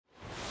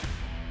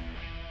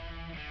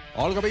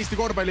Algab Eesti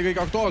korvpalli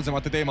kõige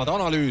aktuaalsemate teemade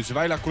analüüs,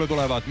 väljakule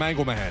tulevad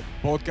mängumehed.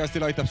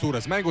 Podcastil aitab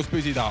suures mängus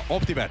püsida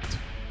OpTibet.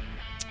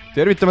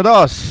 Tervitame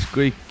taas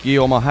kõiki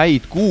oma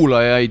häid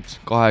kuulajaid.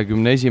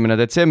 21.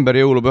 detsember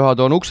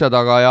jõulupühad on ukse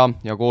taga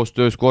ja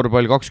koostöös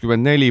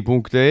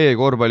korvpall24.ee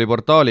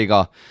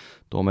korvpalliportaaliga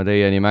toome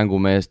teieni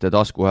mängumeeste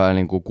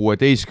taskuhäälingu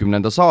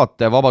 16.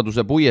 saate.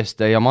 Vabaduse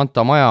puieste ja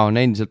Manta maja on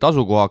endiselt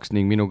asukohaks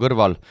ning minu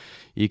kõrval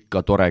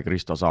ikka tore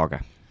Kristo Saage.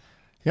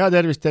 Ja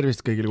tervist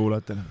kõigile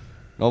kuulajatele.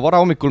 No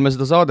vara hommikul me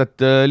seda saadet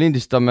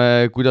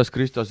lindistame, kuidas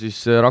Kristo siis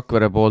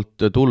Rakvere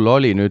poolt tulla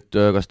oli. Nüüd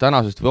kas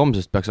tänasest või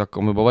homsest peaks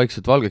hakkama juba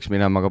vaikselt valgeks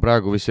minema, aga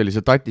praegu vist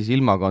sellise tatis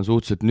ilmaga on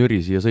suhteliselt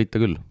nüri siia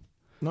sõita küll.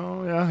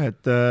 No jah,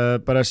 et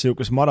pärast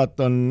siukest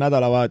maraton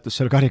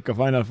nädalavahetus seal karika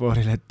Final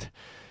Fouril, et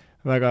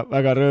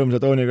väga rõõmsa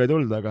tooniga ei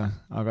tulda,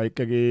 aga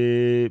ikkagi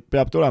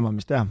peab tulema,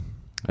 mis teha.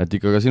 Et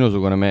ikka ka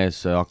sinusugune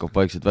mees hakkab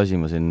vaikselt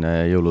väsima siin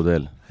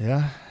jõuluteel.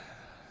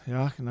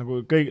 Jah,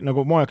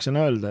 nagu moeks on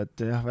öelda,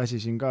 et jah,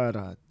 väsisin ka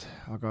ära,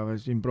 aga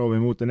siin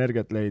proovime uut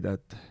energiat leida,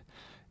 et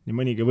nii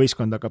mõnigi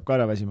võistkond hakkab ka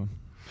ära väsima.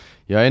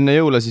 Ja enne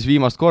jõule siis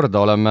viimast korda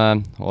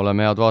oleme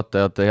head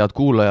vaatajad, head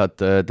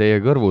kuulajad teie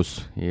kõrvus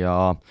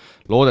ja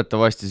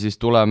loodetavasti siis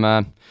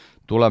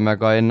tuleme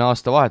ka enne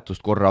aasta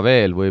vahetust korra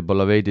veel,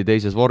 võib-olla veidi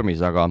teises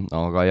vormis, aga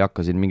ei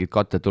hakka siin mingit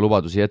kattetu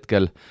lubadusi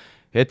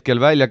hetkel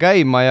välja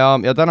käima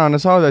ja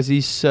tänane saade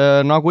siis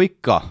nagu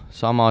ikka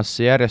samas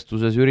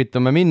järjestuses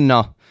üritame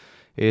minna.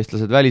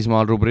 Eestlased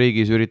välismaal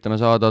rubriigis üritame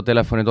saada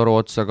telefonitoru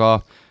otsa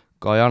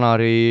ka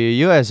Janari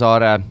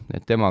Jõesaare,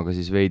 et temaga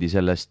siis veidi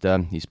sellest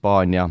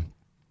Hispaania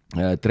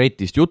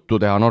tretist juttu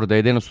teha.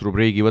 Nordea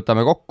teenusrubriigi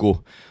võtame kokku,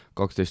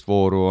 12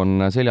 vooru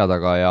on selja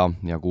taga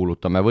ja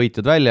kuulutame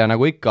võitjad välja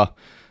nagu ikka.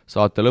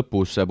 Saate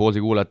lõpus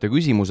poolsi kuulajate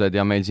küsimused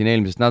ja meil siin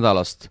eelmisest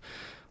nädalast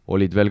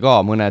olid veel ka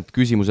mõned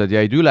küsimused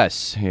jäid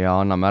üles ja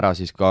anname ära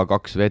siis ka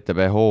 2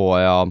 VTB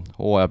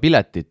hooaja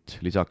piletit.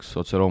 Lisaks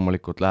otse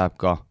loomulikult läheb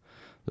ka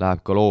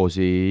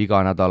loosi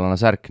iganädalane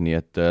särk, nii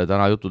et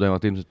täna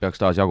jututeemat ilmselt peaks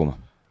taas jaguma.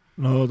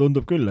 No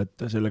tundub küll,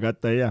 et selle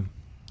kätte ei jää.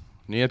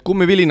 Nii et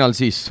kummi vilinal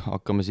siis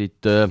hakkame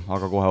siit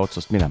aga kohe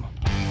otsast minema.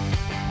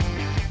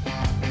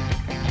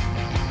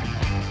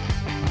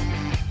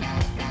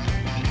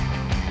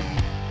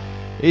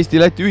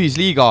 Eesti-Läti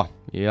ühisliiga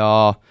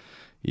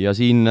ja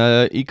siin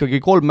ikkagi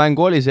 3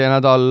 mängu oli see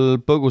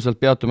nädal, põgusalt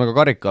peatume ka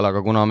karikal,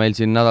 aga kuna meil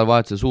siin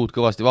nädalavahetuse suud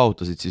kõvasti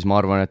vahutasid, siis ma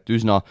arvan, et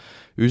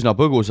üsna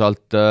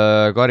põgusalt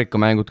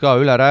karikamängud ka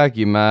üle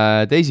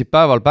räägime.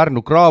 Teisipäeval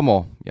Pärnu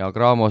Graamo ja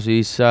Graamo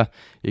siis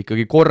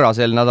ikkagi korra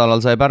sel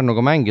nädalal sai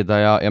Pärnuga mängida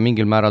ja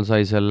mingil määral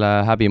sai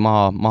selle häbi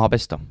maha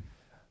pesta.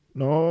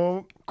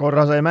 No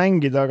korra sai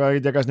mängida, aga ei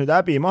tea, kas nüüd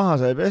häbi maha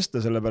sai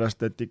pesta,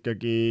 sellepärast et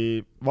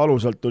ikkagi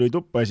valusalt tuli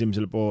tuppa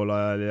esimesel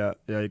poolajal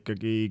ja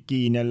ikkagi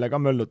Kiin jälle ka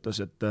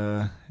möllutas, et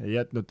ei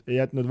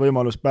jätnud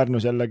võimalust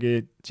Pärnus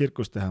jällegi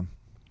tsirkust teha.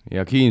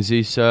 Ja Kiin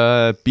siis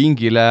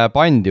pingile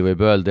pandi,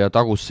 võib öelda, ja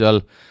tagus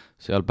seal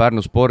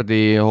Pärnu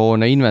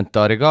spordihoone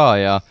inventaari ka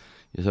ja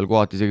seal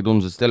kohati isegi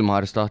tundus, et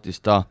Stelmachers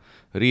tahtis ta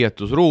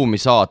riietusruumi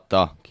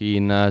saata.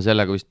 Kiin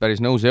sellega vist päris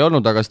nõus ei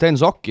olnud, aga Sten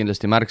Sokk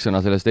kindlasti märksõna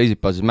selles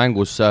teisipäevases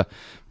mängus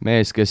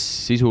mees, kes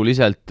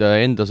sisuliselt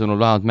enda sõnul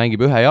vähemalt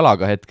mängib ühe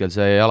jalaga hetkel,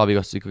 see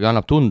jalavigastus ikkagi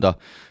annab tunda,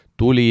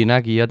 tuli,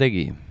 nägi ja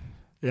tegi.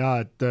 Ja,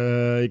 et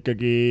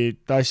ikkagi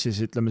tassis,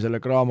 ütleme, selle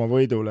Graamo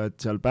võidule,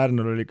 et seal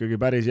Pärnul oli ikkagi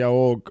päris hea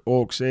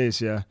hoog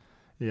sees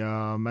ja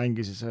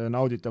mängis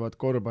nauditavat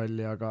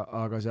korvpalli,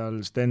 aga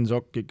seal Sten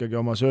Sokk ikkagi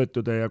oma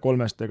söötude ja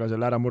kolmestega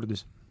seal ära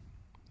murdis.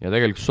 Ja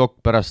tegelikult Sokk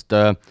pärast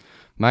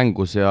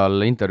mängu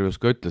seal intervjuus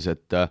ka ütles,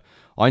 et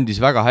andis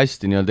väga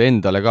hästi nii-öelda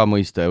endale ka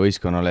mõista ja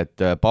võistkonnale,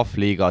 et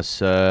PAF-liigas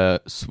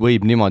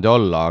võib niimoodi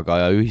olla,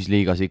 aga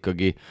ühisliigas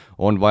ikkagi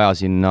on vaja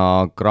sinna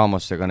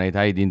Graamosse ka neid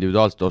häid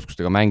individuaalsete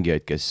oskustega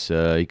mängijaid, kes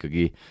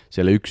ikkagi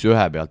selle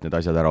 1-1 pealt need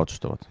asjad ära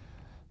otsustavad.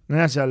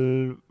 Nojah, seal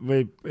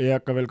ei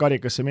hakka veel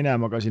karikasse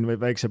minema, aga siin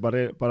võib väikse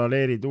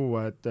paralleeli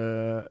tuua, et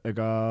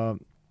ega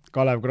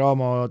Kalev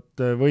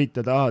Graamot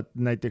võita tahad,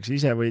 näiteks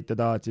ise võita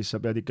tahad, siis sa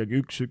pead ikkagi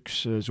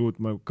 1-1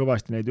 suutma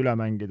kõvasti neid üle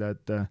mängida,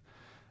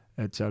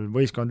 et seal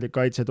võistkondlik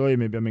kaitse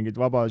toimib ja mingid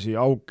vabasi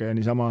auke ja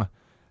niisama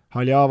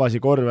haljaavasi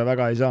korve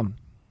väga ei saa.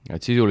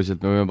 Et sisuliselt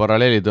me võime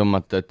paralleeli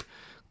tõmmata, et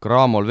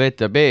Graamol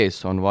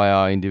VTB-s on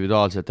vaja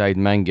individuaalselt häid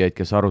mängijaid,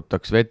 kes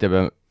arutaks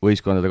VTB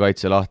võistkondade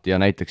kaitse lahti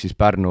ja näiteks siis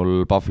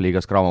Pärnul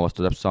PAF-liigas Graamo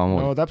vastu täpselt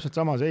samamoodi. No täpselt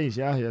sama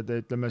seis jah, ja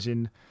ütleme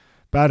siin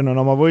Pärnu on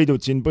oma võidud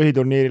siin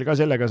põhiturniiril ka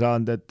sellega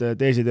saanud, et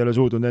teised ei ole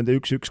suutnud nende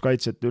 1-1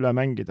 kaitset üle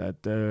mängida,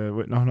 et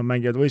nad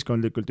mängivad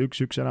võistkondlikult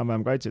 1-1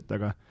 enam-vähem kaitset,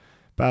 aga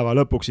päeva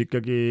lõpuks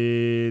ikkagi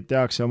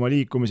tehakse oma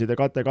liikumised ja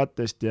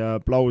kattest ja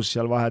Plaus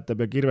seal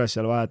vahetab ja Kirves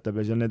seal vahetab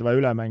ja seal need vaja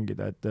üle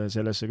mängida, et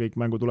sellesse kõik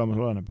mängu tulemus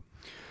oleneb.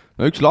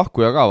 No üks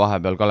lahkuja ka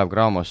vahepeal Kalev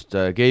Graamost,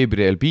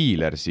 Gabriel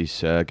Piiler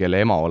siis,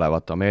 kelle ema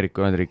olevat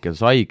Ameerika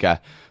Ühendriikides haige,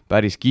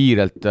 päris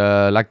kiirelt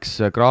läks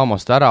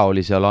Graamost ära,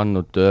 oli seal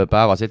andnud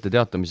päevas ette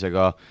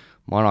teatamisega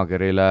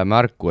managerile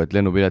märku, et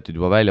lennupiletid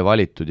juba välja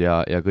valitud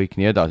ja kõik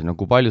nii edasi. No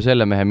kui palju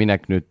selle mehe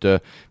minek nüüd,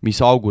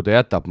 mis augu ta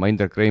jätab, ma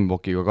Indrek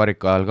Reinbokiga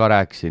karika ajal ka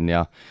rääkisin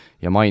ja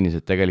mainis,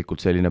 et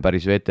tegelikult selline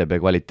päris VTB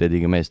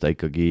kvaliteediga mees ta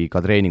ikkagi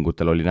ka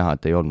treeningutel oli näha,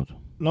 et ei olnud.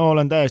 No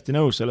olen täiesti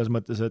nõus selles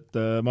mõttes, et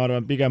ma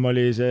arvan, pigem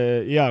oli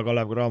see hea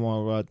Kalev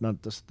Cramoga, et nad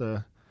tast,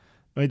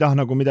 no ei taha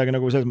nagu midagi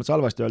nagu selles mõttes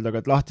halvasti öelda,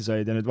 aga et lahti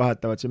said ja nüüd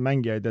vahetavad siin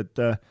mängijaid,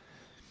 et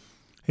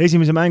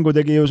esimese mängu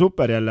tegi ju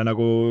super jälle,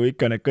 nagu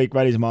ikka need kõik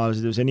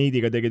välismaalased ju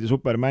Zenidiga tegid ju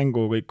super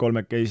mängu, kõik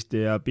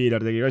kolmekesti ja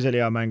Piilar tegi ka seal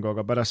hea mängu,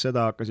 aga pärast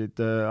seda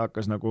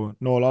hakkas nagu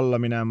nool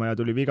alla minema ja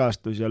tuli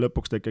vigastus ja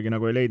lõpuks ta ikkagi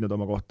nagu ei leidnud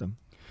oma kohta.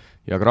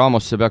 Ja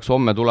Cramosse peaks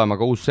homme tulema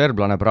ka uus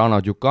serblane Brano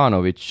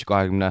Djukanovic,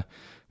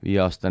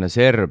 25-aastane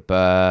serb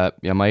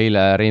ja ma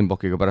eile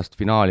Reinbokiga pärast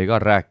finaali ka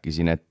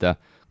rääkisin, et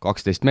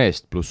 12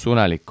 meest pluss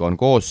Sunelik on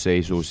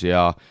koosseisus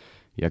ja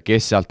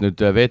kes sealt nüüd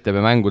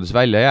VTB mängudes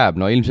välja jääb,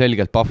 no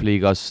ilmselgelt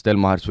Pahvliigas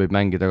Stelmachers võib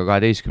mängida ka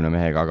 12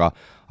 mehega,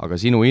 aga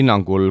sinu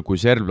hinnangul,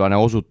 kui serblane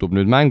osutub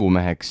nüüd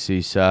mängumeheks,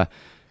 siis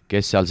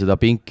kes seal seda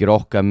pinki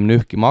rohkem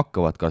nühkima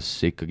hakkavad, kas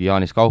ikkagi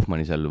Jaanis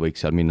Kaufmannisel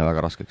võiks seal minna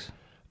väga raskeks?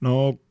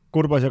 No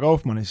Kurbas ja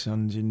Kaufmannis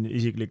on siin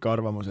isiklik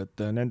arvamus,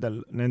 et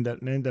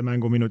nende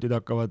mänguminutid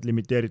hakkavad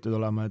limiteeritud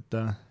olema, et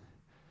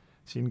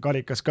siin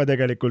karikas ka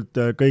tegelikult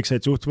kõik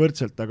said suht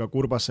võrdselt, aga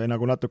Kurbas sai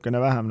nagu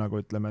natukene vähem, nagu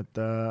ütleme, et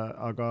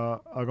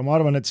aga ma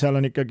arvan, et seal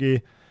on ikkagi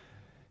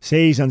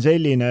seis on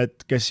selline,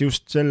 et kes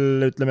just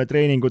ütleme,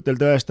 treeningutel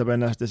tõestab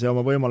ennast ja see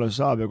oma võimaluse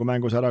saab ja kui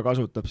mängus ära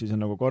kasutab, siis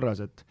on nagu korras,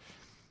 et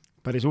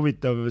päris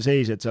huvitav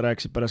seis, et sa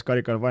rääkisid pärast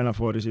karikal Final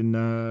Fouri siin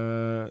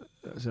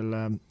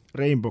selle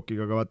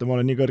Reinbokiga, aga vaata, ma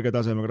olen nii kõrge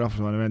tasemega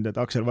rahvusvaheline vend, et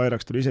Aksel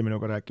Vairaks tuli ise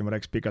minuga rääkima,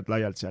 rääkis pikalt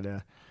laialt seal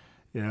ja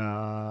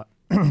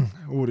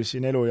uuris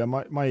siin elu ja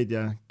maid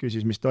ja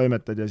küsis, mis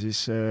toimetad ja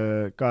siis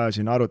ka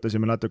siin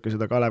arutasime natuke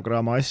seda Kalev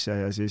Cramo asja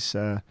ja siis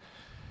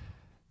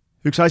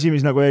üks asi,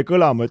 mis nagu jäi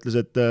kõlama, ütles,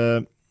 et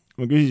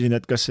ma küsisin,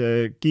 et kas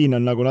see Kiin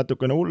on nagu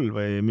natukene hull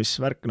või mis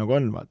värk nagu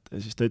on, vaata.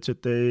 Ja siis ta ütles,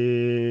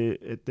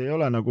 et ei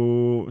ole nagu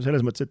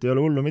selles mõttes, et ei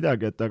ole hullu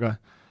midagi, et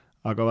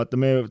aga vaata,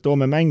 me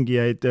toome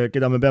mängijaid,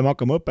 keda me peame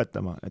hakkama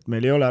õpetama, et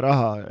meil ei ole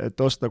raha, et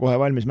osta kohe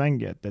valmis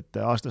mängijat,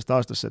 et aastast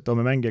aastasse et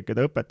toome mängijaid,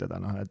 keda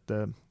õpetada, noh, et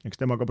eks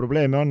temaga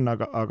probleeme on,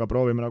 aga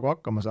proovime nagu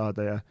hakkama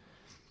saada ja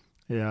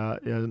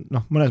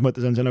noh, mõnes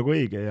mõttes on see nagu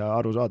õige ja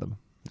arusaadav.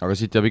 Aga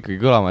siit jääb ikkagi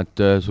kõlama, et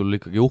sul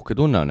ikkagi uhke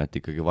tunne on, et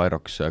ikkagi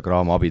Vairoks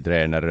Cramo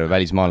abitreener,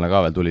 välismaalne ka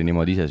veel tuli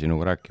niimoodi ise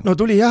sinuga rääkima. No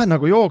tuli jah,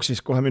 nagu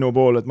jooksis kohe minu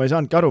poole, et ma ei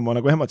saanudki aru, ma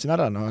nagu ehmatasin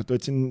ära, no, et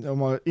võtsin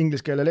oma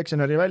inglise keele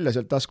leksjonäri välja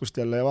sealt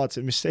taskust jälle ja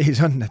vaatasin, mis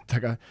seis on, et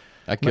aga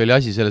äkki oli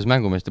asi selles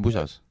mängumeeste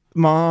pusas?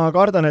 Ma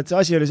kardan, et see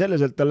asi oli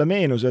selles, et talle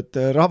meenus, et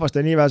rahvast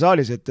oli nii vähe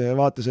saalis, et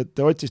vaatas,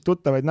 et otsis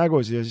tuttavaid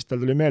nägusi ja siis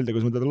tal tuli meelde,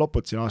 kus ma teda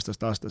loputasin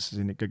aastast aastasse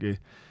siin ikkagi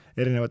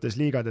erinevates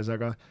liigades,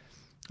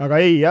 aga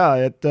ei jaa,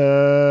 et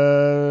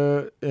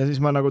ja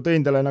siis ma nagu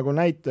tõin talle nagu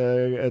näite,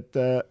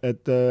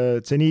 et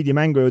Zenidi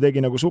mängu ju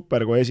tegi nagu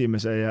super kui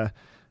esimese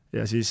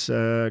ja siis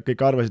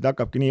kõik arvasid,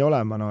 hakkabki nii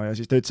olema, no ja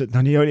siis ta ütles, et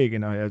no nii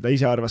oligi, no ja ta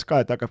ise arvas ka,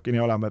 et hakkabki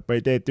nii olema, et ma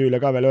ei tee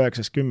tüüle ka veel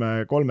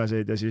 9-10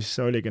 kolmeseid ja siis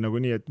oligi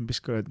nagu nii,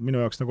 et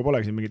minu jaoks nagu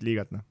polegi siin mingit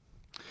liigat, noh.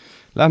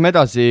 Lähme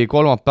edasi,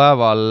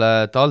 kolmapäeval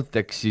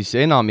TalTech siis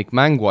enamik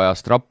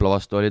mänguajast Rapla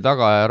vastu oli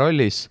tagaja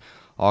rollis,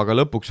 aga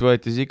lõpuks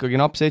võeti siis ikkagi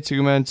napp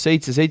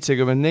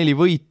 77-74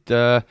 võit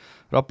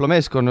Rapla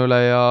meeskonna üle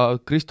ja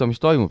Kristo,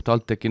 mis toimub?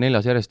 TalTechi 4.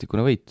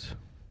 järjestikune võit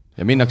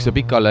ja minnakse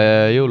pikale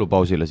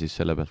jõulupausile siis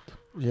selle pealt.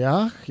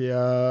 Jah,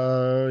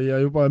 ja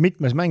juba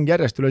mitmes mäng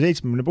järjest üle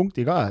 70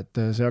 punkti ka,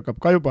 et see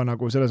hakkab ka juba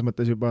nagu selles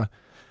mõttes juba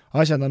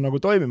asjad on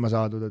nagu toimima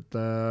saadud, et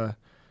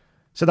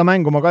seda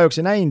mängu ma kahjuks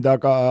ei näinud,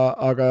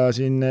 aga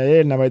siin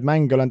eelnevaid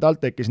mänge olen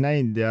TalTechis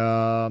näinud ja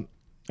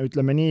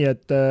ütleme nii,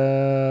 et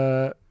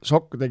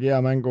Sokk tegi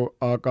hea mängu,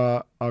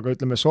 aga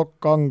ütleme Sokk,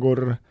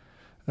 Kangur,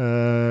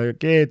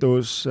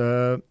 Keedus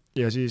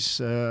ja siis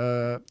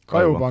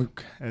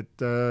Kajupank,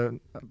 et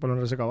palun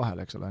ära sega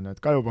vahele, eks ole,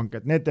 et Kajupank,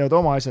 et need teevad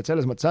oma asjad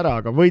selles mõttes ära,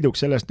 aga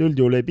võiduks sellest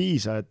üldjuhul ei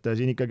piisa, et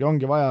siin ikkagi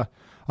ongi vaja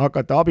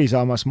hakata abi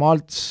saama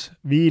Smalts,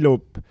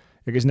 Viilup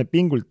ja kes need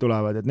pingult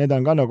tulevad, et need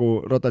on ka nagu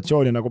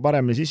rotatsiooni nagu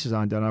paremini sisse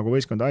saanud ja nagu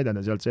võistkonda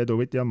aidanud ja sealt see edu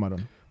võti on, ma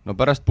arvan. No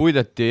pärast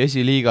Puideti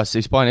esiliigasse,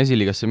 Hispaania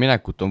esiliigasse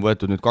minekut on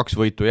võetud nüüd 2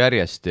 võitu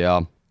järjest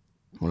ja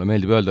mulle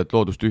meeldib öelda, et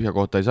loodus tühja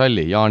kohta ei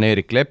salli.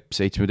 Jaan-Erik Lepp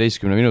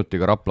 17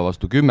 minutiga Rapla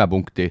vastu 10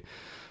 punkti,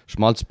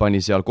 Schmalz pani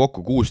seal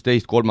kokku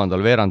 16,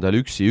 kolmandal veerandal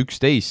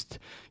 1-11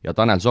 ja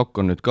Tanel Sokk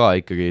on nüüd ka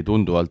ikkagi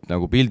tunduvalt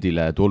nagu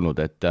pildile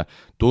tulnud, et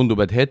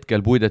tundub, et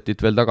hetkel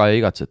Puidetit veel taga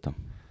ei igatseta.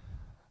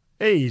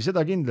 Ei,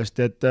 seda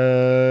kindlasti, et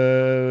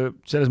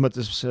selles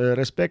mõttes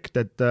respekt,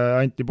 et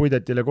anti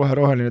Puidetile kohe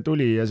roheline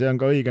tuli ja see on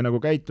ka õige nagu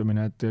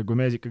käitumine, et kui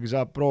mees ikkagi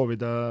saab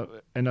proovida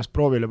ennast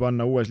proovile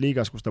panna uues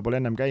liigas, kus ta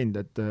pole ennem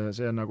käinud, et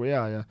see on nagu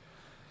hea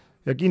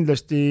ja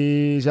kindlasti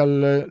seal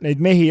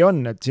neid mehi on,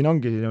 et siin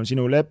ongi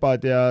sinu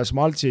Lepad ja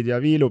Smaltsid ja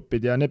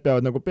Viilupid ja need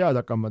peavad nagu pead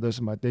hakkama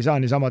tõsma, et ei saa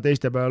niisama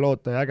teiste peale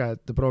loota ja äge,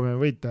 et proovime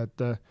võita,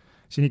 et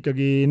siin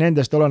ikkagi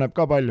nendest oleneb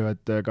ka palju,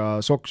 et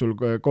ka sokk sul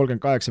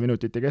 38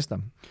 minutit ei kesta.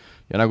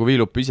 Ja nagu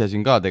Viilup ise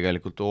siin ka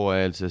tegelikult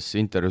hooajalses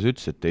intervjuus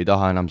ütles, et ei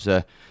taha enam see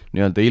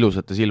nii-öelda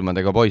ilusate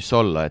silmadega poiss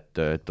olla,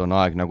 et on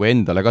aeg nagu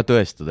endale ka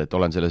tõestada, et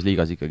olen selles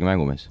liigas ikkagi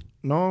mängumees.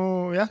 No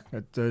jah,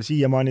 et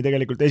siiamaani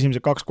tegelikult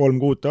esimesed 2-3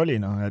 kuud oli,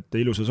 et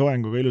ilusa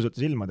soenguga, ilusate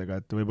silmadega,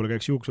 et võib-olla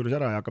käiks juuksuris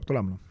ära ja hakkab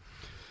tulema.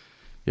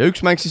 Ja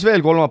üks mäng siis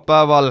veel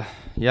kolmapäeval,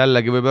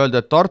 jällegi võib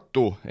öelda, et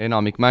Tartu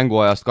enamik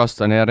mänguajast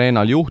Kastani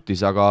areenal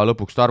juhtis, aga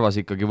lõpuks Tarvas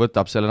ikkagi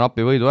võtab selle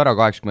napi võidu ära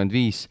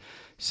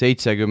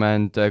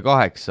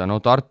 85-78. No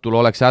Tartul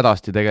oleks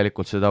hädasti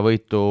tegelikult seda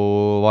võitu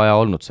vaja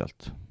olnud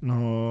sealt.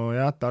 No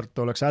jah,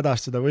 Tartu oleks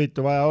hädasti seda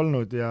võitu vaja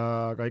olnud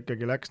ja ka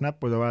ikkagi läks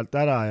näppude vahelt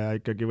ära ja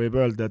ikkagi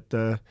võib öelda, et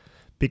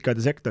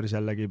pikkade sektoris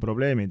jällegi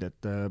probleemid, et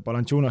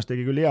Palantšunas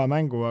tegi küll hea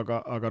mängu,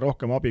 aga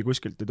rohkem abi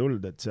kuskilt ei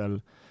tulnud, et seal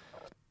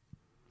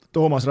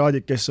Toomas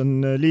Raadik, kes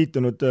on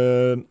liitunud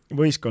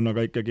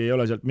võistkonnaga, ikkagi ei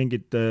ole sealt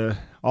mingit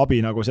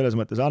abi nagu selles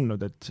mõttes andnud,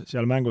 et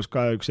seal mängus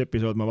ka üks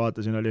episood, ma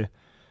vaatasin, oli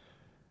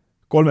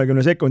 30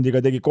 sekundiga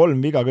tegi 3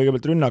 viga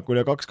kõigepealt rünnakul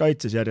ja 2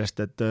 kaitses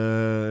järjest, et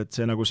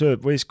see nagu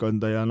sööb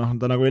võistkonda ja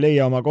ta nagu ei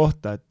leia oma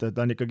kohta, et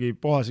ta on ikkagi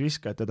puhas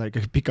viska, et teda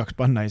ikkagi pikaks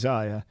panna ei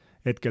saa ja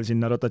hetkel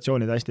sinna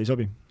rotatsioonid hästi ei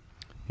sobi.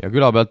 Ja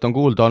küla pealt on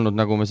kuulda olnud,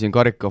 nagu me siin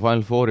Karika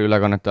Final Fouri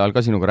ülekannete ajal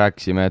ka sinuga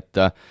rääkisime, et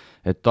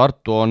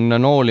Tartu on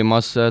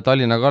noolimas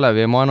Tallinna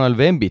Kalevi Emmanuel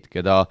Vembit,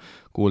 keda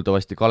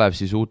kuuldavasti Kalev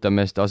siis uute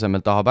meeste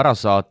asemel tahab ära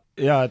saata.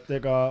 Ja, et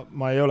ega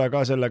ma ei ole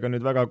ka sellega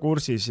nüüd väga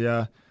kursis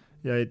ja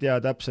ei tea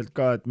täpselt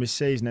ka, et mis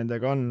seis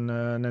nendega on,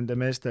 nende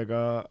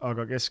meestega,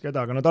 aga kes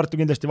keda. Aga no Tartu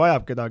kindlasti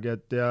vajab kedagi,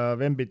 et ja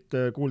Vembit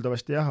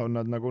kuuldavasti jah, on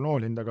nad nagu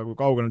noolinud, aga kui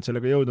kaugel nad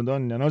sellega jõudnud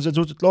on. Ja no see on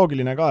suhteliselt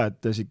loogiline ka,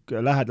 et siik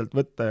lähedalt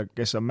võtta,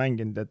 kes on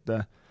mänginud, et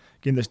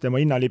kindlasti tema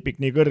hinnalipik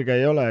nii kõrge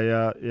ei ole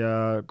ja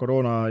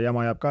koroona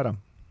jama jääb ka ära.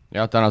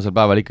 Jah, tänasel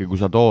päeval ikkagi, kui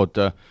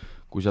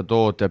sa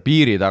tood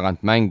piiri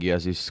tagant mängija,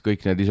 siis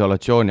kõik need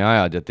isolatsiooni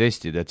ajad ja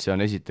testid, et see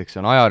on esiteks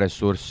see on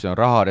ajaressurss, see on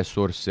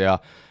raharessurss ja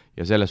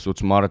selles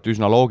suhtes ma arvan, et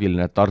üsna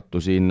loogiline, et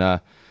Tartu siin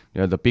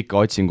nii-öelda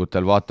pika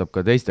otsingutel vaatab ka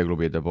teiste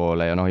klubide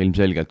poole ja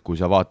ilmselgelt, kui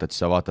sa vaatad,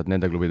 siis sa vaatad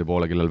nende klubide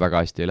poole, kellel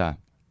väga hästi ei lähe.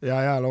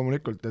 Ja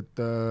loomulikult,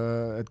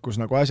 et kus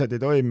nagu asjad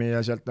ei toimi ja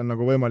sealt on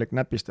nagu võimalik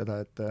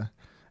näpistada, et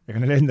ega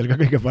neil endal ka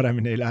kõige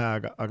paremini ei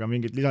lähe, aga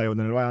mingit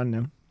lisajõudu neil vaja on,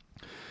 jah.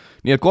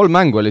 Nii et 3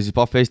 mängu oli siis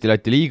Pahv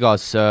Eesti-Läti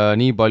liigas,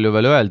 nii palju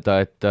veel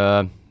öelda, et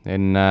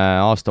enne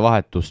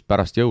aastavahetust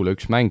pärast jõule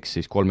üks mäng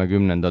siis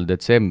 30.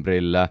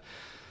 detsembril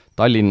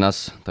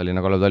Tallinnas, Tallinna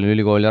Kalev, Tallinna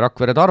Ülikool ja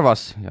Rakvere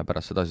Tarvas ja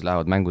pärast seda siis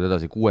lähevad mängud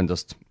edasi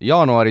 6.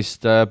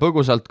 jaanuarist.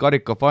 Põgusalt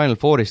Karika Final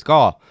Fourist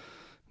ka,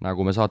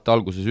 nagu me saate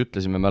alguses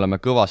ütlesime, me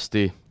oleme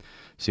kõvasti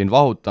siin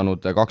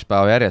vahutanud 2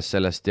 päeva järjest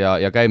sellest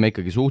ja käime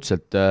ikkagi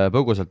suhteliselt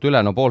põgusalt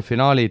üle, no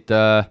poolfinaalid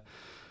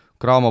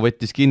Kraamo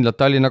võttis kindlalt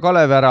Tallinna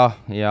Kalev ära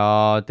ja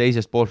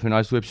teisest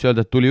poolfinaalist võib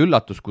öelda, et tuli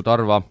üllatus, kui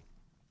Tarva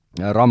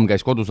Ramm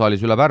käis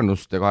kodusaalis üle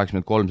Pärnust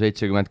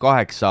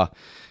 83-78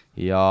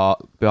 ja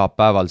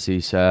pühapäeval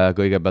siis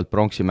kõigepealt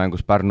pronksi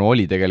mängus Pärnu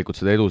oli tegelikult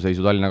seda eduseisu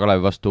Tallinna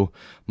Kalevi vastu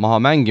maha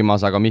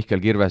mängimas, aga Mihkel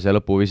Kirvese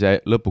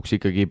lõpuks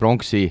ikkagi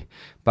pronksi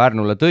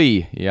Pärnule tõi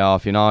ja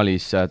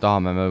finaalis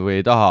tahame me või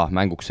ei taha,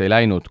 mänguks ei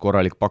läinud,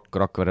 korralik pakk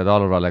Rakvere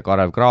Tarvale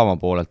Karev Kraamo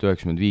poolelt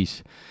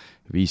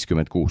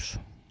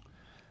 95-56.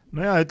 No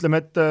ja ütleme,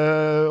 et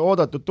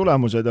oodatud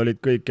tulemused olid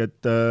kõik,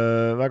 et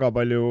väga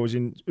palju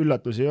siin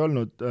üllatusi ei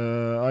olnud,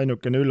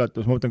 ainukene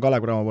üllatus, ma mõtlen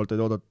Kalev Cramo poolt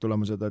olid oodatud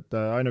tulemused, et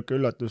ainuke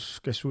üllatus,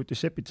 kes suutis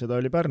sepitseda,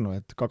 oli Pärnu,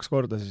 et 2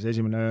 korda siis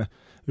esimene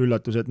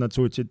üllatus, et nad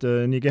suutsid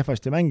nii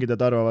kehvasti mängida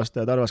Tarva vastu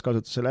ja Tarvas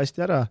kasutas selle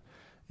hästi ära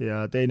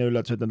ja teine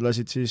üllatus, et nad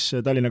lasid siis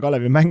Tallinna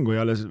Kalevi mängu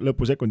ja alles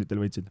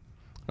lõpusekunditel võitsid.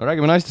 No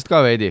räägime naistest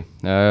ka veidi,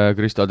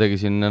 Kristo tegi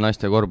siin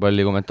naiste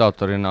korvpalli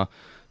kommentaatorina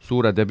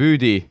suure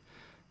debüüdi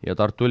ja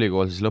Tartu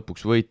Ülikool siis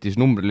lõpuks võitis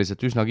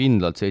numbriliselt üsna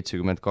kindlalt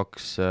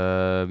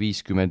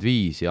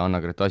 72-55 ja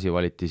Anna-Grete Asi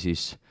valiti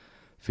siis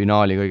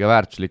finaali kõige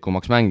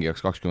väärtuslikumaks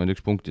mängijaks, 21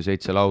 punkti,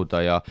 7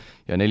 lauda ja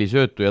 4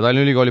 söötu ja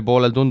Tallinna Ülikooli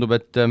poolel tundub,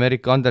 et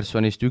Merika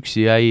Andersonist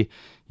üksi jäi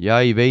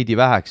veidi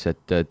väheks,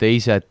 et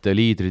teised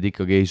liidrid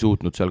ikkagi ei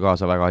suutnud seal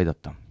kaasa väga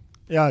aidata.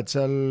 Ja, et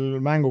seal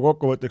mängu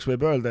kokkuvõtteks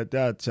võib öelda, et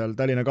et seal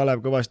Tallinna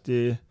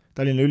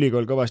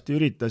Ülikool kõvasti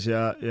üritas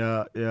ja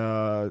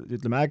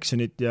ütleme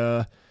actionit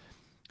ja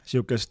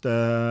siukest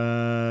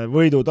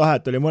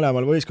võidutahet oli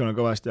mõlemal võistkonnal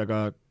kõvasti,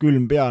 aga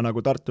külm pea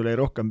nagu Tartul jäi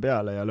rohkem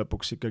peale ja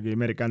lõpuks ikkagi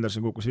Merika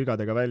Anderson kukkus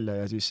vigadega välja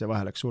ja siis see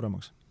vahe läks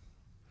suuremaks.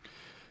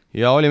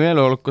 Ja oli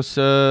meeleolukas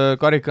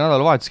karika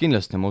nädalavahetus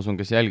kindlasti, ma usun,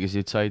 kes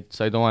jälgisid,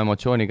 said oma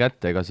emotsiooni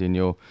kätte, ega siin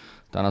ju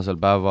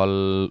tänasel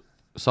päeval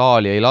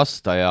saali ei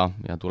lasta ja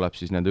tuleb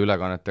siis nende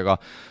ülekannetega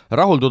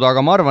rahulduda,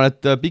 aga ma arvan,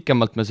 et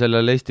pikemalt me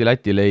sellel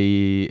Eesti-Lätil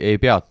ei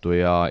peatu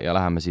ja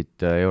läheme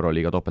siit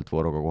Euroliiga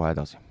topeltvooruga kohe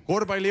edasi.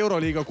 Korvpalli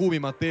Euroliiga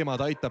kuumimad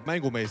teemad aitab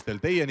mängumeestel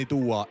teieni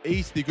tuua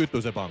Eesti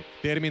Kütusepank,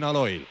 Terminal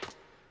Oil.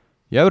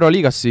 Ja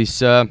Euroliigas siis,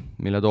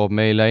 mille toob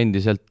meile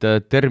endiselt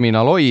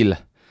Terminal Oil,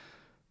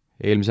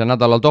 eelmisel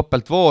nädalal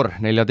topeltvoor,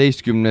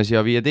 14.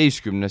 ja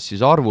 15. siis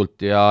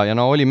arvult ja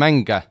oli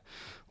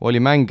oli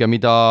mänge,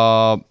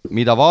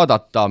 mida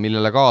vaadata,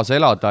 millele kaasa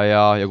elada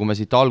ja kui me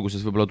siit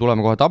alguses võib-olla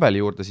tuleme kohe tabeli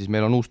juurde, siis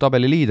meil on uus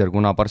tabeliliider,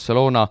 kuna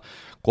Barcelona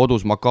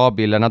kodus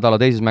Maccabile nädala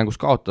teises mängus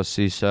kaotas,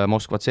 siis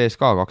Moskva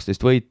CSKA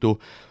 12 võitu,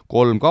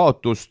 3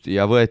 kaotust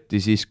ja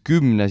võeti siis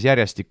 10.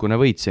 järjestikune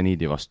võit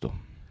Zeniidi vastu.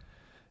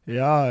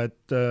 Jaa,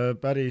 et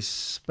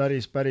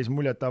päris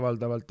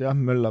muljetavaldavalt jah,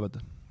 möllavad.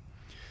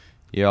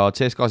 Ja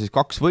CSKA siis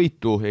 2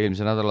 võitu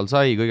eelmisel nädalal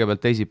sai,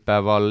 kõigepealt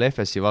teisipäeval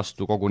FSi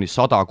vastu koguni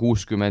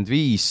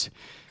 165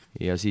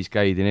 ja siis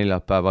käidi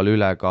neljapäeval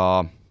üle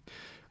ka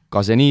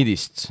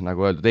Zeniidist,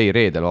 nagu öeldud,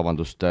 reedel,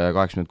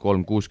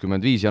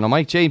 83-65 ja no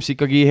Mike James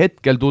ikkagi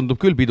hetkel tundub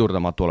küll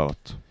pidurdamatu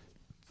olevat.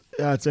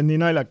 Ja, et see on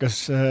nii naljakas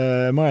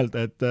mõelda,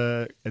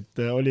 et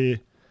oli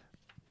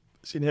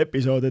siin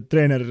episood, et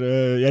treener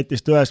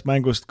jättis ühest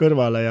mängust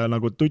kõrvale ja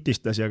nagu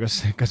tutistas ja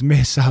kas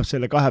mees saab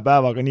selle 2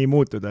 päevaga nii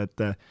muutuda, et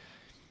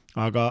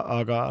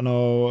aga no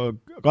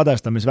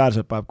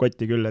kadestamisväärselt paneb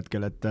kotti küll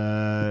hetkel, et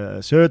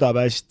söödab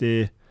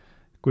hästi,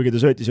 kuigi ta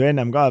söötis ju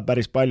ennem ka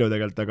päris palju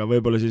tegelikult, aga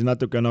võib-olla siis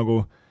natuke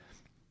nagu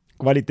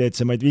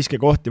kvaliteetsemaid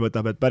viskekohti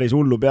võtab, et päris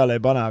hullu peale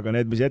ei pane, aga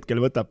need, mis hetkel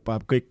võtab,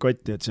 paneb kõik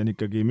kotti, et see on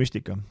ikkagi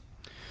müstika.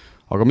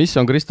 Aga mis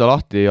on Kristo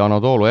lahti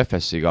Anadolu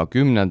FS-iga?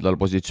 10.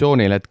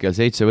 positsioonil hetkel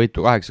 7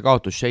 võitu, 8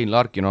 kaotus, Shane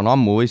Larkin on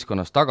ammu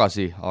võistkonnast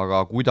tagasi,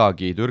 aga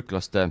kuidagi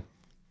türklaste,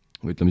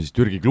 või ütleme siis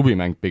Türgi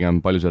klubimäng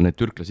pigem, palju seal neid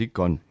türklasi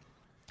ikka on,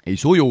 ei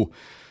suju,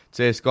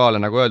 CSKA-le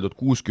nagu öeldud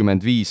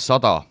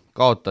 65-100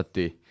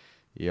 kaotati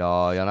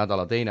ja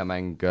nädala teine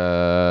mäng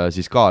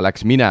siis ka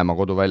läks minema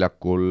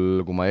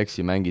koduväljakul, kui ma ei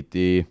eksi,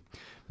 mängiti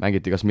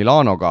kas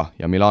Milanoga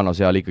ja Milano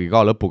seal ikkagi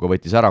ka lõpuga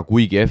võttis ära,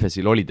 kuigi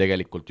FS-il oli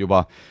tegelikult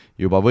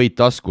juba võit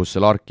taskus,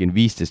 Larkin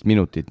 15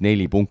 minutit,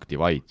 4 punkti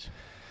vaid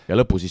ja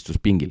lõpus istus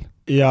pingil.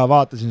 Ja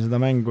vaatasin seda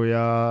mängu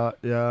ja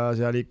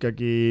seal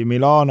ikkagi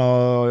Milano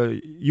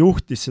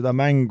juhtis seda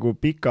mängu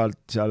pikalt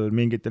seal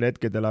mingitel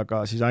hetkedel,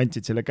 aga siis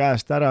andsid selle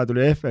käest ära,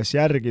 tuli FS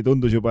järgi,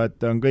 tundus juba,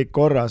 et on kõik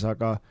korras,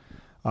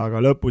 aga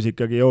lõpus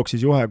ikkagi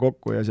jooksis juhe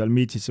kokku ja seal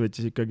Miitsits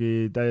võttis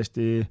ikkagi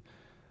täiesti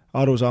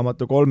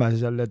arusaamatu 3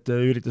 seal, et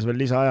üritas veel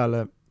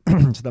lisaajale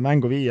seda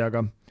mängu viia,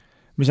 aga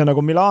mis on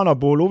nagu Milano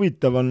puhul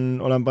huvitav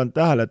olen pannud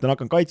tähele, et on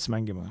hakanud kaits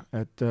mängima,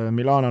 et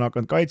Milano on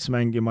hakanud kaits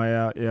mängima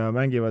ja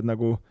mängivad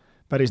nagu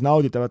päris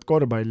nauditavat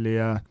korvpalli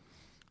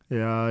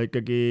ja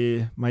ikkagi,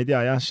 ma ei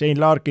tea, jah,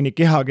 Shane Larkini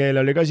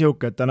kehakeel oli ka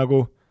sihuke, et ta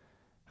nagu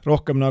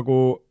rohkem nagu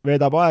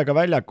veedab aega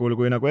väljakul,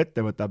 kui nagu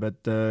ette võtab,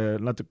 et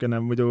natukene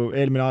muidu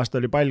eelmine aasta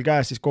oli pall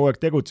käes, siis kogu aeg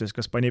tegutses,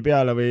 kas pani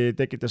peale või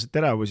tekitas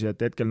teravusi,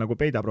 et hetkel nagu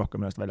peidab rohkem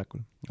ennast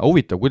väljakul.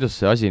 Huvitav, kuidas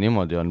see asi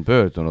niimoodi on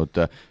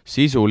pöördunud,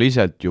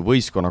 sisuliselt ju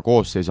võistkonna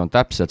koosseis on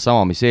täpselt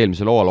sama, mis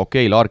eelmisel hooajal,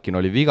 okei,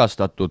 Larkin oli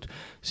vigastatud,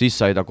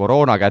 siis sai ta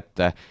koroona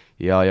kätte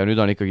ja nüüd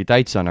on ikkagi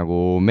täitsa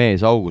nagu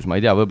mees augus, ma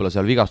ei tea, võib-olla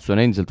seal vigastus on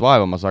endiselt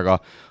vaevamas,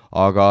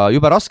 aga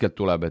jube raskelt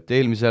tuleb, et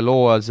eelmisel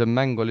hooajal see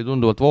mäng oli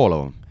tunduvalt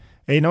voolavam.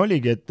 Ei, no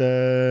oligi, et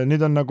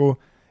nüüd on nagu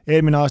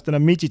eelmine aasta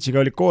nad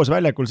Mitsitsiga olid koos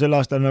väljakul, sel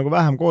aastal on nagu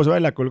vähem koos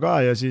väljakul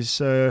ka ja siis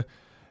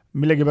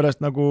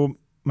millegipärast nagu,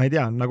 ma ei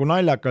tea, nagu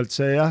naljakalt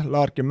see jah,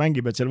 Larkin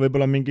mängib, et seal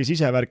võib-olla mingi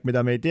sisevärk,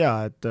 mida me ei tea,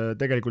 et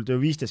tegelikult ju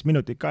 15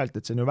 minutit kaelt,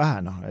 et see on ju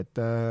vähe, noh,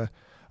 et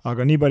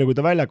aga nii palju, kui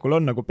ta väljakul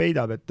on, nagu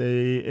peidab, et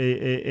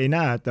ei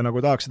näe, et ta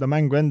nagu tahaks seda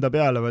mängu enda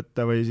peale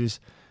võtta või siis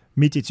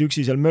Mitsits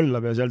üksi seal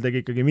möllab ja seal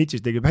Mitsis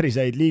tegi päris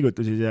häid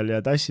liigutusi seal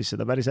ja tassis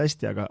seda päris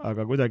hästi,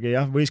 aga kuidagi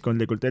jah,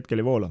 võistkondlikult hetkel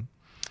ei voola.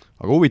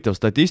 Aga huvitav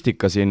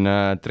statistika siin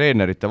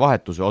treenerite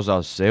vahetuse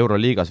osas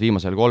Euroliigas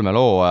viimasel 3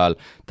 hooajal.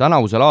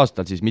 Tänavusel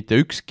aastal siis mitte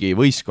ükski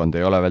võistkond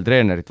ei ole veel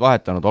treenerit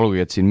vahetanud,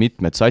 olgugi et siin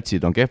mitmed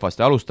satsid on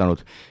kehvasti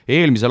alustanud.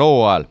 Eelmisel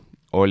hooajal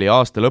oli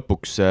aasta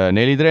lõpuks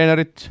 4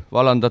 treenerit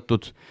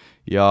vallandatud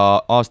ja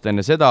aasta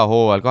enne seda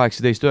hooajal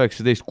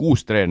 18-19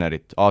 6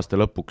 treenerit aasta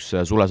lõpuks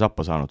sule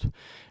sappa saanud.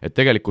 Et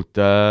tegelikult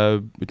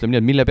ütleme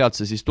nii, et mille pealt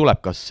see siis tuleb,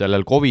 kas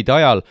sellel COVID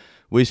ajal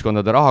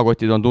võistkondade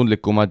rahakotid on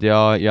tundlikumad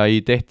ja ei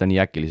tehta nii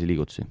äkilisi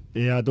liigutusi?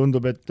 Ja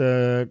tundub, et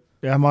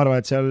jah, ma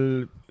arvan, et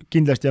seal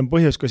kindlasti on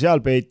põhjus, ka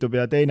seal peitub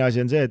ja teine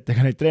asi on see, et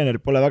ega neid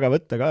treenerid pole väga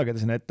võtta ka, keda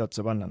sinna ette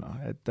otsa panna.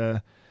 No.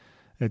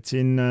 Et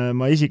siin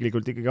ma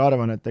isiklikult ikkagi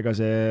arvan, et ega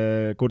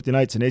see Kurti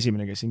Naits on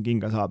esimene, kes siin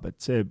kinga saab,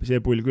 et see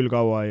pull küll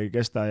kaua ei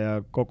kesta ja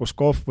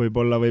Kokoskov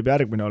võib-olla võib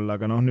järgmine olla,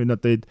 aga nüüd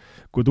nad tõid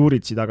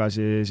Kuduritsi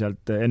tagasi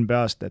sealt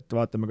NBA-st, et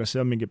vaatame, kas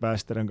see on mingi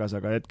päästerõngas,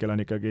 aga hetkel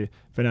on ikkagi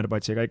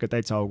Fenerbahčega ikka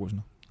täitsa augus.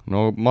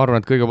 No ma arvan,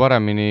 et kõige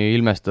paremini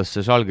ilmestas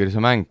see Žalgirise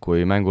mäng,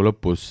 kui mängu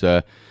lõpus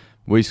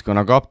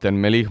võistkonna kapten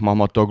Melih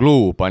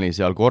Mahmatoglu pani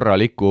seal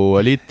korraliku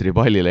litri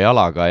pallile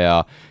jalaga ja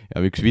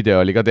üks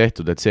video oli ka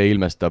tehtud, et see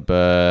ilmestab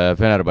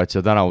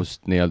Fenerbahče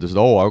tänavust nii-öelda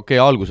seda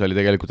okei, algus oli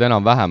tegelikult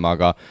enam-vähem,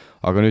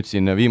 aga nüüd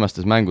siin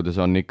viimastes mängudes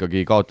on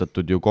ikkagi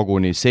kaotatud ju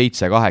koguni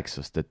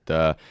 7-8,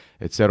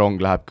 et see rong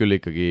läheb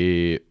küll ikkagi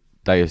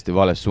täiesti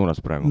vales suunas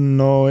praegu.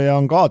 No ja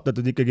on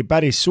kaotatud ikkagi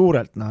päris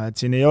suurelt, et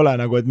siin ei ole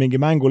nagu, et mingi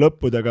mängu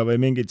lõppudega või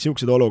mingid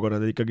siuksed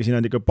olukorrad, et ikkagi siin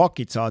on ikka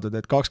pakid saadud,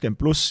 et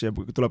 20+ ja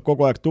tuleb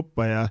kogu aeg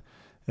tuppa ja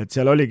et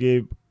seal oligi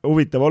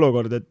huvitav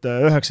olukord, et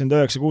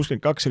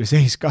 99-62 oli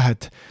seis ka,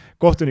 et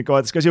kohtunik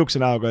vaatas ka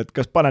siukse näoga, et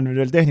kas panen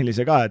veel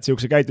tehnilise ka, et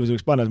siukse käitumise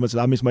võiks panna, siis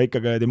mõtlesin, mis ma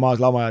ikkagi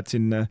maas lamajad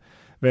siin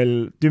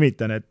veel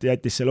tümitan, et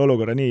jättis selle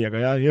olukorra nii, aga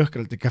jah,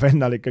 jõhkralt ikka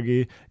vennal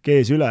ikkagi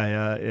kees üle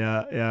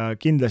ja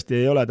kindlasti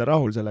ei ole ta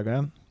rahul sellega,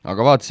 jah.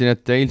 Aga vaatasin,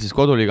 et eilses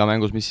koduliiga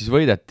mängus, mis siis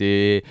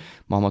võideti,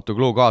 Mahmatu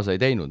Kluu kaasa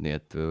ei teinud, nii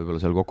et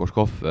võib-olla seal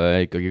Kokoškov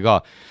ikkagi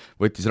ka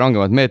võttis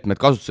rangemad meetmed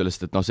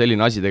kasutusest, et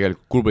selline asi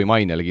tegelikult klubi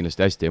mainele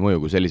kindlasti hästi ei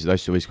mõju, kui selliseid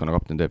asju võistkonna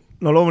kapten teeb.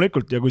 No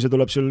loomulikult, ja kui see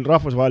tuleb sul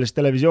rahvusvahelises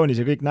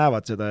televisioonis ja kõik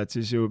näevad seda, et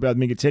siis ju pead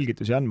mingit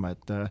selgitusi andma,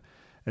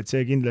 et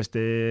see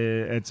kindlasti,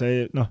 et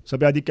sa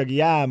pead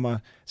ikkagi jääma,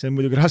 see on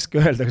muidugi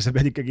raske öelda, aga sa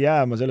pead ikkagi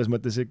jääma selles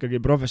mõttes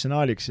ikkagi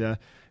professionaaliks ja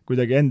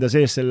kuidagi enda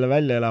sees selle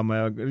välja elama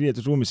ja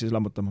riietusruumis siis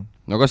lammutama.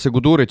 No kas see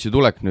Kuduritši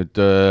tulek nüüd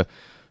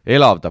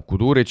elavdab?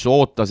 Kuduritš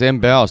ootas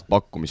NBA-st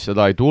pakkumist,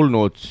 seda ei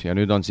tulnud ja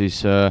nüüd on siis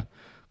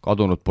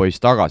kadunud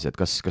poiss tagasi, et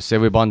kas see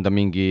võib anda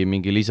mingi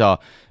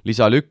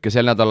lisalükke,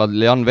 sel nädalal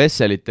Jan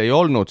Vesselit ei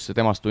olnud, see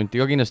temast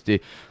tunti ka kindlasti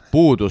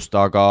puudust,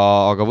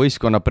 aga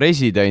võistkonna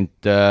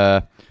president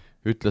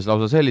ütles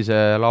lausa sellise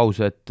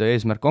lause, et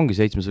eesmärk ongi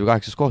 7. või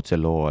 8. koht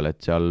sel hooajal,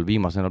 et seal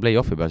viimasena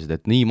play-offi pääsid,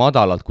 et nii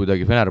madalalt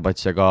kuidagi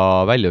Fenerbahce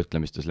ka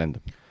väljaütlemistes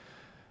lendab.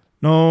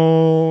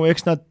 No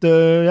eks nad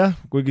jah,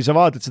 kuigi sa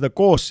vaatad seda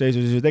koosseisu,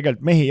 siis ju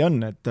tegelikult mehi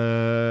on, et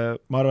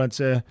ma arvan, et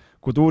see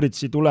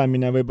Kuduritsi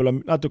tulemine võib-olla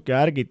natuke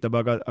ärgitab,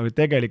 aga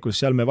tegelikult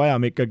seal me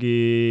vajame ikkagi,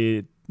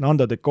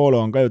 Nando De Colo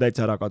on ka ju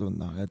täitsa ära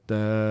kadunud, et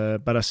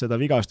pärast seda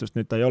vigastust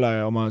nüüd ta ei ole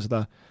oma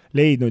seda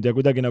leidnud ja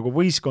kuidagi nagu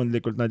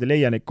võistkondlikult nad ei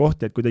leia neid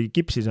kohti, et kuidagi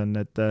kipsis on,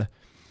 et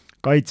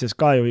kaitses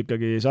ka ju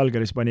ikkagi,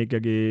 Žalgiris pani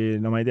ikkagi,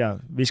 no ma ei tea,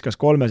 viskas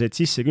 3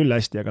 sisse küll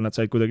hästi, aga nad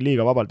said kuidagi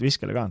liiga vabalt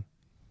viskele ka.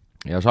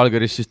 Ja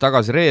Žalgiris siis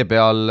tagasi ree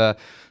peal,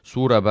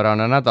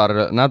 suurepärane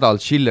nädal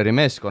Schilleri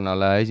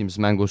meeskonnale,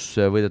 esimeses mängus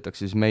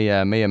võidetakse siis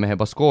meie mehe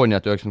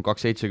Baskooniat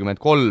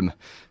 92-73,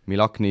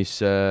 Milaknis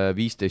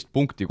 15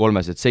 punkti,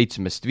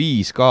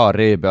 3-7-5 ka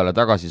ree peale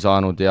tagasi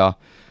saanud ja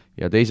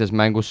teises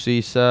mängus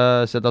siis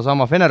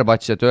sedasama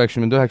Fenerbahce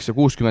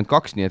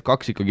 99-62, nii et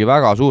 2 ikkagi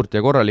väga suurt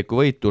ja korralikku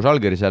võitu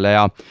Žalgirisele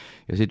ja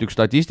siit üks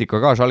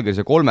statistika ka,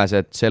 Žalgirise 3,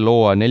 sel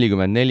hooajal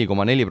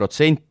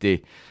 44,4%,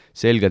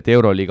 selgelt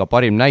Euroliiga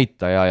parim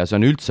näitaja ja see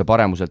on üldse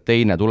paremuselt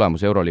teine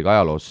tulemus Euroliiga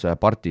ajaloos,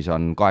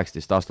 Partisan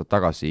 18 aastat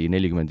tagasi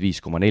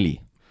 45,4.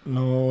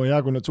 No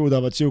ja kui nad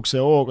suudavad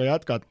siukse hooga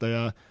jätkata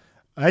ja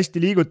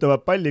hästi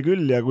liigutavad palli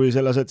küll ja kui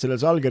sa lased selle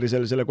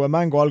Žalgirisel selle kohe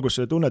mängu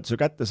algusse tunnetuse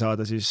kätte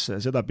saada, siis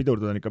seda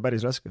pidurdada on ikka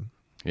päris raske.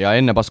 Ja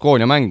enne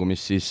Baskoonia mängu,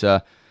 mis siis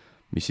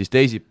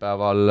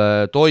teisipäeval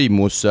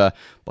toimus,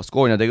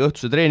 Baskoonia tegi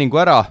õhtuse treeningu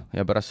ära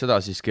ja pärast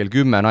seda siis kell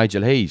 10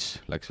 Nigel Hayes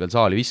läks veel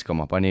saali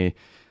viskama,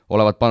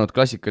 olevat pannud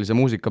klassikalise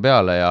muusika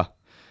peale ja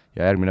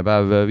järgmine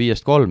päev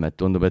 5-3, et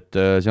tundub, et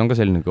see on ka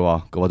selline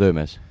kõva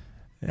töömees.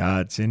 Ja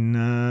et siin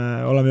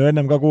oleme ju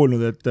ennem ka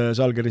kuulnud, et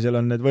Žalgirisel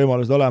on need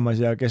võimalused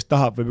olemas ja kes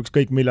tahab, võib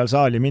ükskõik millal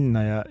saali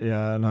minna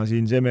ja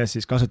siin see mees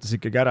siis kasutas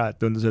ikkagi ära,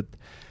 et tundus,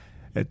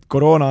 et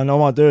koroona on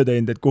oma töö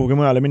teinud, et kuhugi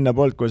mujale minna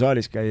poolt, kui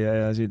saalis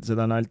käia ja siit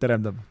seda ainult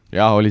terendab.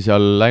 Jah, oli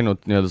seal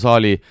läinud nii-öelda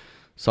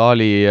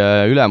saali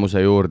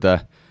ülemuse juurde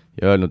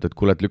ja öelnud, et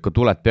kuule, et lükka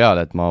tuled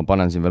peale, et ma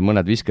panen siin veel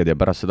mõned visked ja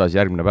pärast seda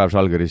järgmine päev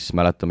Žalgiris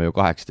mäletame ju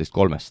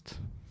 18-3.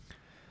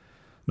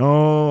 No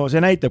see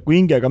näitab, kui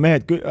hingega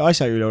mehed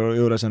asja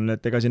juures on,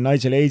 et ega siin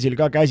Nigel Hayesil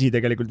ka käsi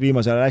tegelikult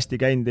viimasel ajal hästi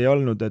käinud ei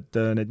olnud, et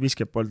need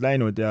visked poolt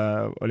läinud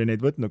ja oli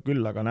neid võtnud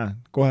küll, aga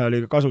kohe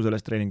oli ka kasu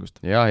sellest treeningust.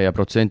 Ja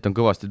protsent on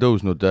kõvasti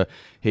tõusnud,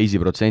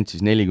 Hayesi protsent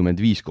siis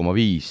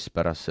 45,5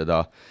 pärast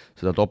seda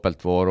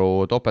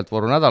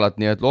topeltvooru nädalat,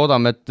 nii et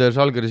loodame, et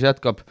Žalgiris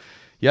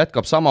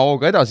jätkab sama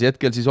hooga edasi,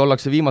 hetkel siis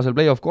ollakse viimasel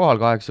play-off kohal,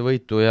 8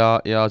 võitu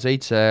ja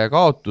 7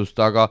 kaotust,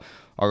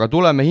 aga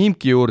tuleme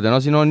Himki juurde,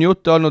 siin on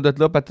jutte olnud, et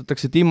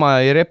lõpetatakse Tima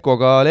ja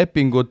Jerepkoga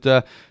lepingud,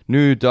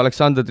 nüüd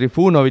Aleksandr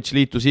Trifunović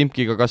liitus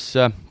Himkiga,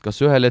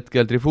 kas ühel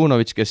hetkel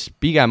Trifunović, kes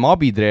pigem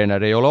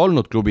abitreener ei ole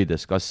olnud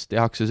klubides, kas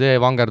tehakse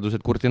see vangerdus,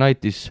 et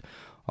Kurtinaitis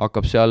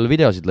hakkab seal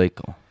videosid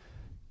lõikama?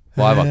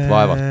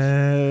 Vaevalt.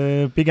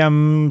 Pigem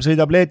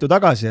sõidab Leetu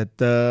tagasi,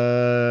 et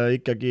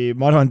ikkagi,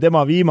 ma arvan,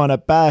 tema viimane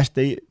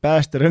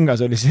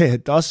päästerõngas oli see,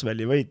 et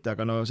Asveli võita,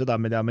 aga seda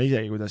me teame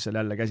isegi, kuidas seal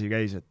jälle käsi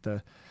käis, et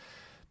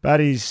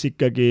päris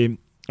ikkagi,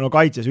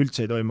 kaitses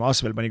üldse ei toimu,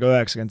 Asvel pani ka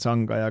 90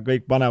 sanga ja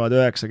kõik panevad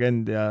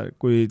 90 ja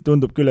kui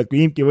tundub küll, et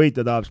kui Imki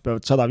võita tahab, siis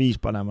peavad 105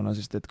 panema,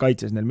 sest et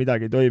kaitses neil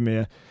midagi ei toimi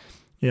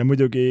ja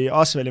muidugi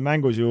Asveli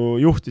mängus ju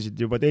juhtisid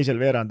juba teisel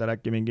veerandal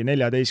äkki mingi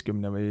 14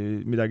 või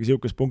midagi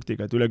siukest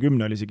punktiga, et üle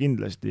 10 oli see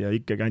kindlasti ja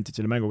ikkagi andsid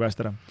selle mängu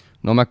käest ära.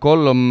 No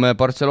McCollum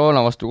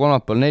Barcelona vastu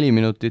kolmapäeval 4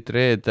 minutit,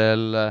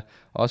 reedel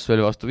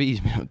Asveli vastu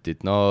 5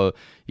 minutit,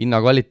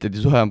 hinnakvaliteedi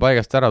suhe on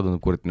paigast ära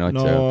tundnud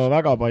Kurtinaitis.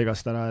 Väga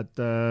paigast ära, et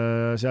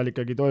seal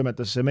ikkagi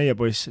toimetas see meie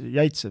poiss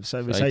Jäitsev,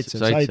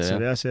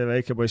 jah, see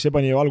väike poiss, see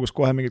pani ju algus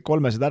kohe mingid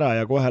 3 ära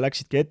ja kohe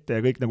läksidki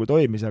ette ja kõik nagu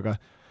toimis, aga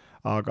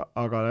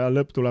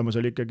lõpptulemus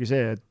oli ikkagi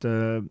see, et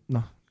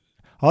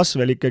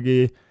Asvel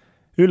ikkagi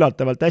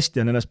üllatavalt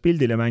hästi on ennast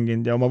pildile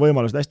mänginud ja oma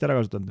võimalused hästi ära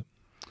kasutanud.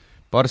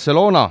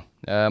 Barcelona,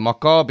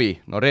 Maccabi,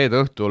 no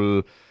reede õhtul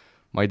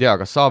ma ei tea,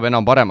 kas saab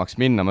enam paremaks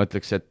minna, ma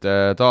ütleks, et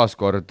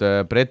taaskord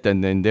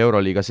pretendent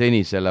Euroliiga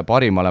senisele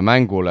parimale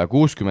mängule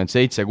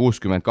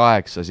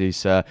 67-68, siis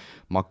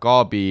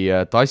Maccabi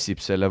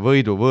tassib selle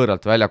võidu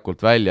võõralt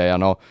väljakult välja ja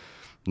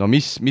no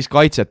mis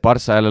kaitset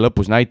Barca jälle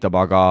lõpus näitab,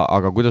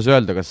 aga kuidas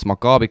öelda, kas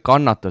Maccabi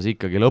kannatas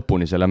ikkagi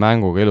lõpuni selle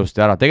mänguga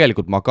ilusti ära.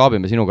 Tegelikult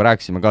Maccabi, me sinuga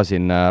rääkisime ka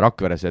siin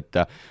Rakveres,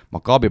 et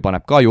Maccabi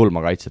paneb ka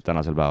julma kaitset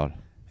tänasel päeval.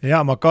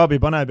 Jaa,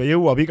 Maccabi paneb ja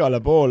jõuab igale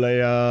poole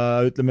ja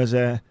ütleme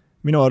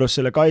minu arust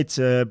selle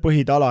kaitse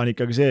põhitala on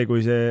ikkagi see, kui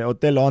see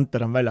Otello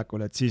Anter on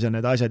väljakul, et siis on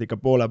need asjad ikka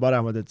poole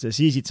paremad, et see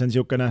Siisits on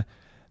niisugune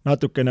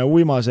natukene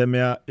uimasem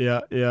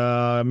ja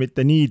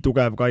mitte nii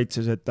tugev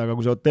kaitses, et aga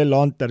kui see Otello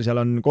Anter seal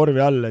on korvi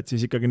all, et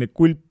siis ikkagi neid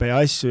kulpe ja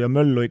asju ja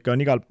möllu ikka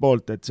on igalt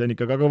poolt, et see on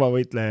ikka ka kõva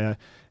võitleja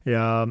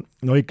ja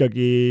no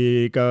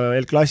ikkagi ka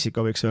El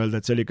Clasico võiks öelda,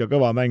 et see oli ikka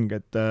kõva mäng,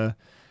 et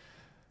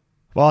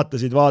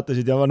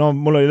vaatasid ja no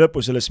mul oli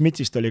lõpus sellest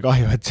Smitsist oli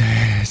kahju, et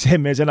see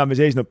mees enam ei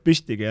seisnud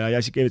püstigi ja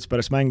Jasikevits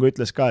pärast mängu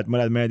ütles ka, et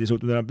mõned mehed ei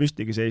suutnud enam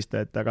püstigi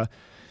seista, et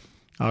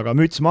aga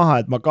müts maha,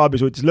 et Maccabi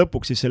suutis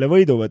lõpuks siis selle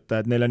võidu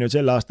võtta, et neil on ju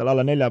sel aastal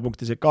alla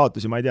 4-punktiseid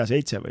kaotusi, ma ei tea,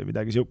 7 või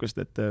midagi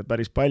niisugust, et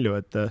päris palju,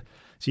 et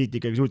siit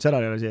ikkagi suutis ära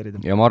realiseerida.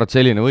 Ja ma arvan, et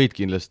selline võit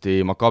kindlasti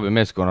Maccabi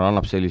meeskonnale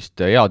annab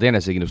sellist head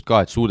enesekindlust ka,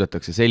 et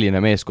suudetakse selline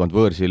meeskond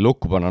võõrsil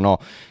lukku panna. No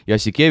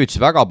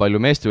Jasikevits väga palju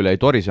meeste üle ei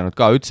torisenud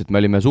ka, ütles, et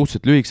me olime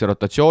suhteliselt lühikese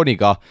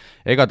rotatsiooniga,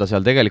 ega ta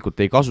seal tegelikult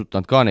ei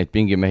kasutanud ka neid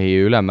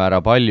pingimehi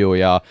ülemäära palju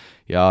ja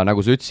nagu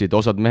sa ütlesid,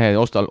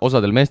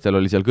 osadel meestel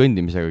oli seal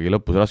kõndimisegagi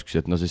lõpus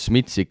raskusi, et no see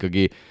Smits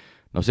ikkagi,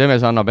 no see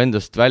mees annab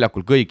endast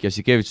väljakul kõik,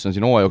 Jasikevits on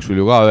siin hooaja jooksul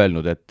ju ka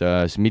öelnud, et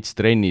Smits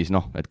trennis,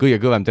 et kõige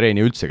kõvem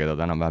treeni üldse, keda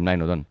ta enam-vähem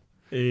näinud on.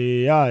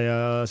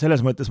 Ja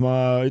selles mõttes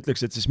ma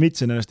ütleks, et see Smits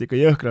on ennast ikka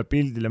jõhkralt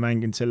pildile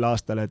mänginud sel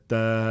aastal, et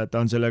ta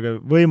on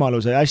sellega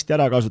võimaluse hästi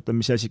ära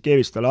kasutanud, mis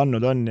Jasikevits talle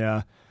andnud on ja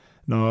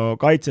no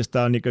kaitses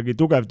ta on ikkagi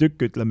tugev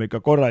tükk, ütleme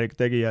ikka korralik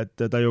tegija,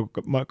 et ta ju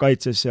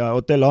kaitses ja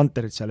Otello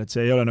Anterit seal, et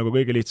see ei ole nagu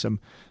kõige lihtsam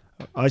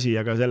asi,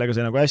 aga sellega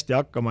sai nagu hästi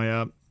hakkama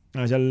ja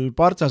seal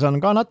Partsas on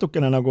ka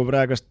natukene nagu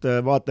praegust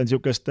vaatan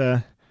niisugust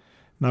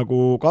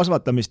nagu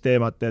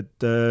kasvatamisteemat, et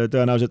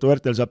tõenäoliselt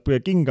Uertel saab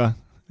kinga,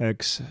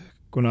 eks,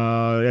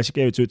 kuna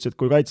Jasikevits ütles, et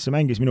kui kaitses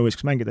mängis, minu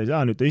võiskas mängida ei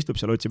saa, nüüd ta istub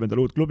seal, otsib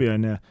endale uut klubi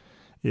on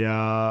ja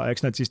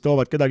eks nad siis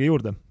toovad kedagi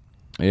juurde.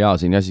 Jaa,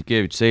 siin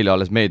Jasikevits eile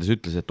alles meedias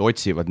ütles, et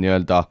otsivad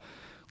nii-öelda,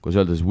 kuidas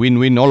öelda,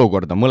 win-win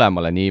olukorda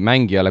mõlemale, nii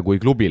mängijale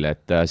kui klubile,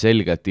 et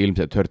selgelt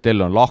ilmselt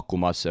Hörtel on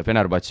lahkumas,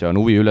 Fenerbahce on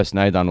huvi üles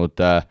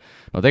näidanud,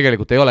 no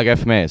tegelikult ei ole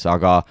kehv mees,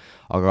 aga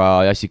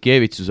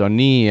Jasikevitsus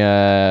on nii,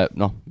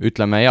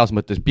 ütleme heas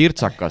mõttes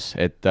pirtsakas,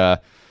 et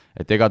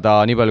ega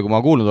ta, nii palju kui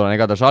ma kuulnud olen,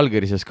 ega ta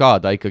Žalgirises ka,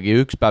 ta ikkagi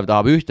üks päev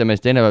tahab ühte meest,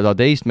 teine päev tahab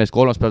teist meest,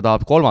 kolmas päev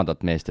tahab kolmandat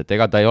meest, et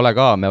ega ta ei ole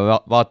ka, me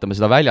vaatame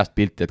seda väljast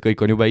pilti, et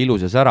kõik on jube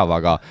ilus ja särav,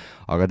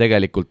 aga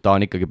tegelikult ta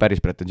on ikkagi päris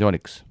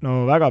pretensioonikas.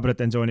 No väga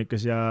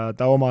pretensioonikas ja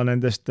ta oma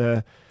nendest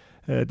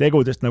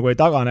tegudest nagu ei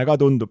tagane ka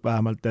tundub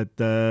vähemalt, et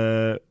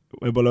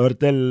võib-olla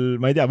Hörtel,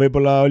 ma ei tea,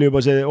 võib-olla oli juba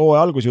see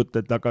hooaja algusjutt,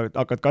 et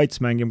hakkad kaits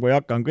mängima, kui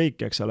hakkan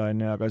kõik, eks ole,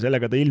 aga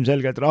sellega ta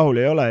ilmselgelt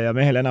rahul ei ole ja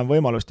mehel enam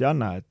võimalust ei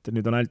anna, et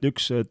nüüd on ainult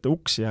üks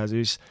uks ja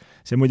siis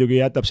see muidugi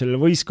jätab sellele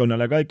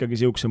võistkonnale ka ikkagi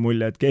siukse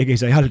mulje, et keegi ei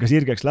saa jalga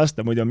sirgeks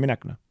lasta, muidu on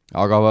minek.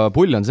 Aga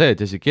pull on see,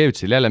 et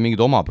Jasikevitsil jälle mingid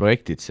oma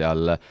projektid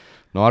seal,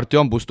 no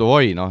Artjom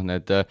Pustovoi,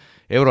 need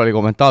Euroli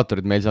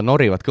kommentaatorid meil seal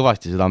norivad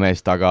kõvasti seda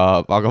meest,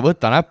 aga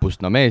võtta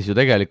näpust, mees ju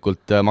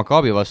tegelikult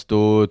Maccabi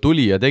vastu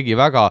tuli ja tegi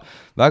väga,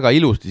 väga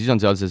ilusti, siis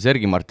on seal see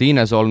Sergi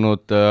Martínez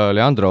olnud,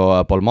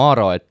 Leandro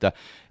Polmaro,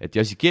 et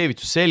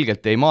Jasikevitsus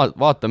selgelt ei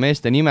vaata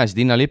meeste nimesid,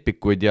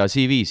 hinnalipikuid ja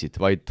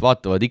CV-sid, vaid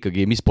vaatavad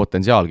ikkagi, mis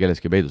potentsiaal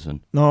kelleski peidus on.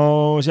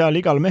 No seal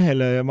igal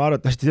mehele, ma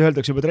arvatavasti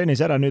öeldakse juba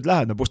trennis ära, nüüd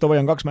lähed, Pustovoi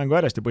on 2 mängu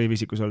järjest ja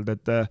põhiviisikus olnud,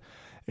 et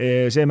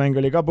see mäng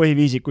oli ka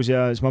põhiviisikus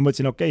ja siis ma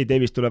mõtlesin, okei,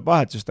 Davis tuleb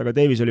vahetusest, aga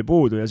Davis oli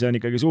puudu ja see on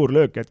ikkagi suur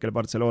löök hetkel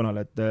Barcelonal,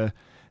 et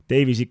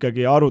Davis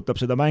ikkagi arutab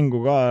seda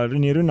mängu ka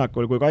nii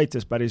rünnakul kui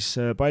kaitses päris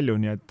palju,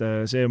 nii et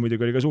see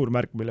muidugi oli ka suur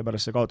märk, mille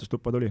pärast see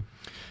kaotustuppa tuli.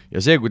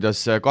 Ja see,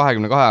 kuidas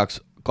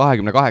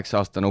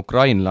 28-aastane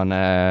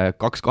ukrainlane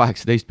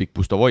 2.18 pikk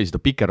Pustovoi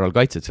seda pikerroll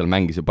kaitset seal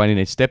mängis ja pani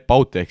neid step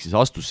out ehk siis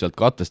astus sealt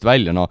kattest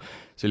välja,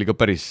 see oli ka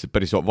päris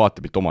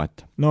vaatepilt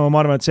omaette. No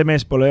ma arvan, et see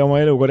mees pole oma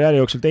elukarjääri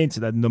jooksul teinud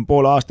seda, et nüüd on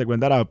poole aasta, kui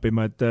end ära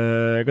õppima, et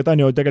ega ta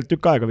on ju tegelikult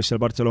tükk aega vist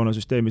seal Barcelona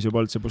süsteemis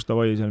juba olnud see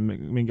Pustovoi seal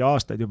mingi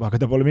aastaid juba,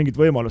 aga ta pole mingit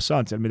võimalust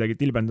saanud seal midagi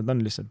tilbendanud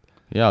on lihtsalt.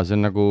 Jaa, see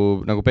on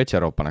nagu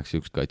Petšerov paneks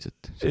üks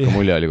kaitset, see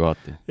mulje oli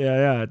kohati.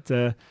 Et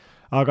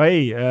aga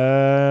ei,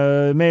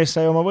 mees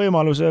sai oma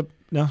võimaluse,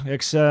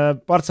 eks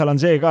Bartsal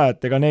on see ka,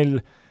 et ega neil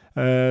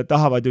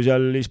tahavad ju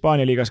seal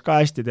Hispaania liigas ka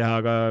hästi teha,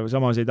 aga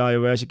samas ei taha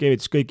ju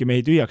Jasikevitsus kõiki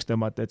mehi tühjaks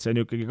tõmmata, et see on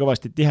ju ikkagi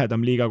kõvasti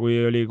tihedam liiga, kui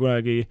oli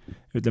kunagi,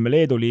 ütleme,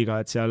 Leedu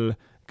liiga, et seal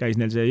käis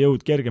neil see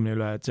jõud kergemini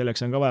üle, et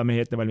selleks on ka vaja mehi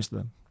ette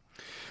valmistada.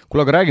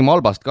 Kuule, aga räägime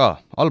Albast ka.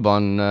 Alba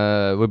on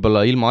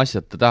võib-olla ilma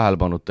asjata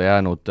tähelepanuta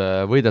jäänud,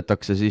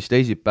 võidetakse siis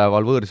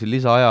teisipäeval võõrsil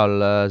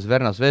lisaajal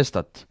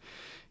Zvezdat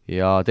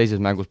ja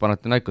teises mängus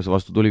Panathinaikose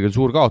vastu tuli küll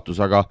suur kaotus,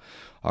 aga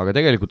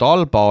tegelikult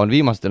Alba on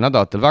viimastel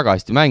nädalatel väga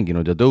hästi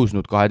mänginud ja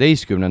tõusnud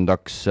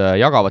 12-ndaks,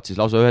 jagavad siis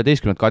lausa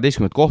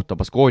 11-12 kohta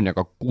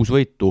Baskoniaga 6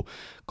 võitu,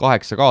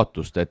 8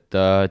 kaotust,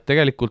 et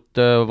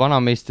tegelikult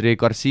vanameistri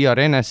Garcia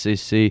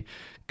Renessi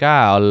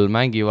käe all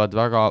mängivad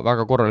väga,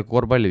 väga korralikku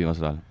korvpalli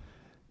viimasel ajal.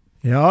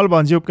 Ja Alba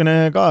on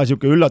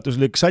siuke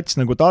üllatuslik sats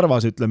nagu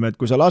Tarvas, ütleme, et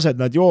kui sa lased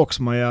nad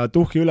jooksma ja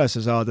tuhhi üles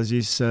saada,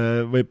 siis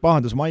võib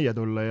pahandus majja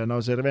tulla ja no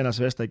Cervena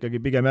Svesta ikkagi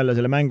pigem jälle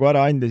selle mängu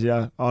ära andis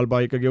ja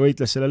Alba ikkagi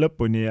võitles selle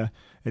lõpuni ja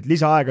et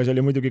lisaaega see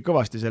oli muidugi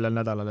kõvasti sellel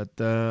nädalal,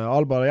 et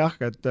Alba jah,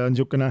 et on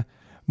siukene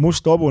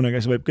must hobune,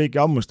 kes võib kõiki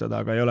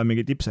ammustada, aga ei ole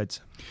mingi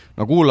tipsats.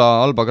 No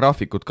kuula Alba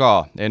graafikut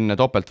ka, enne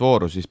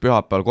topeltvooru siis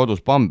pühapäeval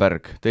kodus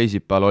Bamberg,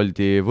 teisipäeval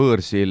oldi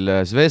võõrsil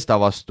Zvezda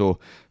vastu,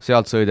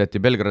 sealt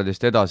sõideti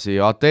Belgradist edasi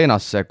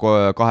Ateenasse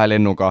 2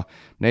 lennuga,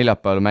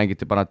 neljapäeval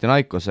mängiti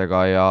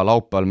Panathinaikosega ja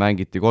laupäeval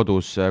mängiti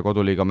kodus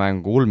koduliiga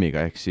mängu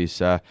Ulmiga, ehk siis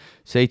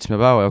 7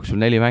 päeva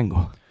jooksul 4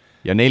 mängu.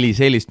 Ja 4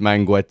 sellist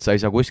mängu, et sa ei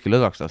saa kuskil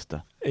lõdvaks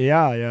lasta.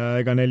 Ja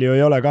ega neil ju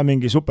ei ole ka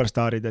mingi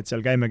superstaarid, et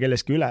seal käime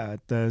kelleski üle,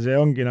 et see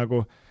ongi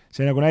nagu,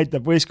 see nagu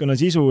näitab võistkonna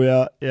sisu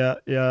ja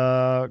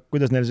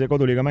kuidas neil see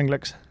koduliiga mäng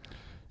läks?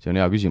 See on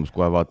hea küsimus,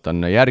 kohe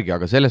vaatan järgi,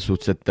 aga selles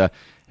suhtes,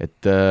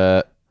 et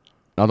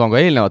nad on ka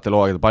eelnevatel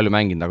hooaegadel palju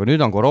mänginud, aga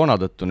nüüd on koroona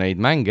tõttu neid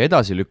mänge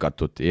edasi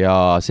lükatud ja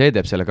see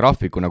teeb selle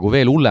graafiku nagu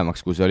veel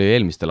hullemaks, kui see oli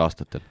eelmistel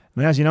aastatel.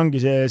 No ja siin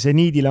ongi see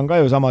Zeniidil on ka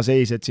ju sama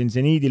seis, et siin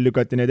Zeniidil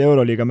lükati neid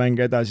Euroliiga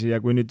mänge edasi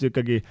ja kui nüüd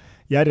ikkagi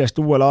järjest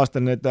uuel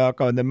aastal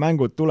hakkavad need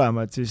mängud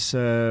tulema, et siis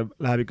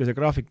läheb ikka see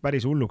graafik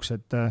päris hulluks,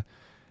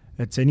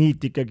 et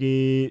Zeniit ikkagi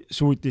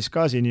suutis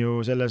ka siin ju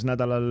selles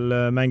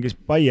nädalal mängis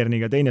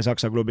Bayerniga, teine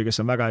Saksa klubi,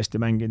 kes on väga hästi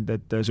mänginud,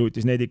 et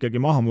suutis neid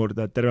ikkagi maha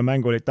murda, et terve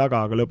mängu olid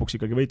taga, aga lõpuks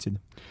ikkagi võitsid.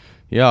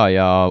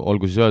 Ja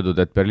olgu siis öeldud,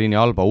 et Berliini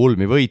Alba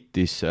Ulmi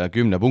võitis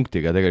 10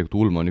 punktiga ja tegelikult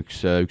Ulm on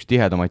üks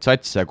tihedamaid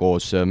satse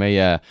koos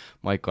meie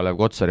Maik-Kalev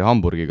Kotsari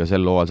Hamburgiga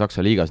sel hooajal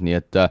Saksa liigas, nii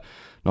et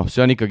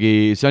see on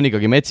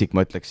ikkagi metsik,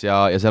 ma ütleks,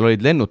 ja seal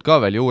olid lennud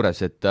ka veel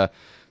juures, et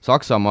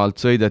Saksamaalt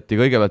sõideti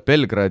kõigepealt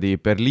Belgradi,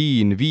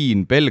 Berliin,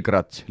 Viin,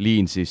 Belgrad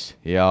liin siis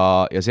ja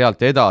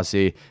sealt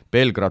edasi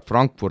Belgrad,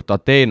 Frankfurt,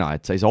 Ateena,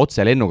 et sa ei saa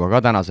otse lennuga ka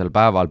tänasel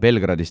päeval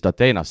Belgradist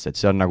Ateenasse,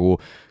 et see on nagu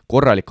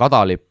korralik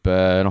adalip,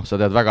 sa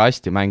tead väga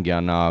hästi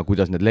mängijana,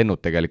 kuidas need lennud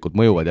tegelikult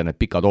mõjuvad ja need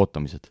pikad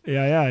ootamised.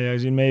 Ja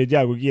siin me ei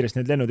tea, kui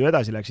kiiresti need lennud ju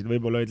edasi läksid,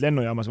 võib-olla olid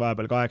lennujaamas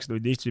vahepeal 8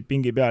 tundi, istusid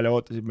pingi peal ja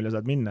ootasid, mille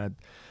saad minna,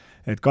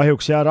 et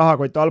kahjuks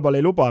rahakott Albal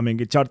ei luba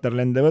mingit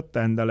charterlende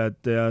võtta endale,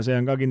 et ja see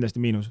on ka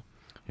kindlasti miinus.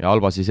 Ja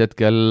Alba siis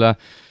hetkel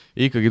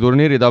ikkagi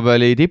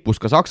turniiritabeli tipus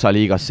ka Saksa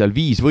liigas, seal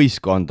 5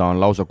 võistkonda on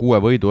lausa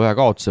 6 võidu 1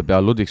 kaotuse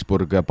peal,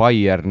 Ludwigsburg,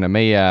 Bayern,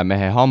 meie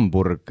mehe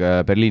Hamburg,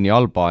 Berliini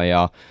Alba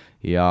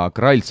ja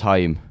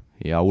Kreilsheim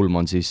ja Ulm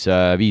on siis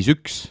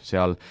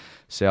 5-1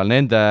 seal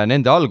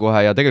nende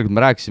alguhe ja tegelikult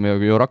me rääkisime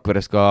ju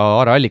Rakverest ka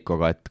Aare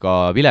Allikoga, et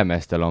ka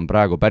vilemeestel on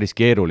praegu päris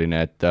keeruline,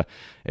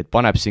 et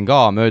paneb siin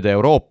ka mööda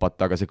Euroopat,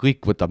 aga see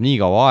kõik võtab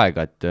nii kaua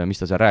aega, et mis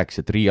ta seal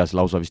rääkis, et Riias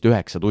lausa vist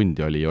 9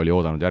 tundi oli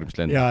oodanud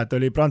järgmist lendu. Ja, et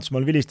oli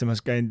Prantsusmaal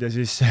vilistamas käinud ja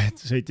siis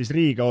sõitis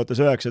Riiga,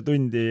 ootas 9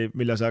 tundi,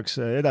 mille saaks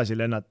edasi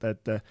lennata,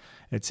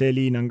 et see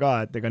liin on ka,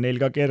 et ega neil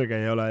ka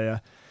kerge ei ole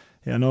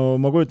ja no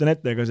ma kujutan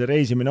ette, ega see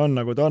reisimine on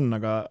nagu ta on,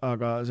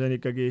 aga see on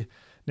ikkagi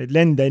neid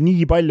lende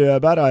nii palju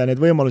jääb ära ja neid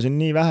võimalusi on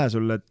nii vähe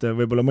sul, et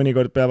võib-olla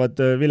mõnikord peavad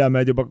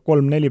vilemehed juba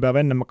 3-4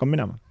 päeva ennem hakkama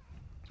minema.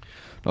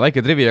 No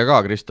väike trivia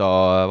ka, Kristo,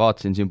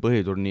 vaatasin siin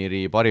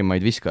põhiturniiri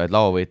parimaid viskajaid,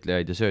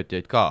 lauavõitlejaid ja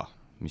söötjaid ka.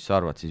 Mis sa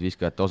arvad siis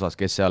viskajate osas,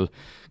 kes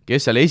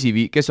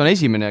on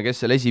esimene ja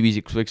kes seal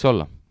esiviisikus võiks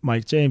olla?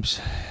 Mike James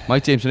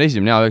on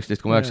esimene,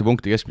 19,9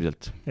 punkti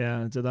keskmiselt.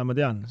 Ja seda ma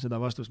tean, seda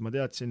vastust ma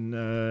teadsin.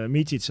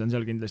 Mitsic on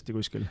seal kindlasti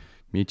kuskil.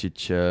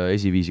 Mitsic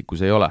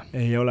esiviisikus ei ole.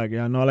 Ei olegi,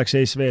 no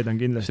Aleksei Sved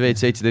on kindlasti. Sved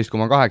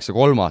 17,8,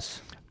 kolmas.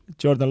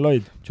 Jordan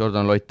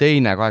Lloyd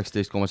teine,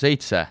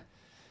 18,7.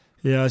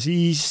 Ja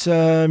siis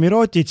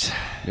Mirotic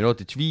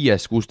 5,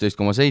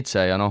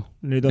 16,7 ja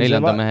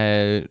neljanda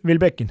mehe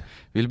Will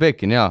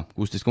Beckin, jaa,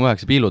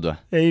 16,9 piilud või?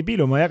 Ei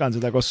piilu, ma jagan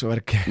seda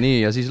kossuvärki. Nii,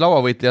 ja siis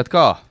lauavõitlejad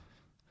ka?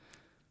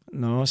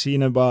 No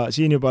siin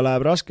juba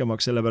läheb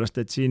raskemaks, sellepärast,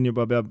 et siin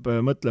juba peab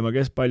mõtlema,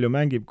 kes palju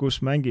mängib,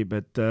 kus mängib,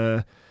 et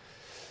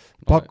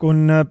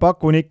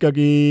pakun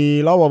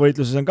ikkagi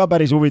lauavõitluses on ka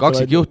päris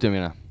huvitavaid.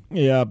 Kaksikjuhtimine.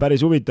 Ja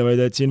päris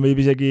huvitavaid, et siin võib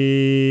isegi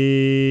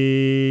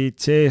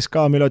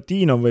CSKA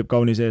Milutinov võib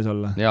kauni sees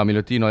olla. Ja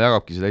Milutino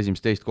jagabki seda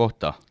esimest teist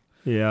kohta.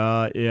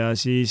 Ja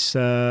siis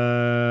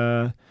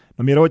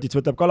Mirotic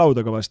võtab ka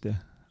lauda kõvasti,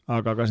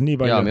 aga kas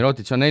nii palju? Ja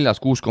Mirotic on 4,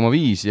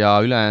 6,5 ja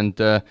ülejäänud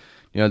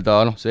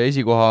see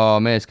esikoha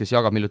mees, kes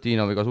jagab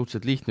Milutinoviga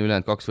suhteliselt lihtne,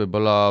 ülejäänud 2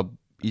 võib-olla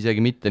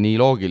isegi mitte nii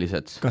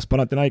loogilised. Kas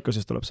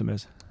Panathinaikosest tuleb see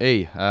mees? Ei,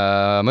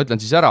 ma ütlen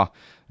siis ära,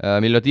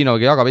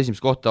 Miljotinoga jagab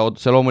esimest kohta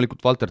otse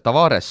loomulikult Valter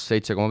Tavares,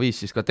 7,5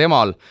 siis ka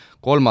temal,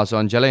 3.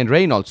 on Jalen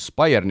Reynolds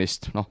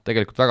Bayernist,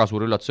 tegelikult väga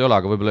suur üllatus ei ole,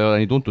 aga võib-olla ei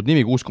ole nii tuntud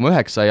nimi,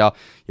 6,9 ja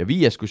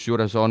 5.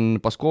 kusjuures on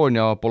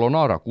Baskonia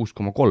Polonara,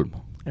 6,3.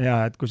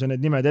 Jaa, et kui sa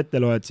need nimed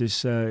ette loed, siis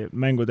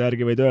mängude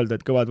järgi võid öelda,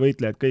 et kõvad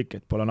võitlejad kõik,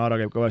 et Polonara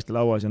käib kõvasti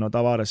lauas ja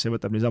Tavares see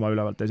võtab niisama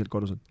ülevalt teiselt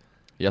korruselt.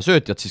 Ja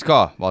söötjad siis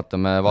ka,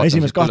 vaatame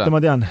esimest kahte ma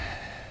tean.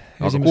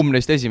 Aga kumb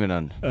neist esimene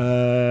on?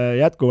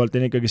 Jätkuvalt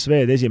on ikkagi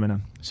Sved esimene.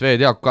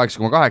 Sved Jaak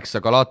 8,8,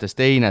 Galates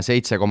teine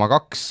 7,2,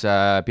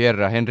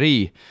 Pierre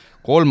Henry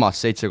 3.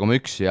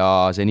 7,1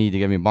 ja Zeniidi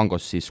Kevin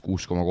Pangos siis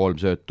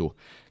 6,3 söötu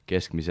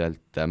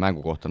keskmiselt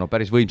mängu kohta.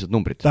 Päris võimsad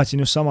numbrid.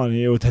 Tahtsin just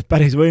samani jõuda, et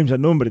päris võimsad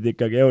numbrid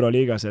ikkagi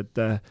Euroliigas, et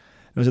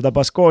seda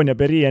Baskonia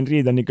Pierre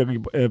Henry'd on ikkagi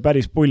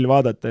päris pull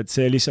vaadata, et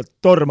see lihtsalt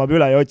tormab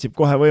üle ja otsib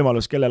kohe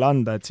võimalus kellele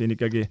anda, et siin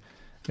ikkagi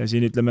ja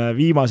siin ütleme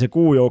viimase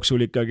kuu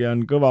jooksul ikkagi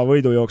on kõva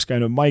võidujooks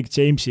käinud Mike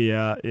Jamesi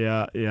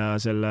ja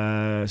selle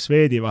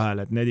Svedi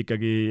vahel, et need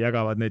ikkagi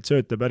jagavad neid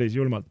sööte päris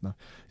julmalt.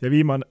 Ja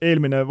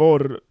eelmine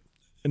voor,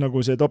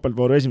 nagu see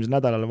topeltvooru esimesel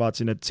nädalal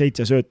vaatasin, et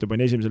 7 söötu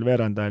pani esimesel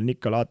veerandajal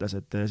Nikolates,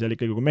 et seal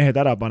ikkagi kui mehed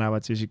ära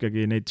panevad, siis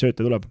ikkagi neid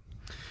sööte tuleb.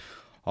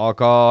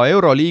 Aga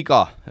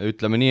Euroliiga,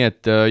 ütleme nii,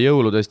 et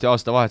jõuludest ja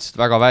aastavahetusest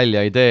väga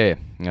välja ei tee.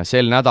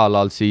 Sel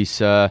nädalal siis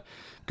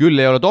küll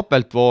ei ole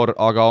topeltvoor,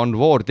 aga on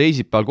voor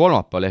teisipäeval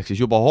kolmapäeval, ehk siis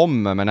juba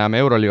homme me näeme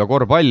Euroliiga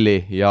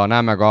korvpalli ja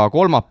näeme ka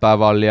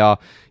kolmapäeval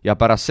ja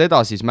pärast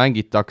seda siis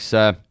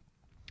mängitakse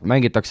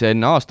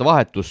enne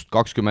aastavahetust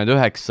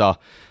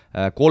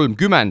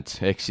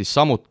 29.30 ehk siis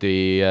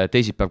samuti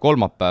teisipäev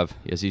kolmapäev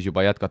ja siis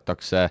juba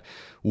jätkatakse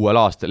uuel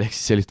aastal, ehk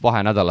siis sellist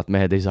vahenädalat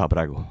mehed ei saa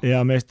praegu.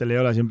 Ja meestel ei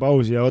ole siin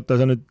pausi ja oota,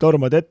 sa nüüd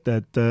tormad ette,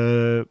 et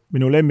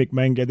minu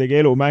lemmikmängija tegi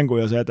elumängu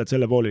ja sa jätad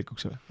selle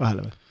poolikuks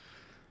vahele või?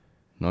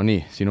 No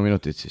nii, sinu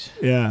minutid siis.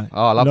 Yeah.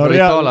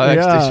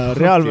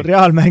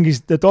 Real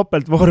mängis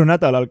topeltvooru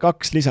nädalal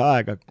 2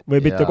 lisaaega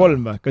või mitte 3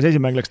 või? Kas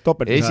esimene mäng läks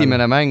topelt lisaaega?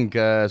 Esimene mäng,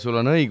 sul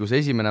on õigus,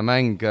 esimene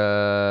mäng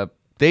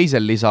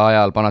teisel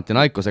lisaajal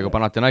Panathinaikosega.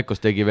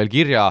 Panathinaikos tegi veel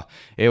kirja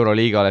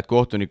Euroliigale, et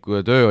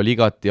kohtuniku töö oli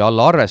igati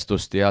alla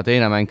arvestust ja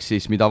teine mäng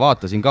siis, mida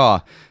vaatasin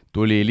ka,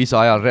 tuli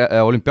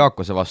lisaajal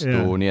Olümpiakose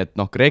vastu, nii et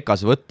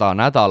Kreekas võtta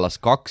nädalas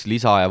 2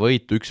 lisaaja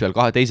võitu, 1 veel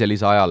 2 teise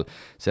lisaajal,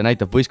 see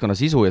näitab võistkonna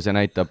sisu ja see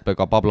näitab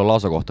ka Pablo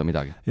Laso kohta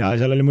midagi. Ja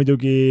seal oli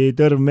muidugi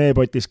tõrv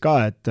meepotis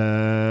ka, et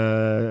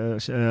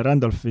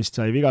Randolph vist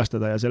sai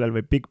vigastada ja sellel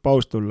võib pikk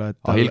paus tulla.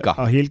 Ahilka,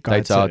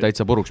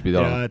 täitsa puruks pidi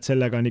olema. Ja et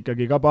sellega on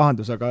ikkagi ka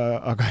pahandus,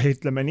 aga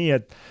ütleme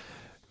nii, et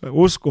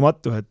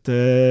uskumatu, et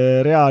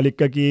Real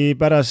ikkagi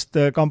pärast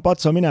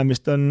Campazzo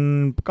minemist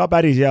on ka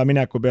päris hea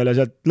mineku peale,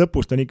 sealt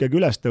lõpust on ikkagi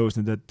üles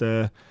tõusnud, et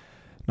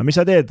mis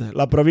sa teed,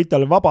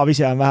 Laprovital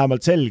vabavise on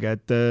vähemalt selge,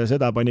 et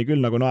seda pani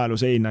küll nagu naelu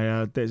seina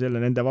ja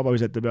nende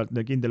vabavisete pealt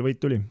kindel võit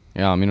tuli.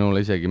 Ja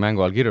minule isegi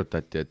mängu all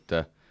kirjutati,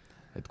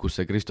 et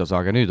kus see Kristo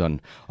Saage nüüd on,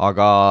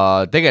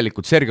 aga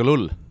tegelikult Sergei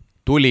Lull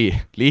tuli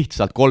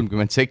lihtsalt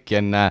 30 sekki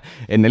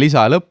enne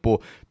lisaaja lõppu,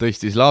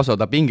 tõstis Laso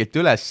ta pingilt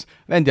üles,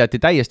 vend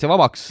jäeti täiesti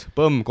vabaks,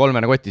 põmm,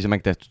 3 kotis ja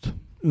mäng tehtud.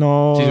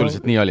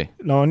 Sisuliselt nii oli.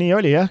 No nii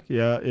oli jah,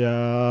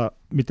 ja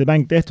mitte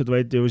mäng tehtud,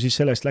 vaid ju siis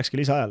sellest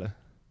läkski lisaajale.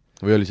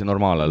 Või oli see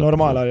normaalajal?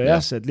 Normaalajal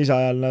jah, et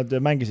lisaajal nad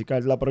mängisid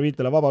ka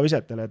Laprovitele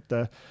vabavisetele,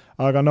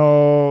 aga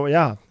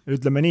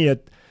ütleme nii,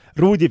 et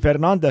Rudi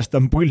Fernandest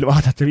on pull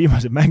vaadata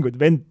viimased mängud,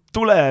 vend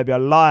tuleb ja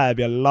laeb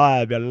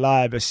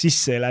ja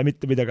sisse ei lähe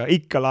mitte midagi,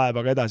 ikka laeb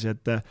aga edasi,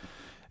 et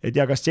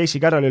ja kas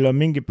J.C. Carrollil on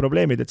mingid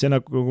probleemid, et see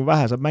nagu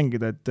vähe saab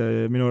mängida, et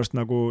minu arust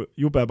nagu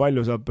jube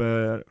palju saab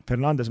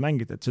Fernandes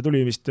mängida, et see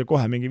tuli vist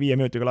kohe mingi 5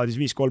 minutiga laadis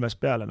 5-3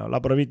 peale,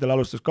 Laprovitel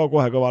alustas ka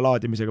kohe kõva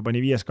laadimisega, pani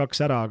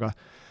 5-2 ära,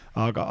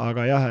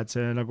 aga jah, et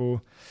see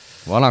nagu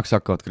vanaks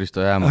hakkavad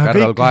Kristo jääma,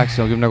 Carroll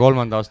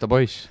 83. aasta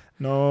poiss.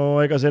 No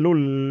ega see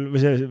Lull või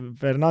see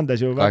Fernandes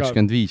ju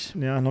 85.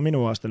 Väga,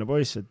 minu aastane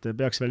poiss, et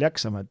peaks veel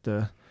jäksama, et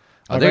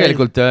aga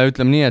tegelikult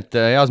ütleme nii, et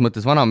heas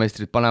mõttes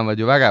vanameistrid panevad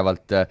ju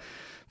vägevalt.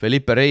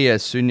 Felipe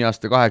Reyes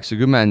sünniaasta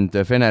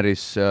 80,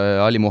 Feneris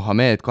Ali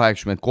Mohamed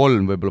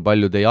 83, võib-olla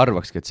paljud ei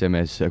arvakski, et see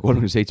mees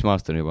 37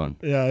 aastane juba on.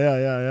 Ja,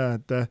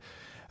 et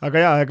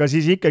aga ega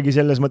siis ikkagi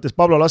selles mõttes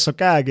Pablo Lasso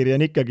käekiri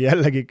on ikkagi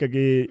jällegi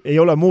ei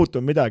ole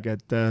muutunud midagi,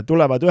 et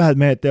tulevad ühed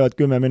mehed teevad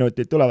 10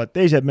 minutit, tulevad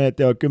teised mehed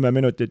teevad 10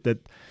 minutit,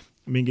 et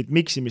mingit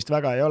miksimist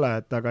väga ei ole,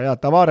 et aga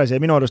Tavares jäi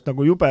minu arust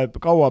nagu jube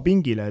kaua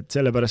pingile, et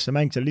sellepärast see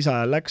mäng seal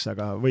lisaajal läks,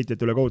 aga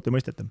võitjate üle kohut ei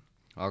mõisteta.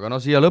 Aga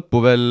siia lõppu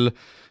veel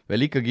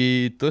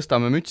ikkagi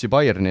tõstame mütsi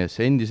Bayerni ees,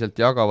 endiselt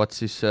jagavad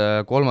siis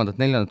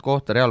 3.-4.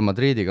 kohta Real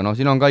Madridiga,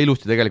 siin on ka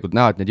ilusti tegelikult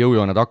näha, et need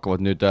jõujooned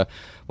hakkavad nüüd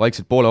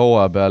vaikselt poole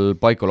hooaja peal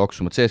paika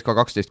loksuma, CSKA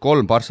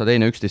 12-3, Barca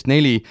teine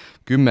 11-4,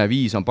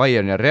 10-5 on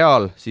Bayern ja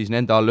Real, siis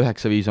nende all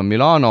 9-5 on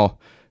Milano,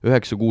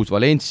 9-6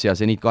 Valencia,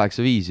 Zenit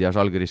 8-5 ja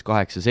Žalgiris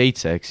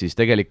 8-7, ehk siis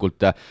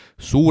tegelikult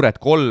suured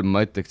 3,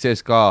 ma ütleks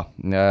CSKA,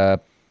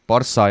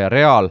 Barca ja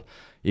Real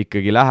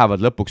ikkagi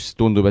lähevad lõpuks,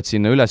 tundub, et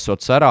sinna üles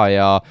otsa ära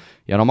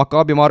ja no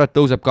Maccabi ma arvan, et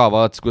tõuseb ka,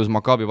 vaadates, kuidas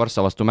Maccabi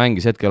Varssa vastu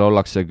mängis, hetkel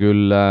ollakse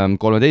küll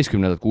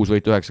 13, 6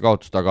 võitu 9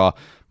 kaotust, aga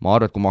ma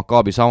arvan, et kui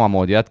Maccabi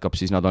samamoodi jätkab,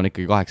 siis nad on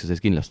ikkagi 8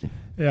 sees kindlasti.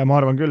 Ja ma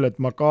arvan küll, et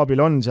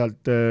Maccabil on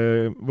sealt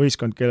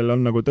võistkond, kellel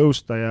on nagu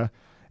tõusta ja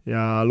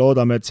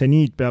loodame, et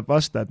Zenit peab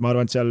vasta, et ma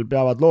arvan, et seal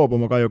peavad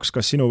loobuma kahjuks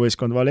kas sinu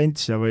võistkond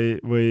Valencia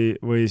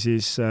või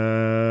siis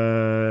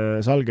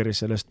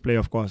Žalgiris sellest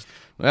play-off kohast.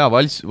 No jaa,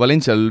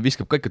 Valencial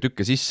viskab ka ikka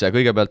tükke sisse,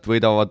 kõigepealt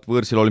võidavad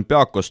võõrsil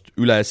Olümpiakost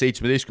üle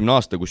 17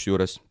 aasta, kus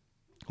juures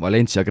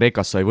Valencia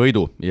Kreekas sai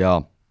võidu ja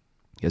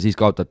siis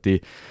kaotati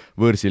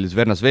võõrsil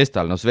Zvezda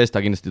Zvezdal, no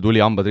Zvezda kindlasti tuli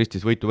hambad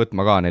ristis võitu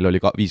võtma ka, neil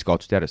oli 5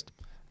 kaotust järjest.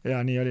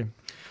 Jaa, nii oli.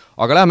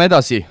 Aga läheme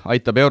edasi,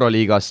 aitab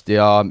Euroliigast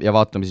ja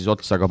vaatame siis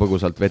otsa ka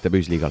põgusalt VTB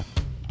Ühisliigale.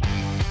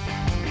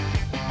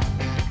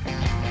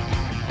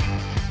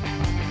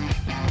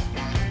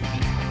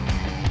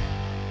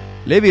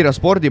 Levira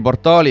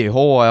spordiportaali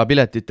hooaja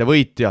piletite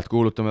võitjad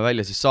kuulutame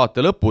välja siis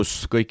saate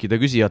lõpus kõikide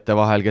küsijate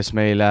vahel, kes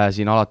meile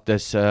siin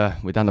alates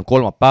või tähendab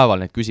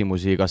kolmapäeval neid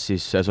küsimusi kas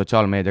siis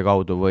sotsiaalmeedia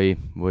kaudu või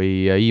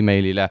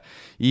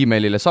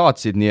e-mailile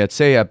saatsid, nii et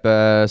see jääb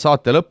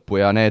saate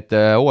lõppu ja need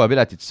hooaja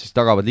piletid siis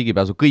tagavad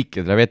ligipääsu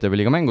kõikidele VTB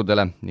Liiga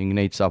mängudele ning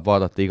neid saab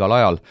vaadata igal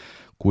ajal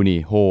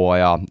kuni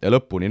hooaja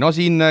lõpuni. No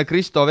siin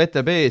Kristo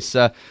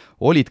VTB-s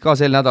olid ka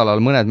sel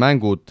nädalal mõned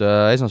mängud,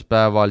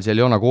 esmaspäeval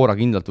Zeljona Koora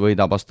kindlalt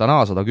võidab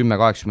Astana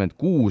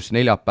 110-86,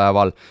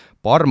 neljapäeval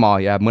Parma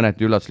jääb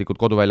mõneti üllatuslikud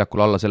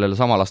koduväljakul alla sellele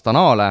samale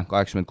Astanale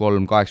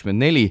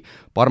 83-84,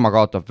 Parma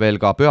kaotab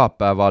veel ka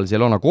pühapäeval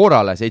Zeljona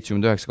Koorale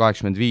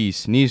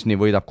 79-85, Nižni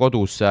võidab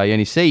kodus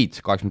Jenisseid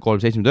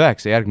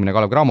 83-79, järgmine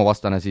Kalev Cramo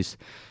vastane siis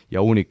ja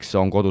Unix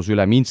on kodus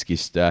üle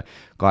Minskist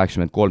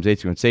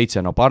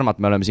 83-77. No Parmat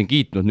me oleme siin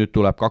kiitnud, nüüd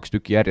tuleb 2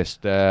 tükki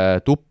järjest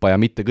tuppa ja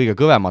mitte kõige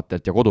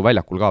kõvematelt ja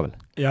koduväljakul ka veel.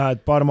 Ja,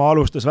 et Parma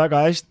alustas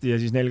väga hästi ja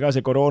siis neil ka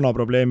see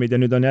koroonaprobleemid ja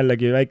nüüd on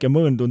jällegi väike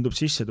mõõn tundub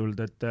sisse tulnud,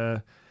 et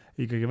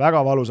ikkagi väga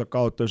valusad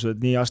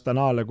kaotused nii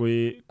Astanale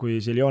kui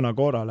Zeljona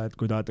Koorale, et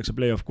kui tahetakse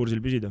play-off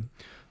kursil püsida.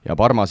 Ja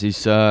Parma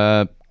siis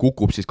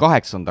kukub siis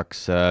 8.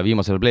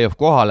 viimasele play-off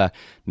kohale,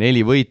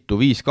 4 võitu,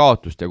 5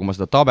 kaotust ja kui ma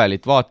seda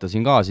tabelit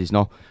vaatasin ka, siis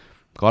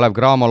Kalev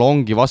Cramol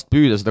ongi vast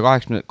püüda seda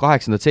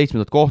 8.-7.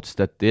 kohtast,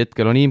 et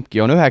hetkel on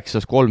Imki on 9,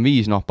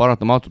 3-5,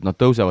 paratamatult nad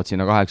tõusevad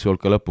sinna 8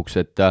 hulka lõpuks,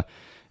 et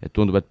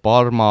tundub, et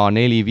Parma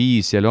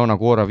 4-5 ja Leona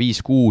Koora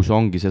 5-6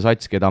 ongi see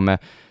sats, keda me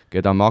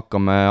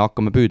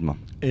hakkame püüdma.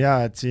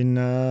 Jaa, et siin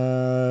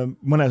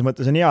mõnes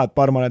mõttes on hea, et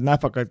Parma need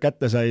nähvakaid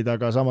kätte said,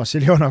 aga samas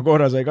Zeljona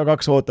Koora sai ka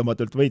 2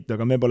 ootamatult võitu,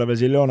 aga me pole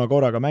veel Zeljona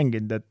Kooraga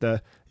mänginud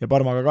ja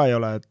Parmaga ka ei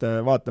ole, et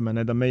vaatame,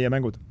 need on meie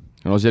mängud.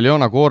 No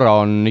Zeljona Koora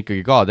on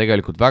ikkagi ka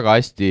tegelikult väga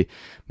hästi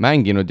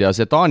mänginud ja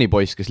see Taani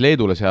poiss, kes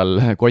Leedule seal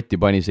kotti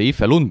pani, see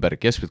Ife Lundberg,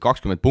 keskselt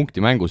 20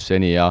 punkti mängus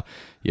seni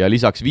ja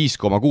lisaks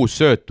 5,6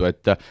 söötu,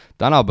 et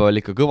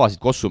tänapäeval ikka kõvasid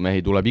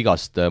kossumehi tuleb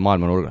igast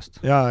maailma nurgast.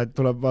 Jaa, et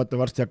tuleb vaata,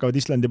 varsti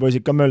hakkavad Islandi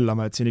poisid ka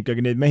möllama, et siin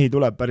ikkagi neid mehi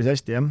tuleb päris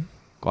hästi, jah.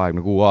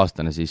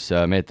 26-aastane, siis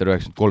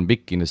 1,93 m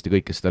pikk, kindlasti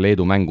kõik, kes seda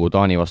Leedu mängu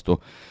Taani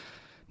vastu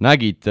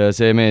nägid,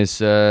 see mees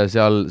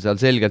seal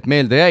selgelt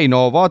meelde jäi. No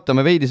vaatame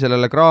veidi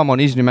sellele Cramo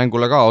Nižni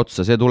mängule ka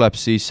otsa, see tuleb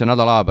siis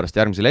nädala aja pärast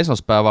järgmisel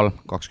esmaspäeval,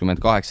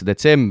 28.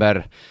 detsember.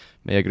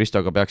 Meie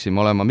Kristoga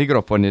peaksime olema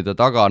mikrofonide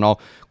taga. No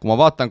kui ma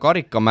vaatan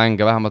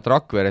karikamänge vähemalt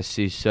Rakveres,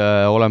 siis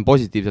olen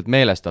positiivselt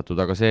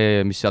meelestatud, aga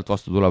see, mis sealt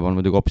vastu tuleb, on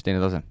muidugi hoopis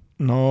teine tase.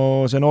 No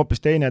see on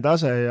hoopis teine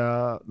tase ja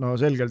no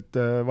selgelt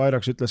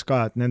Vairaks ütles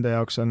ka, et nende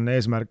jaoks on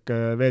eesmärk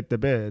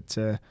VTB, et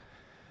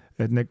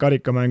need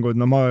karikamängud,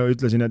 no ma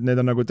ütlesin, et need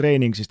on nagu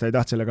treening, siis ta ei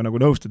taht sellega nagu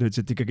nõustuda,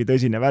 ütles, et ikkagi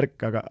tõsine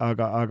värk,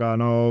 aga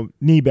no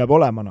nii peab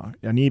olema,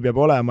 ja nii peab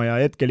olema ja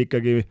hetkel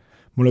ikkagi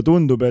mulle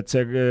tundub, et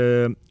see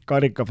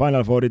karika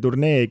Final Fouri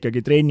turnee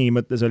ikkagi trenni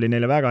mõttes oli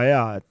neile väga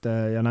hea,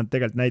 ja nad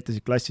tegelikult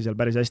näitasid klassi seal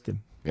päris hästi.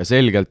 Ja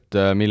selgelt,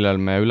 millel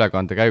me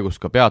ülekande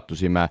käigus ka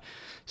peatusime,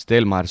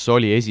 Stelmar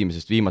Soli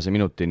esimesest viimase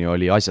minutini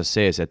oli asjas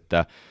sees,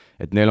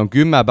 et neil on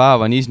 10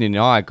 päeva Nižnini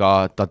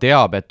aega, ta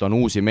teab, et on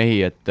uusi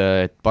mehi, et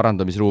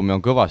parandamisruumi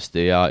on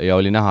kõvasti ja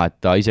oli näha, et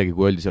ta isegi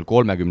kui oldi seal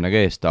 30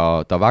 kees,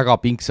 ta väga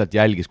pingsalt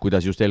jälgis,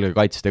 kuidas just eelkõige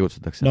kaitses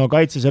tegutsetakse. No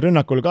kaitses ja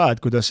rünnakul ka, et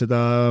kuidas seda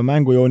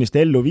mängujoonist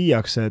ellu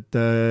viiakse, et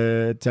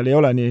seal ei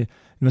ole nii,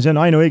 no see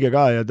on ainuõige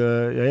ka ja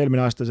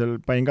eelmine aasta seal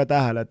panin ka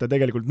tähele, et ta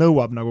tegelikult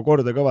nõuab nagu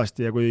korda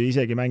kõvasti ja kui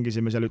isegi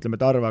mängisime seal, ütleme,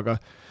 Tarvaga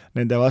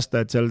nende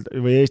vasta, et seal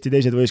või Eesti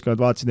teised võistkonnad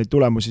vaatasid neid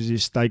tulemusi,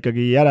 siis ta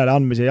ikkagi järele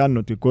andmisi ei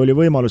andnud, kui oli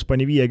võimalus,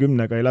 pani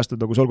 50-ga, ei lastud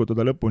nagu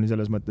solgutada lõpuni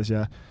selles mõttes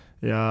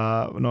ja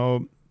no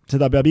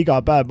seda peab iga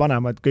päev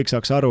panema, et kõik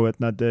saaks aru, et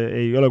nad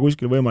ei ole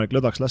kuskil võimalik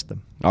lõdvaks lasta.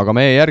 Aga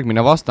meie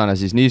järgmine vastane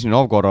siis Nižni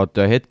Novgorod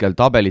hetkel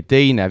tabeli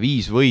teine,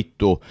 5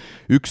 võitu,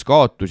 1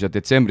 kaotus ja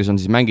detsembris on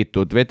siis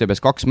mängitud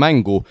VTB-s 2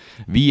 mängu,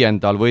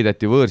 5.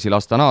 võideti võõrsil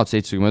Astanat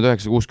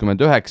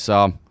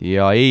 79-69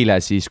 ja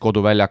eile siis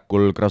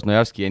koduväljakul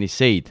Krasnojarski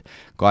Jenisseid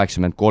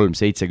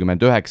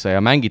 83-79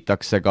 ja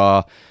mängitakse ka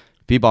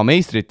FIBA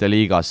meistrite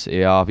liigas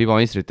ja FIBA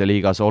meistrite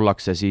liigas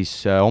ollakse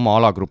siis oma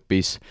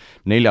alagrupis,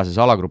 4.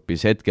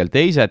 alagrupis hetkel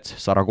teised,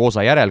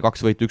 Saragoza järel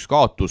 2 võitu 1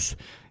 kaotus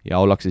ja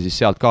ollakse siis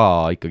sealt ka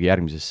ikkagi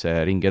järgmisesse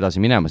ringi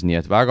edasi minemas, nii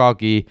et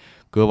vägagi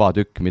kõva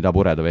tükk, mida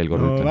pureda veel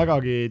kord ütlen.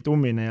 Vägagi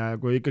tummine ja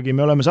kui ikkagi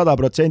me oleme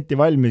 100%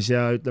 valmis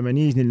ja ütleme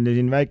Niisnil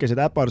siin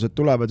väikesed äparused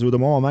tulevad,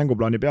 suudame oma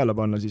mänguplaani peale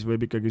panna, siis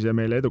võib ikkagi see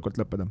meile edukalt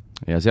lõppeda.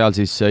 Ja seal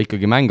siis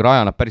ikkagi mäng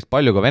rajaneb päris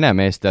palju ka vene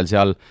meestel,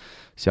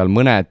 seal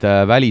mõned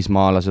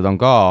välismaalased on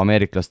ka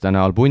ameeriklaste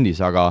näol pundis,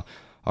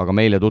 aga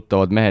meile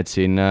tuttavad mehed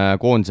siin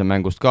koondise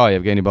mängust ka,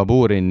 Jevgeni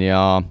Baburin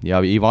ja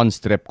Ivan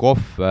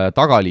Strepkov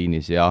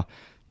tagaliinis ja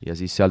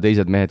siis seal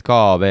teised mehed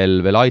ka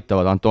veel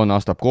aitavad, Anton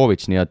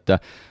Astapkovitš, nii et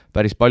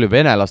päris palju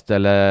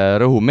venelastele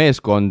rõhu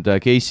meeskond,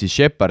 Casey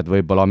Shepard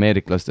võib-olla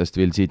ameeriklastest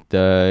veel siit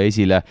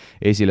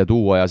esile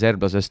tuua ja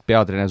serblasest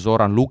peatreener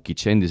Zoran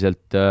Lukic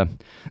endiselt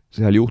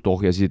seal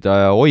juhtohjasid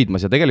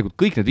hoidmas ja tegelikult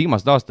kõik need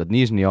viimased aastad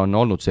Nižni on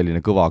olnud selline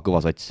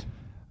kõva sats.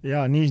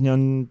 Jaa, Nižni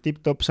on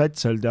tipp-top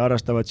sats olnud ja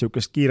harrastavad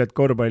niisugust kiiret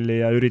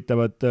korvpalli ja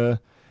üritavad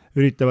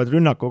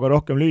rünnakuga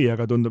rohkem lüüa,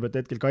 aga tundub, et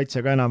hetkel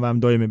kaitse ka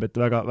enam-vähem toimib, et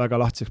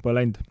väga lahtiseks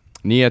pole läinud.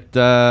 Nii et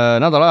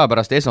nädala aja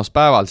pärast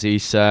esmaspäeval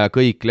siis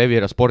kõik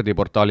Levira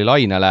spordiportaali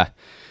lainele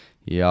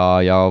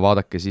ja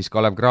vaadake siis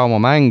Kalev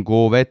Cramo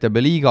mängu VTB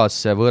liigas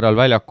võõral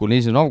väljakul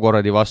Nižni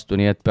Novgorodi vastu,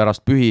 nii et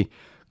pärast pühi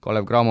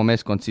Kalev Cramo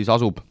meeskond siis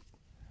asub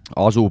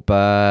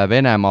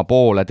Venemaa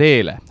poole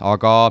teele,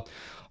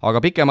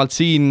 aga pikemalt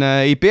siin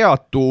ei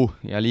peatu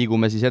ja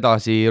liigume siis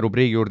edasi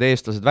rubriigi juurde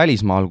eestlased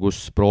välismaal,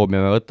 kus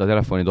proovime võtta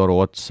telefonitoru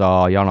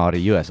otsa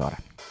Janari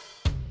Jõesaare.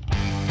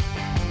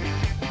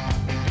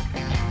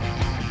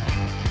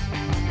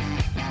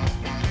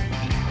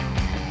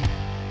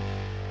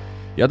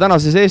 Ja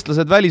tänases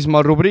eestlased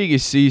välismaal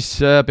rubriigis siis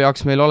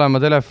peaks meil olema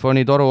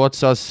telefonitoru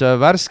otsas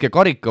värske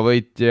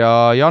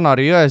karikavõitja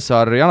Janari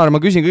Jõesaar. Janar,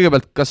 ma küsin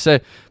kõigepealt,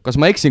 kas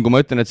ma eksin, kui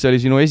ma ütlen, et see oli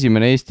sinu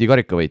esimene Eesti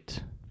karikavõit?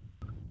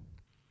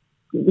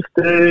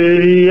 Vist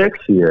ei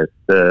eksi,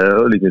 et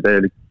oligi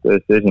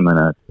täiesti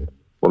esimene, et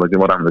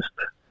polegi varem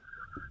vist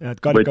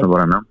võitnud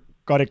varem, jah.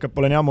 Karikat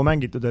pole nii ammu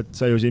mängitud, et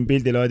sa ju siin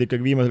pildil oled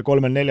ikkagi viimasel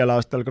 3-4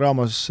 aastal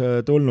Cramos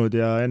tulnud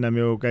ja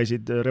ennem ju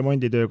käisid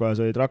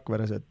remonditöökojas, olid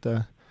Rakveres, et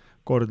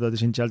kordade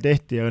sind seal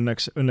tehti ja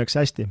õnneks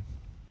hästi.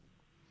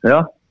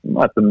 Jah,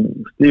 mäletan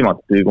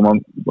viimati, kui ma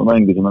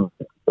mängisin,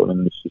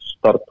 olin siis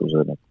Tartus,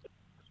 et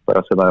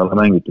pärast seda ei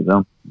ole mängitud,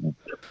 jah.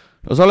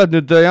 No sa oled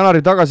nüüd,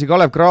 Janari, tagasi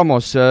Kalev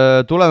Cramos,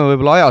 tuleme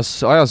võib-olla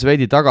ajas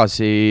veidi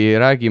tagasi,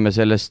 räägime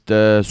sellest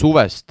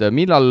suvest.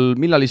 Millal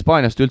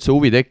Hispaaniast üldse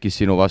huvi tekkis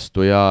sinu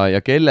vastu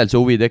ja kellel see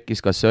huvi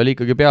tekkis, kas see oli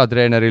ikkagi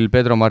peatreeneril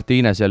Pedro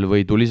Martinesel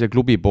või tuli see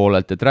klubi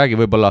poolelt, et räägi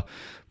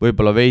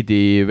võib-olla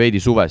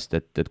veidi suvest,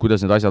 et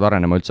kuidas need asjad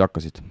arenema üldse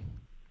hakkasid?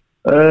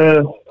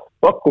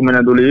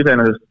 Pakkumine tuli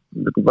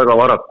iseenesest väga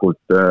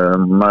varakult.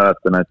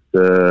 Mäletan,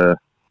 et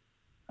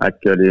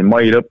äkki oli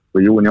mai lõpp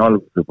või juuni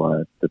algus juba,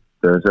 et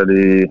see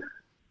oli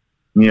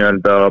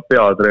nii-öelda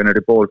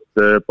peatreeneri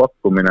poolt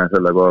pakkumine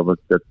selle koha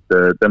pealt,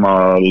 et tema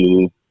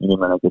oli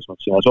inimene, kes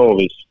nüüd sinna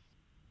soovis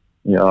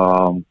ja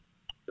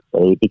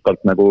oli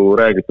pikalt nagu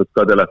räägitud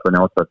ka telefoni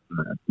otsast,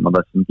 et ma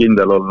tahtsin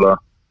kindel olla,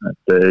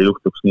 et ei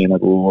juhtuks nii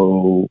nagu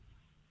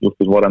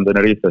juhtus varem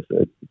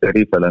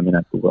Tenerifele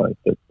minekuga,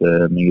 et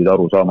mingeid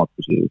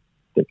arusaamatusi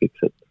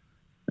tekiks,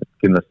 et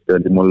kindlasti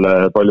oli mulle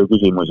palju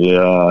küsimusi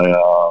ja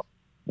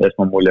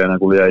esmamulje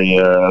nagu jäi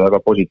väga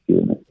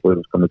positiivne,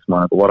 põhjus ka miks ma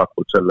nagu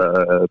varakult selle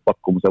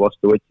pakkumise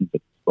vastu võtsin.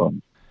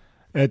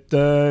 Et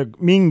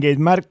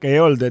mingeid märke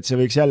ei olnud, et see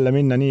võiks jälle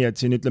minna nii, et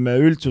siin ütleme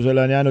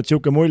üldsusele on jäänud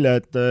siuke mulje,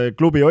 et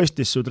klubi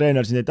ostis su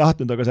treener siin ei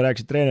tahtnud, aga sa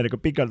rääkisid treeneriga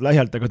pikalt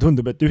lähialt, aga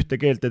tundub, et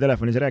ühte keelt ja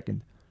telefonis ei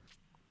rääkinud.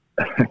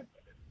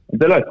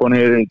 Nagu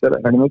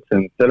ma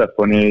ütlesin,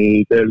 telefoni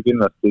teel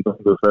kindlasti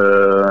tundus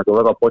nagu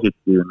väga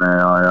positiivne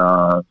ja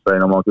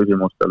sain oma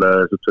küsimustele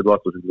sellised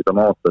vastused, mida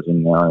ma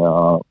ootasin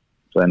ja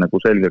sai nagu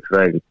selgeks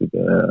räägitud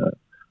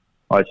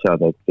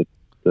asjad,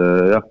 et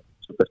jah,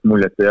 sellist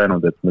muljet ei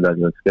jäänud, et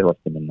midagi võiks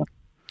kehvasti minna.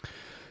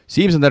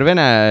 Siim-Sander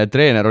Vene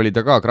treener oli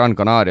ta ka Gran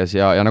Canarias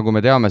ja nagu me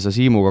teame, sa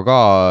Siimuga ka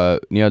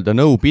nii-öelda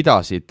nõu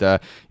pidasid ja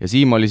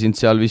Siim oli sind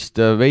seal vist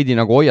veidi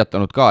nagu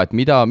hoiatanud ka, et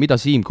mida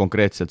Siim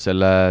konkreetselt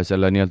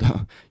selle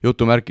nii-öelda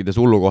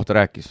jutumärkides hullu kohta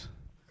rääkis?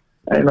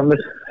 Ei, no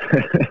mis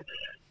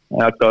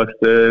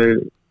hakkavast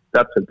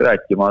täpselt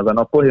rääkima,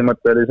 aga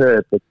põhimõte oli see,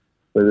 et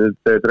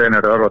see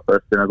treener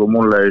arvatavasti nagu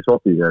mulle ei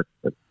sobi,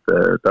 et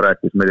ta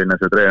rääkis, milline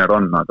see treener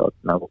on, aga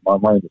nagu ma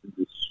mainisin,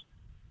 siis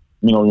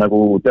minul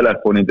nagu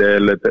telefoni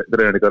teel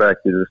treeneriga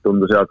rääkides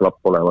tundus hea klapp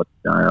olevat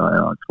ja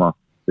eks ma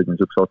pidin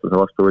siukse otsuse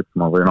vastu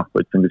võtma või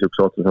võtsingi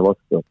siukse otsuse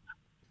vastu,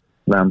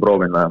 et lähen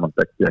proovin vähemalt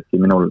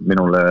äkki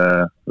minule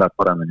läheb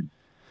paremini.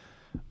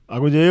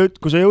 Aga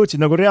kui sa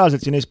jõudsid nagu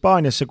reaalselt siin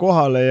Hispaaniasse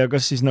kohale ja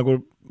kas siis nagu,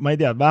 ma ei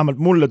tea, vähemalt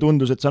mulle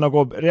tundus, et sa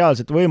nagu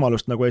reaalset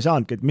võimalust nagu ei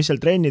saanudki, et mis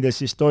seal trennides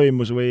siis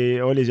toimus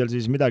või oli seal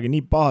siis midagi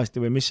nii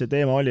pahasti või mis see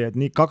teema oli, et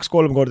nii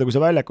 2-3 korda, kui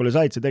sa väljakule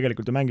said, sa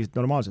tegelikult ju mängisid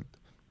normaalselt?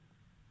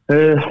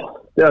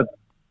 Tead,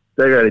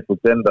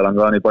 tegelikult endal on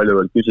ka nii palju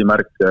veel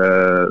küsimärke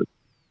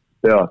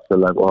peas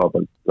selle koha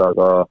pealt,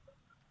 aga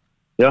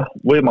jah,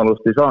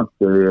 võimalust ei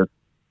saanudki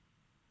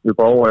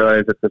juba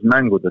hooajaeelsetes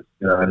mängudes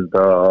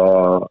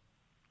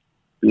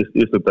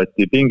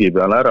istutati pingi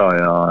peal ära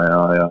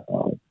ja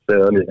see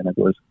oli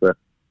nagu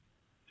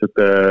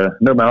siuke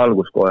nõme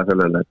algus kohe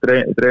sellele.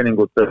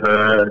 Treeningutel,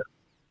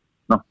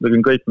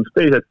 tegin kõik, mis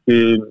teisedki,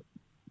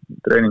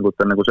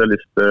 treeningutel nagu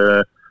sellist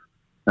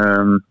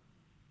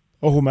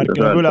ohumärki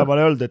nagu üleval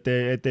ei olnud, et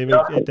ei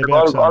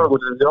peaks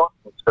alguses ei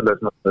olnud selles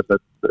mõttes,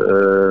 et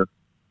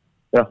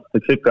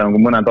eks ikka nagu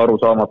mõned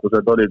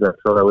arusaamatused olid,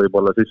 eks ole,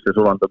 võib-olla sisse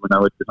sulandamine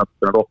võttis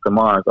natukene rohkem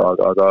aega,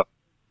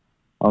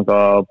 aga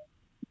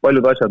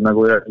paljud asjad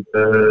nagu jäid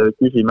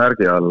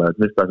küsimärgi alla, et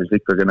mis ta siis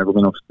ikkagi nagu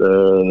minust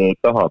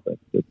tahab,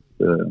 et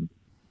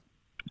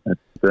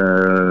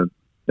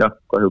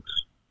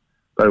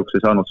kahjuks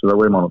ei saanud seda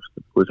võimalust,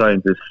 et kui sain,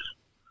 siis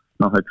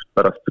eks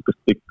pärast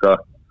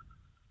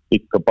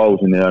pikka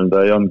pausi nii-öelda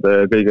ei olnud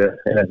kõige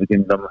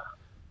enesekindlam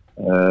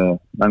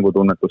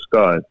mängutunnetus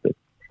ka, et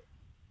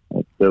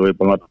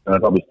võib-olla natukene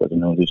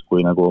rabistasin siis,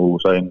 kui nagu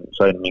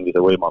sain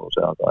mingise võimaluse,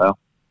 aga jah,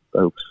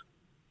 kahjuks.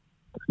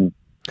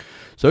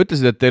 Sa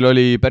ütlesid, et teil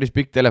oli päris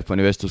pikk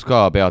telefonivestlus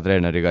ka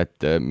peatreeneriga, et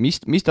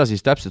mis ta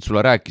siis täpselt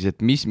sulle rääkis, et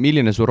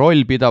milline su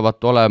roll pidavat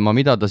olema,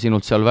 mida ta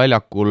sinult seal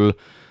väljakul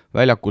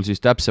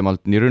siis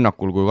täpsemalt nii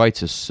rünnakul kui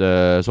kaitses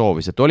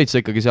soovis, et olid sa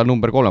ikkagi seal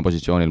number 3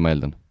 positsioonil, ma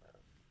eeldan?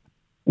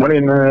 Ma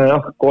olin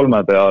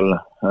 3 peal,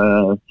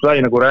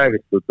 sai nagu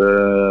räägitud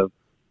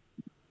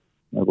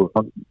nagu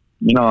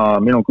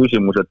minu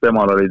küsimused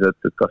temal olid,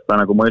 et kas ta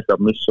nagu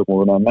mõistab,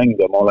 missugune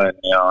mängija ma olen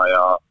ja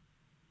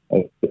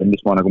et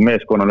mis ma nagu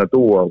meeskonnale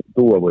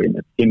tuua võin,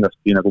 et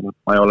kindlasti nagu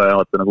ma ei ole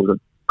nagu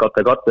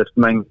kattest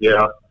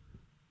mängija,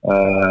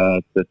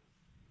 et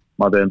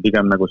ma teen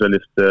pigem nagu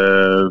sellist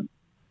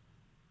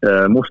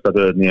musta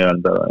tööd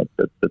nii-öelda,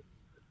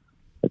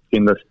 et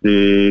kindlasti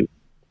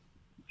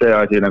see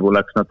asi nagu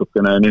läks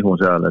natukene nihu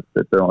seal,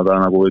 et ta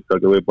nagu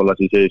ikkagi võib-olla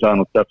siis ei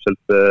saanud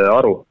täpselt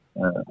aru,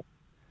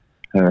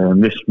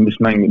 mis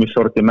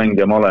sorti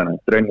mängija ma olen,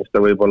 et trennis ta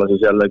võib-olla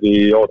siis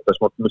jällegi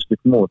ootas miskit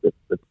muud,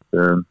 et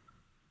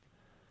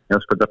ei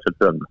oska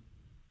täpselt öelda.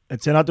 Et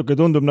see natuke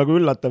tundub nagu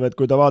üllatav, et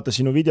kui ta vaatas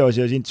sinu videos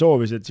ja sind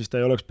soovis, et siis ta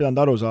ei oleks pidanud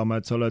aru saama,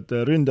 et sa oled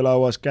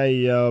ründelauas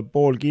käija,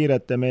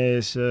 poolkiirete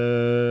mees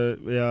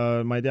ja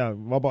ma ei tea,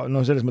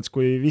 selles mõttes,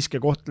 kui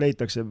viskekoht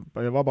leitakse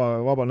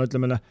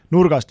ütleme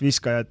nurgast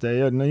viskajat,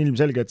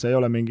 ilmselge, et see ei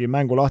ole mingi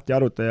mängu lahti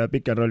arutaja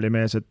pick and rolli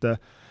mees,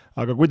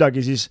 aga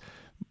kuidagi siis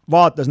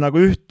vaatas nagu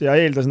üht ja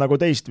eeldas nagu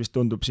teist, vist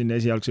tundub sinna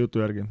esialgse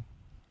jutu järgi.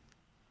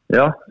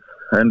 Jah,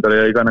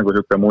 endale jäi ka nagu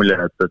siuke mulje,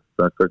 et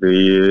ikkagi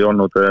ei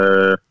olnud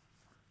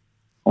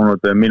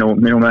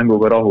minu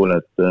mänguga rahul,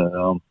 et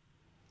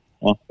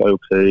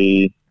kahjuks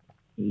ei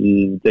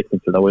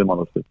tekkinud seda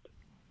võimalust.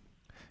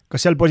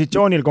 Kas seal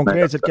positsioonil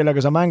konkreetselt, kellega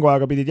sa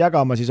mänguaega pidid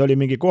jagama, siis oli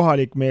mingi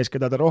kohalik mees,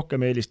 keda ta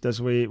rohkem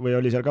eelistas või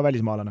oli seal ka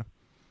välismaalane?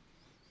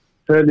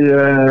 See oli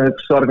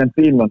üks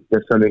argentiinlane,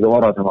 kes oli ka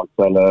varasemalt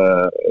seal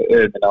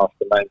eelmine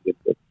aasta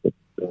mänginud, et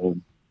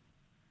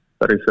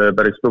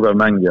päris tugev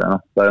mängija,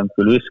 ta ei olnud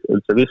küll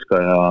üldse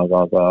viskaja,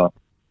 aga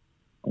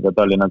ta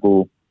oli nagu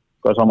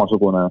ka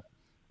samasugune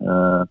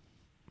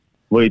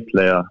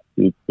võitleja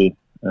tüüpi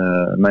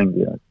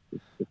mängija.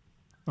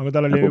 Aga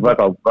tal oli nagu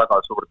väga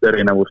suurt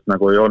erinevust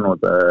nagu ei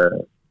olnud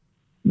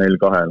meil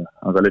kahel,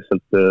 aga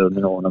lihtsalt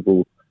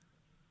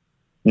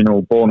minu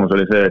boonus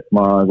oli see, et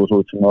ma nagu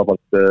suutsin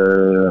vabalt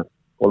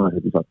 3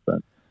 visata.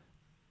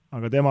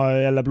 Aga tema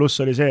jälle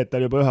pluss oli see, et ta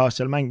oli juba 1 aasta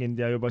seal mänginud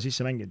ja juba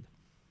sisse mänginud.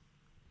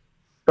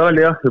 Ta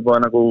oli juba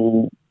nagu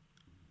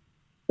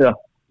sa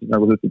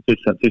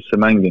ütled sisse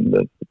mänginud,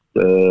 et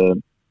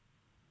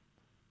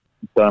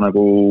ta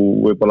nagu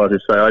võib-olla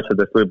siis sai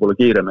asjadest võib-olla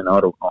kiiremini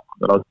aru. Ma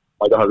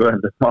ei taha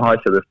öelda, et ma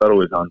asjadest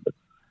aru ei saanud.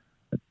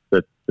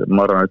 Et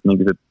ma arvan, et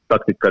mingi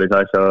taktikalise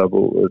asja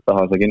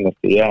taha see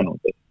kindlasti ei jäänud.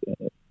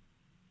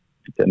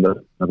 Et enda,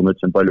 nagu ma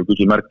ütlesin, palju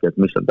küsimärki, et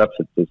mis seal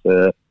täpselt siis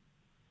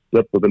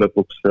lõppude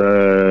lõpuks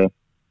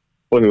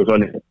põhjus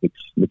oli,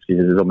 miks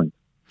siis ei sobinud.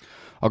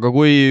 Aga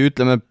kui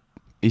ütleme,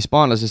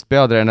 hispaanlasest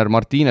peatreener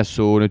Martínez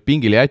su nüüd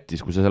pingile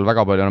jättis, kui sa seal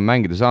väga palju on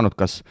mängida saanud,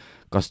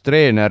 kas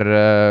treener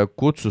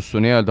kutsus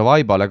su nii-öelda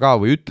vaibale ka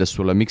või ütles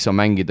sulle, miks sa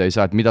mängida ei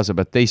saa, et mida sa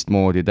pead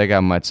teistmoodi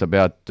tegema, et sa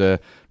pead,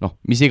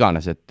 mis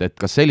iganes, et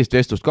kas sellist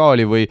vestlust ka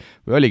oli või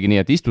oligi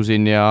nii, et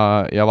istusin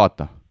ja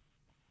vaata?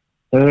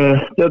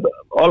 Tead,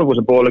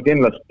 alguse poole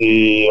kindlasti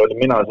oli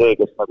mina see,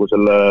 kes nagu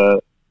selle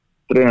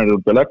treeneri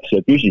juurde läks ja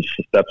küsis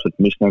siis täpselt,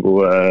 mis nagu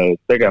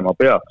tegema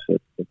peaks,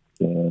 et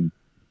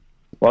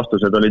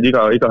vastused olid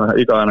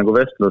iga nagu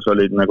vestlus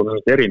olid nagu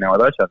mingid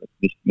erinevad asjad, et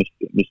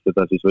mis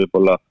teda siis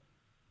võib-olla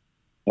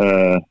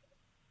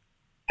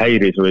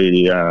häiris või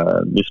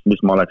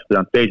mis ma oleks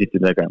pidanud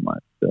teisiti tegema,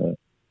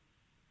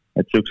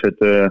 et see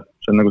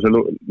on nagu see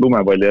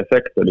lumepalli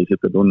efekt oli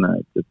siuke tunne,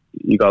 et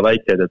iga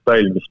väike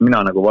detail, mis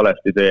mina nagu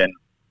valesti teen,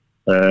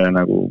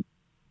 nagu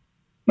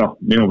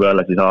minu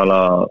peale siis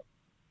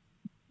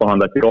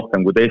pahandati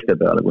rohkem kui teiste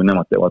peale, kui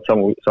nemad teevad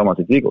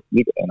samasid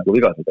nagu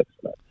vigasid, eks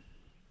ole.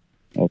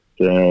 Et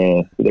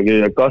kuidagi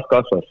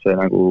kasvas see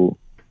nagu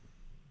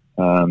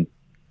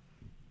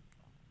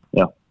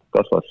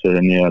kasvas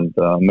see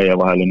nii-öelda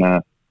meievaheline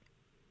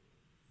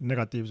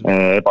negatiivsus.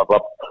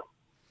 Ebaklapp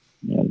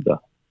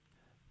nii-öelda.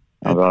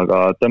 Aga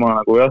tema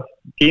nagu jah,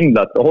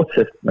 kindlat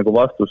otsest nagu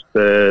vastust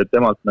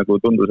temalt nagu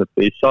tundus,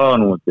 et ei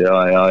saanud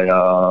ja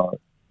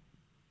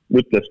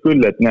ütles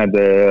küll, et näed,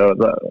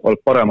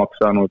 oled paremaks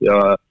saanud ja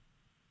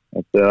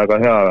et väga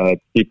hea,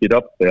 et keep it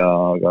up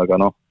aga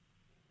noh,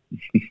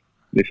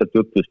 lihtsalt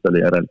jutt vist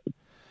oli järelikult.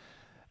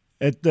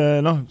 Et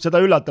noh,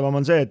 seda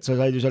üllatavam on see, et sa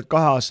said ju sealt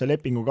 2-aastase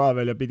lepingu ka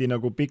veel ja pidi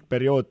nagu pikk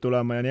periood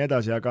tulema ja nii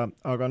edasi,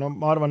 aga no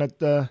ma arvan,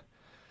 et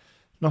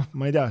noh,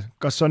 ma ei tea,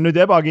 kas on nüüd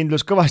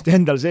ebakindlus kõvasti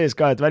endal sees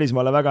ka, et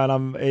välismaale väga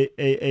enam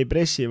ei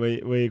pressi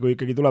või kui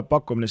ikkagi tuleb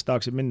pakkumine, siis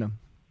tahaksid minna?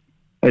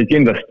 Ei,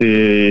 kindlasti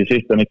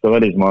siht on ikka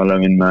välismaale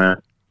minna.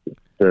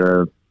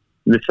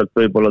 Lihtsalt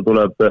võib-olla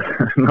tuleb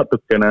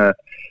natukene,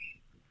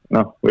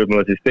 noh,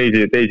 võib-olla siis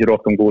teisi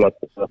rohkem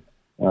kuulata.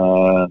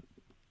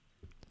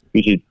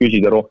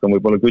 Küsida rohkem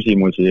võib-olla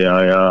küsimusi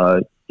ja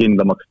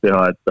kindlamaks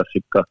teha, et kas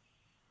ikka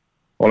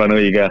olen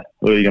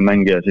õige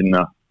mängija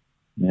sinna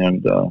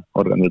nii-öelda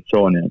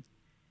organisatsiooni.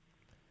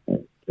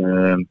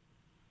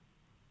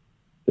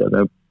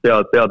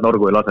 Pead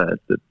norgu ei lase,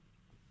 et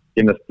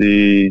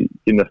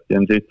kindlasti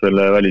on siit veel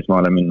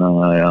välismaale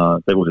minna ja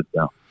tegusid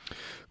teha.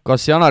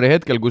 Kas Janari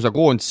hetkel, kui sa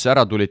koondisse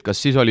ära tulid, kas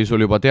siis oli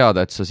sul juba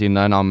teada, et sa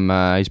sinna enam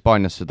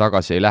Hispaaniasse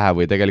tagasi ei lähe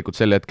või tegelikult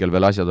sel hetkel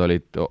veel asjad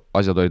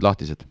olid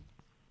lahtised?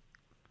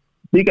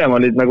 Pigem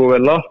olid nagu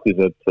veel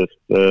lahtised,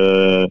 sest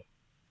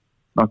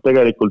noh,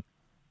 tegelikult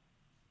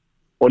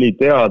oli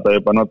teada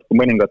juba natuke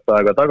mõningat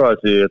aega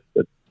tagasi,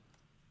 et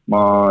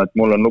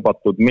mul on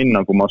lubatud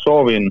minna, kui ma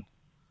soovin,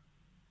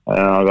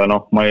 aga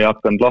noh, ma ei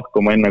hakanud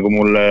lahkuma enne, kui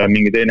mul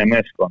mingi teine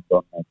meeskond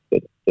on,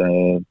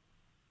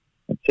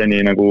 et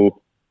seni nagu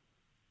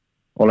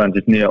olen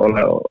siis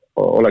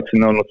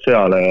oleksin olnud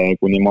seal,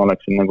 kuni ma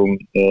oleksin nagu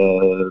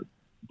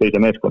teise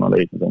meeskonna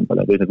leidnud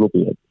endale, teise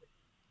klubi, et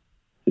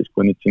siis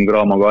kui nüüd siin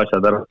Graamoga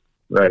asjad ära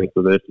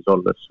räägitud Eestis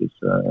olles,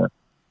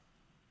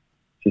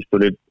 siis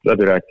tulid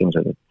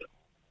läbirääkimised, et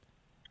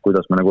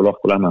kuidas me nagu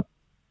lahku lähme.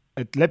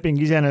 Et leping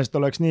iseenesest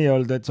oleks nii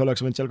olnud, et sa oleks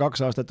võinud seal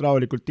 2 aastat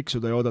rahulikult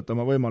tiksuda ja oodata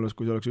oma võimalus,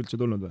 kui see oleks üldse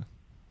tulnud või?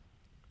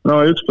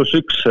 No 1+1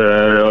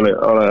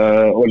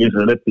 oli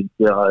see leping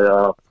ja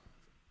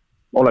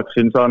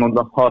oleksin saanud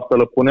aasta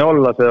lõpuni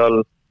olla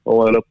seal,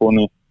 hooaja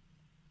lõpuni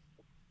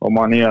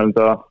oma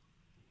nii-öelda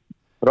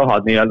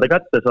rahad nii-öelda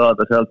kätte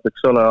saada sealt,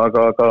 eks ole,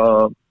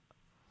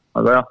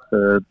 aga jah,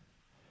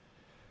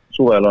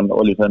 suvel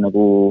oli see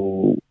nagu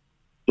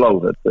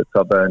klaus, et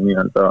saab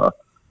nii-öelda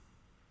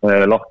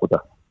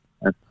lahkuda.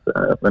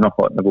 Või noh,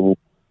 nagu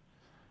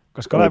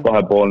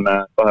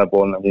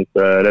kahepoolne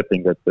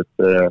leping, et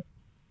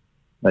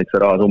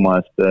väikse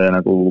rahasumma eest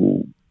nagu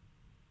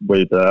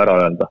võid ära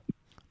öelda.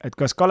 Et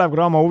kas Kalev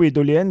Cramo huvi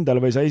tuli endal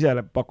või sa ise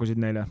pakkusid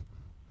neile?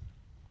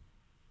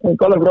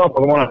 Kalev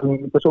Cramoga ma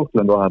olen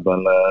suhtlenud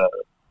vahepeal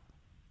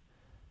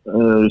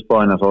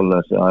Hispaanias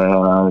olles ja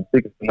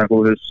nagu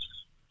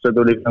see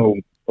tuli nagu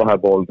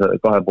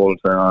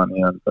kahepoolsena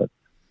nii-öelda.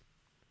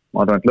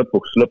 Ma arvan, et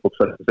lõpuks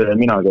oli see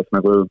mina, kes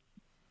nagu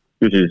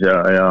küsis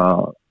ja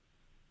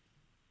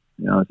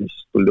siis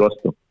tuldi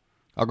vastu.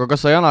 Aga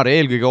kas sa, Janari,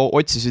 eelkõige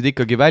otsisid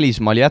ikkagi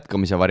välismaal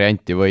jätkamise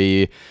varianti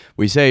või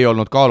see ei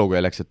olnud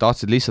kaalukeeleks, et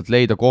tahtsid lihtsalt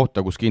leida kohta,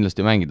 kus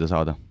kindlasti mängida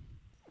saada?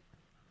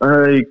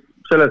 Ei,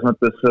 selles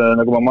mõttes,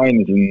 nagu ma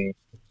mainisin,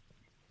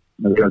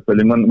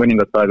 oli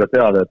mõningat aega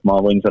teada, et ma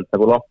võin sealt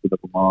nagu lahkuda,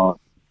 kui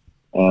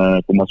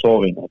ma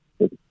soovin.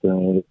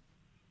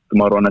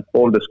 Ma arvan, et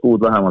 1,5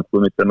 kuud vähemalt,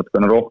 kui mitte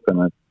natukene rohkem,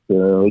 et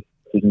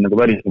otsisin nagu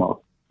välismaa.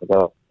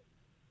 Aga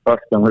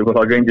raske on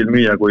võib-olla agendil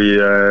müüa, kui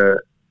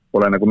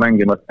pole nagu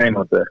mängimas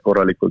näinud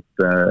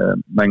korralikult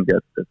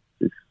mängijat, et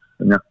siis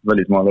jah,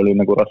 välismaal oli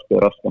nagu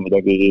raske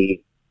midagi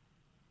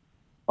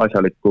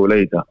asjalikku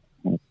leida.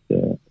 Et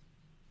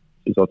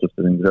siis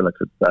otsustasingi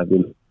selleks, et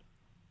küll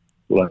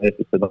tulen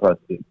Eestisse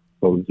tagasi,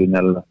 soovisin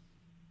jälle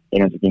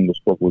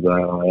enesekindlust koguda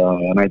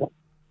ja näidata,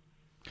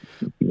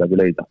 midagi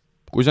leida.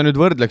 Kui sa nüüd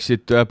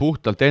võrdleksid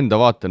puhtalt enda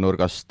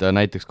vaatenurgast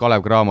näiteks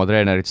Kalev Cramo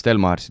treenerit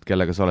Stelmachersit,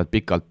 kellega sa oled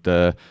pikalt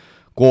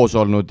koos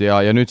olnud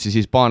ja nüüd siis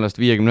hispaanlast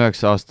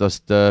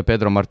 59-aastast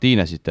Pedro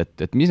Martinezit,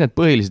 et mis need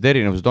põhilised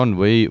erinevused on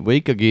või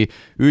ikkagi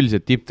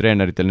üldiselt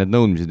tipptreeneritel need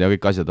nõudmised ja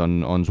kõik asjad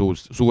on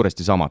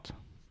suuresti samad?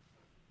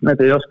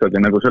 Need ei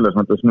oskagi nagu selles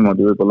mõttes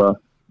niimoodi võib-olla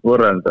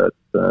võrrelda,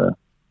 et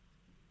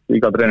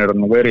iga treener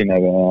on nagu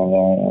erinev ja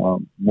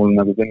mul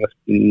nagu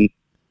kindlasti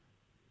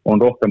on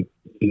rohkem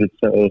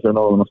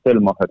sõnu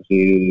Stelmachersi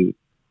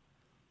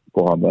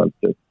koha pealt,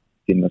 et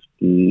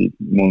kindlasti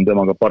mul on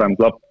temaga parem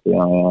klapp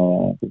ja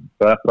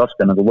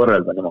raske nagu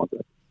võrrelda niimoodi,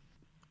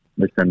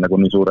 mis need nagu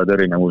nii suured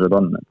erinevused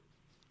on,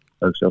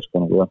 et üks ei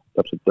oska nagu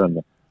täpselt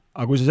öelda.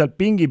 Aga kui sa sealt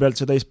pingi pealt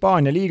seda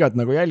Hispaania liigat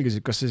nagu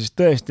jälgisid, kas see siis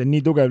tõesti on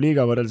nii tugev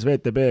liiga võrreldes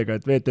VTB-ga,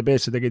 et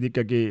VTB-s sa tegid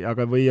ikkagi,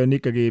 aga või on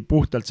ikkagi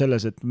puhtalt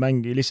selles, et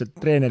mängi lihtsalt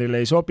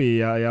treenerile ei sobi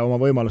ja oma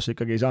võimalusse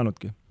ikkagi ei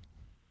saanudki?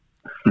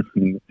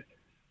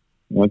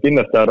 Ma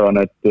kindlasti arvan,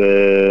 et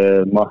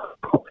ma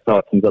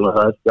saatsin selle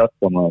hästi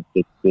hakkama,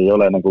 et ei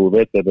ole nagu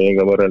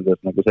VTB-ga võrreldes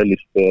nagu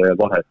sellist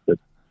vahet,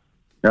 et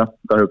jah,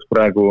 kahjuks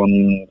praegu on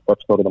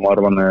 2 korda, ma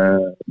arvan,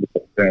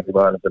 treeneri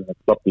vahele,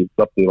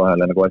 klapi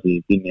vahele nagu asi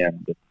kinni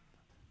jäänud,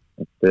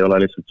 et ei ole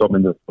lihtsalt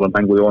sobinud, et olen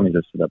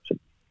mängujoonisesse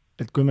täpselt.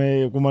 Et kui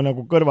ma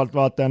nagu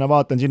kõrvaltvaatajana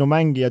vaatan sinu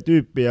mängija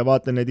tüüpi ja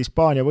vaatan neid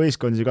Hispaania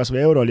võistkondi kas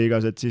või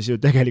Euroliigas, et siis ju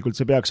tegelikult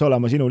see peaks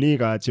olema sinu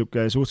liiga, et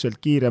sihuke suhteliselt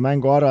kiire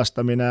mängu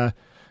harrastamine,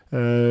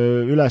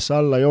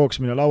 üles-alla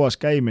jooksmine, lauas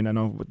käimine,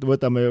 noh,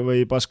 võtame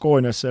või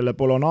Baskoonias selle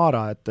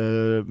Polonara, et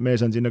mees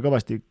on sinna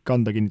kõvasti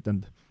kanda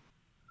kinnitanud.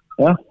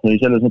 Jah, ei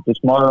selles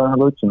mõttes ma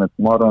nagu ütlesin, et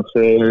ma arvan, et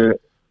see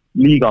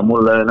liiga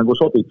mulle nagu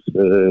sobiks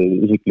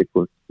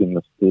isiklikult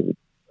kindlasti,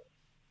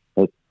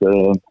 et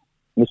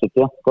lihtsalt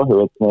jah,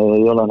 kahju, et me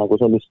ei ole nagu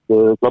sellist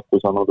klappu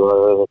saanud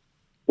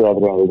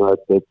peatreeneriga,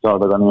 et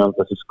saada ka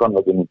nii-öelda siis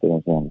kanda kinnitada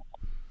seal.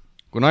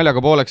 Kui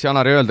naljaga pooleks,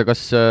 Janari, öelda,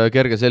 kas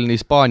kerge selline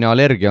Hispaania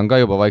allergia on ka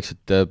juba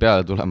vaikselt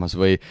peale tulemas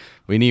või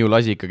nii hull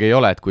asi ikkagi ei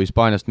ole, et kui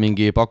Hispaaniast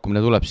mingi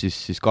pakkumine tuleb,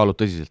 siis kaalud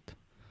tõsiselt?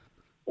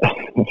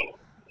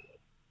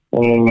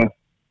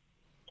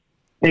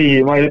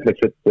 Ei, ma ei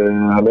ütleks, et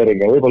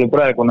allergia. Võib-olla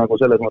praegu nagu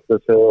selles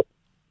mõttes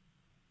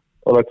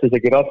oleks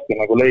isegi raske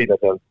nagu leida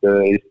sealt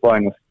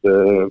Hispaaniast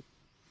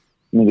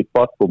mingit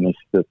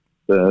pakkumist, et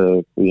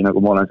kui nagu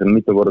ma olen seal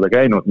mitu korda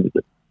käinud,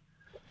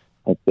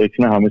 et võiks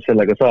näha, mis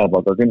sellega saab,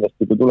 aga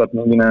kindlasti kui tuleb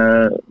mingine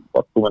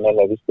pakkumine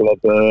jälle, siis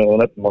tuleb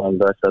läbi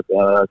mõelda asjad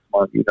ja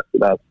ma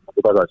kindlasti läheb nagu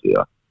tagasi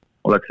ja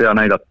oleks hea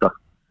näidata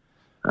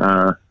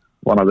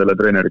vanadele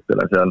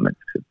treeneritele seal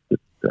näiteks,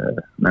 et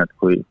näed,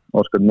 kui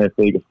oskad meest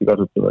õigesti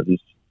kasutada,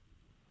 siis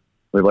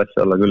võib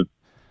asja olla küll.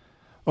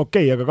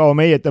 Okei, aga kaua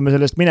me heietame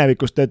sellest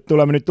minevikust, et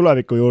tuleme nüüd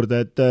tuleviku juurde,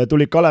 et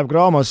tuli Kalev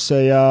Cramosse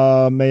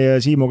ja meie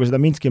Siimuga seda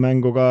Minski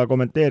mängu ka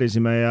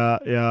kommenteerisime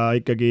ja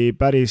ikkagi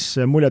päris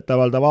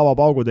muljetavaldav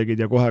avapaugu tegid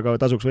ja kohe ka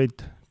tasuks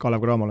võit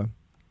Kalev Cramole.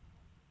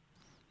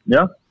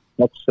 Jah,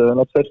 läks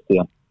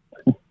hästi, jah.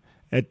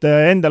 Et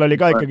endal oli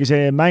ka ikkagi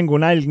see mängu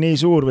nälg nii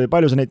suur või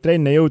palju sa neid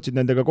trenne jõudsid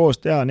nendega koos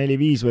teha,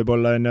 4-5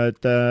 võib-olla,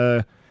 et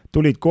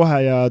tulid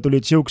kohe ja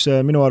tulid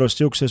minu arust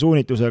siukse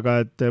suunitusega,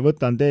 et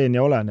võtan, teen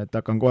ja olen, et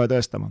hakkan kohe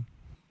tõestama.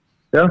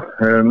 Jah,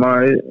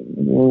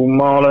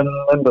 ma olen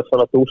endasse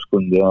alati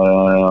uskunud ja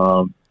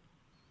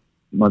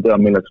ma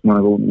tean, milleks ma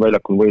nagu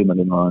väljakul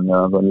võimeline olen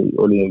ja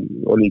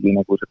oligi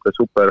nagu selline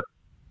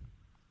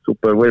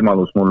super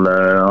võimalus mulle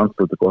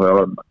antud kohe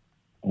olema.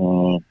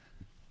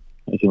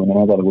 Esimene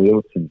nädal, kui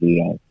jõudsin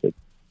siia,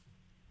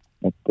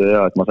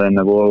 et ma sain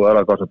nagu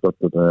ära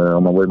kasutatud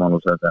oma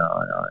võimalused ja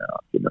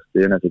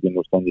kindlasti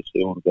enesekindlust andis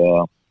see juurde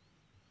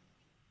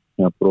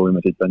ja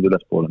proovime siit ainult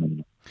üles poole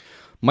minna.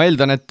 Ma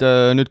eeldan, et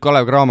nüüd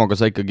Kalev Cramoga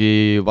sa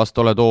ikkagi vast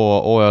oled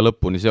hooaja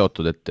lõpuni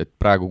seotud, et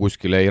praegu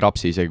kuskil ei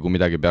rapsi isegi, kui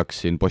midagi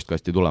peaks siin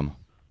postkasti tulema?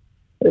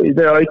 Ei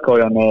tea, ikka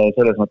hoian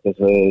selles mõttes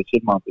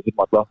silmad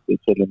lahti,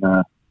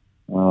 selline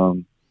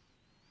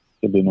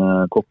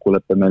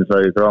kokkulepe meil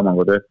sai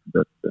Cramoga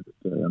tehtud, et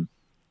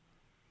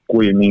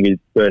kui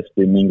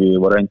mingi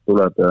variant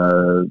tuleb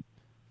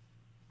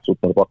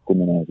super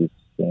pakkumine,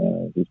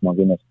 siis ma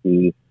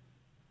kindlasti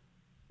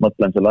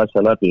mõtlen selle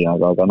asja läbi,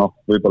 aga noh,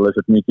 võib-olla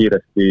lihtsalt nii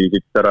kiiresti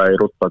siit ära ei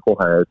rutta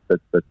kohe,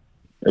 et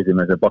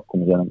esimese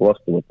pakkumise nagu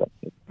vastu võtab.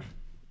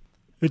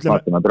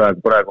 Vaatame,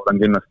 praegu on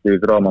kindlasti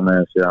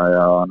Cramo-mees ja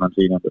annan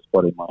siin endast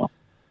parima.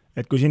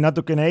 Et kui siin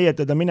natukene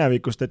heietada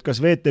minevikust, et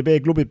kas VTB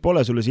klubid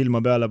pole sulle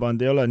silma peale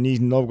pand, ei ole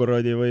Nižni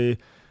Novgorodi või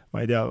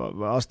ma ei tea,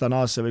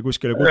 Astanaasse või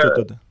kuskile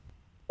kutsutud?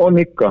 On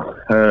ikka.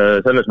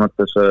 Selles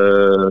mõttes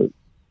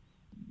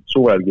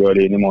suvelgi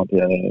oli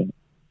niimoodi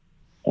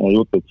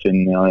jutud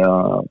siin ja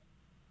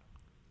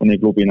mõni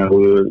klubi nagu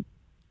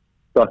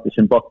tahtis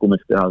siin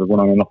pakkumist teha, aga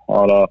kuna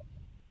ala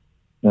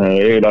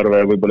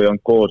eelarve võib-olla ei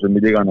olnud koos või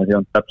mida iganes ei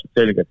olnud täpselt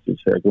selgelt,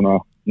 siis kuna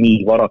nii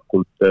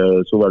varakult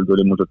suvel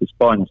tuli mul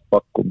Hispaaniast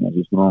pakkumine,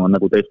 siis ma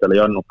nagu teistele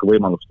ei andnud ka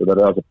võimalust seda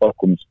reaalset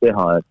pakkumist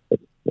teha, et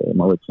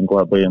ma võtsin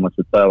kohe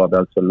põhimõtteliselt päeva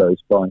pealt selle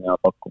Hispaania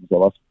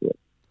pakkumise vastu.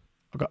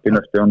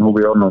 Kindlasti on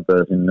huvi olnud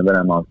siin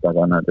Venemaalt,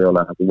 aga need ei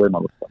ole nagu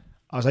võimalust.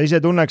 Aga sa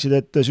ise tunneksid,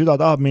 et süda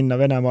tahab minna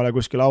Venemaale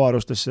kuskil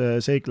avarustesse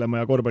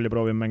seiklema ja korvpalli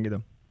proovima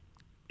mängida?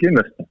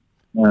 Kindlasti.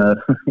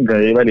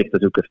 Ei välista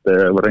niisugust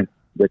varianti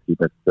tekib,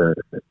 et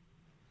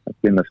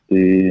kindlasti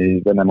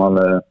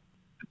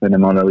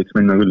Venemaale võiks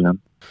minna küll, jah.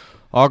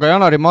 Aga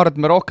Janari, ma arvan,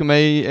 et me rohkem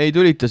ei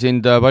tülita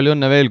sind, palju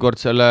õnne veel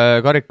kord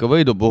selle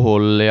karikavõidu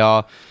puhul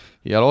ja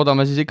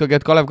loodame siis ikkagi,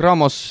 et Kalev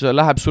Cramos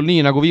läheb sul nii,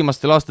 nagu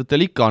viimastel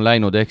aastatel ikka on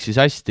läinud, ehk siis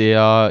hästi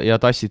ja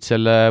tassid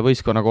selle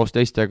võistkonna koos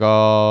teistega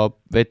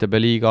VTB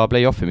liiga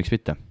play-offi, miks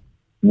mitte?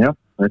 Jah,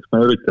 eks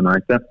me üritame,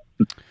 aitäh.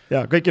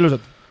 Ja, kõik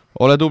ilusad.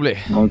 Ole tubli.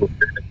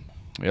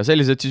 Ja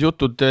sellised siis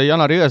jutud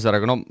Janari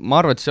Jõesaarega, no ma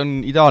arvan, et see on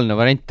ideaalne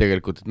variant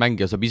tegelikult, et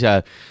mängija saab ise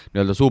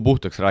nii-öelda suu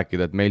puhtaks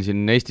rääkida, et meil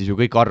siin Eestis ju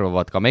kõik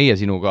arvavad, ka meie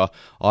sinuga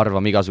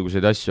arvame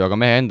igasuguseid asju, aga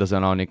mehe enda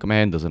sõna on ikka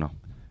mehe enda sõna.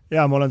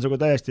 Jaa, ma olen sinuga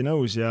täiesti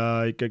nõus ja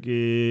ikkagi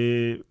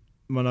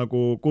ma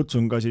nagu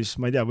kutsun ka siis,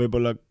 ma ei tea,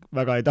 võib-olla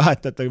väga ei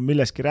tahetata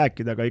milleski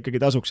rääkida, aga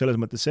ikkagi tasuks selles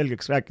mõttes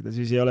selgeks rääkida,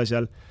 siis ei ole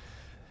seal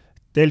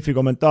Delfi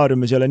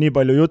kommentaariumis ei ole nii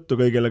palju juttu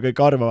kõigile, kõik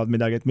arvavad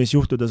midagi, et mis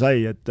juhtuda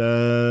sai, et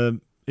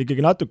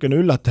ikkagi natukene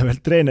üllatav,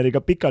 et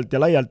treeneriga pikalt ja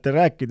laialt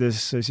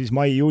rääkides siis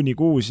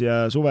mai-juunikuus ja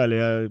suvel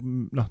ja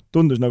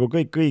tundus nagu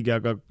kõik õige,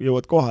 aga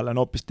jõuad kohale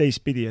on hoopis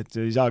teistpidi, et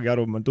ei saagi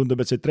aru,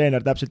 tundub, et see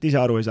treener täpselt ise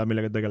aru ei saa,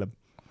 millega tegeleb.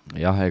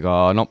 Jah,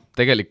 ega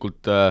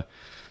tegelikult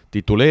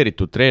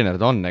tituleeritud treener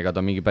ta on, ega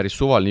ta mingi päris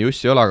suvaline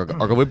just ei ole,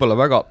 aga võib-olla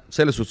väga,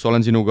 selles suhtes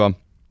olen sinuga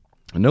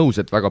nõus,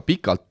 et väga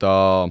pikalt ta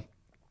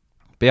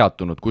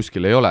peatunud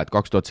kuskil ei ole, et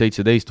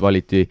 2017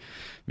 valiti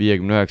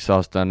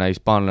 59-aastane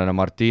hispaanlane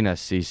Martínez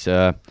siis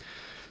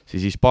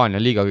Hispaania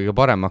liiga kõige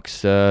paremaks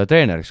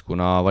treeneriks,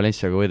 kuna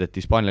Valenciaga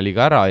võideti Hispaania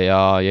liiga ära ja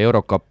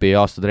Eurocupi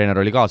aastatreener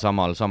oli ka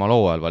samal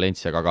hooajal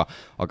Valenciaga,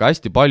 aga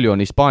hästi palju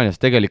on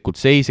Hispaanias tegelikult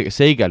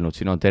seigelnud,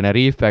 siin on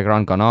Tenerife,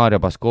 Gran Canaria,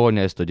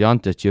 Baskonia,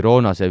 Estudiantes,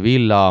 Girona,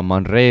 Sevilla,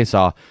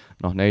 Manresa,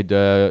 neid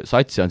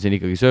satsi on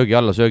siin ikkagi söögi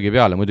alla, söögi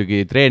peale,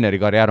 muidugi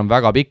treeneri karjäär on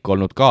väga pikk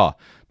olnud ka,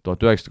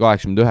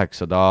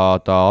 1989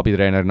 ta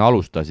abitreenerina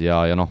alustas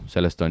ja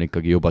sellest on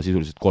ikkagi juba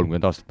sisuliselt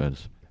 30 aastat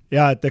möödas.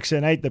 Ja, et eks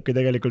see näitabki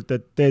tegelikult,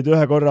 et teed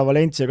ühe korra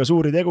Valenciaga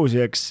suuri tegusi,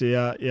 eks,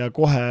 ja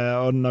kohe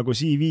on nagu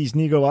CV-s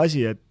nii kõva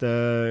asi, et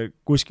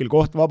kuskil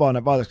koht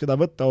vabaneb, vaadaks keda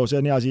võtta, see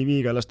on hea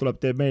CV-ga, las tuleb,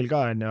 teeb meil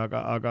ka,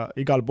 aga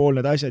igal pool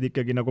need asjad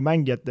ikkagi nagu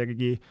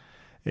mängijategi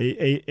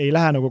ei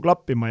lähe nagu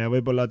klappima ja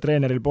võib-olla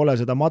treeneril pole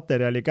seda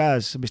materjali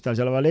käes, mis tal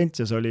seal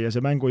Valencias oli ja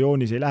see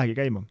mängujoonis ei lähegi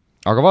käima.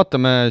 Aga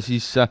vaatame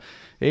siis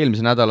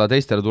eelmise nädala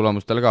teistele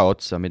tulemustele ka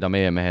otsa, mida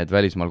meie mehed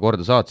välismaal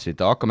korda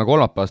saatsid. Hakkame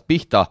kolmapäevast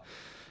pihta.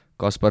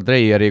 Kaspar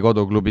Treieri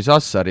koduklubi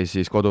Sassari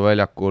siis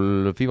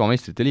koduväljakul FIBA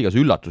meistrite liigas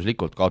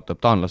üllatuslikult kaotab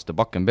taanlaste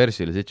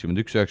Bakken-Bersile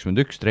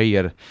 71-91,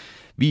 Treier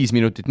 5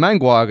 minutit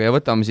mänguaega ja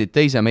võtame siit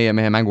teise meie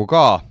mehe mängu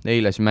ka.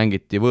 Eile siis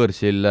mängiti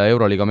võõrsil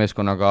Euroliiga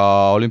meeskonnaga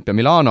Olympia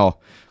Milano,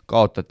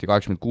 kaotati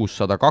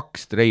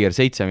 86-102, Treier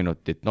 7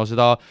 minutit.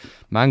 Seda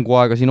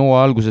mänguaega siin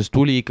hooaja alguses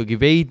tuli ikkagi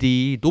veidi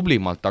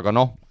tublimalt, aga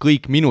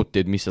kõik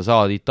minutid, mis sa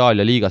saad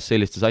Itaalia liigas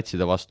selliste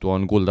satside vastu,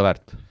 on kulda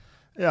väärt.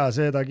 Jaa,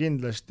 seda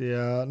kindlasti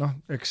ja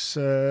eks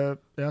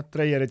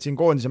Treierit siin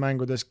koondise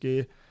mängudeski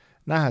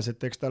nähes,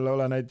 et eks tal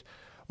ole neid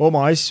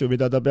oma asju,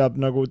 mida ta peab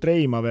nagu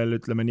treima veel,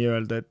 ütleme nii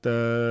öelda, et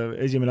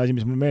esimene asi,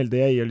 mis mul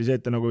meelde jäi, oli see,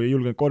 et ta nagu ei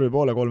julgenud korvi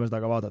poole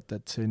 300 vaadata,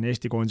 et siin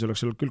Eesti koondis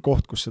oleks olnud küll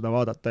koht, kus seda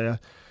vaadata ja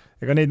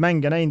ega neid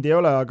mänge näinud ei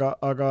ole,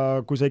 aga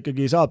kui sa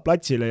ikkagi saad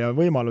platsile ja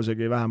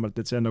võimalusegi vähemalt,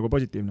 et see on nagu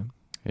positiivne.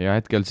 Ja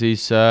hetkel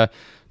siis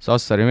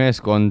Sassari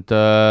meeskond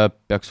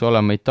peaks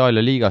olema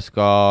Itaalia liigas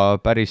ka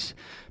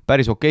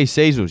päris okeis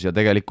seisus ja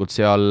tegelikult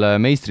seal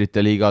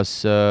meistrite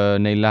liigas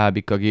neil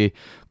läheb ikkagi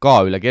ka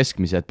üle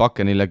keskmise, et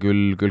Bakkenile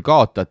küll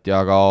kaotati,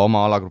 aga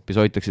oma alagrupis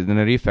hoitakse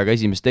Tenerifega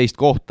esimest teist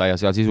kohta ja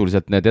seal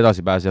sisuliselt need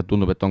edasipääsejad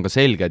tundub, et on ka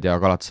selged ja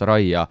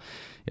Galatasaray ja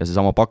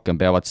seesama Bakken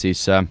peavad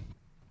siis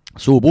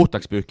suu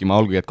puhtaks pühkima,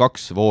 olgugi et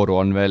 2 vooru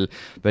on veel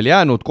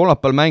jäänud.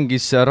 Kolmapäeval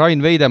mängis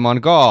Rain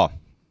Veidemann ka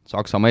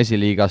Saksamaa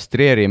esiliigas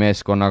Trieri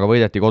meeskonnaga,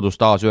 võideti kodus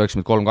taas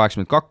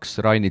 93-82,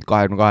 Rainid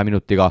 22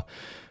 minutiga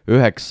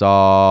 9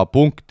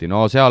 punkti,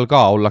 seal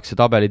ka ollakse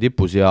tabeli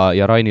tipus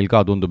ja Rainil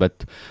ka tundub,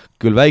 et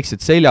küll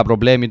väiksed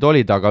seljaprobleemid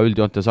olid, aga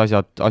üldjoontes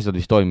asjad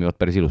vist toimivad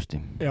päris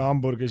ilusti. Ja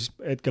Hamburgis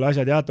hetkel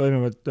asjad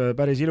toimivad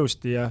päris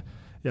ilusti ja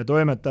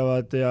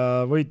toimetavad ja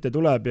võite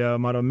tuleb ja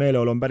ma arvan,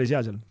 meeleolu on päris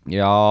hea seal.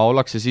 Ja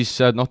ollakse siis,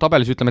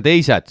 tabelis ütleme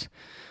teised.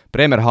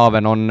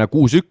 Bremerhaven on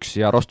 6-1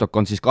 ja Rostock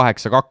on siis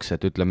 8-2,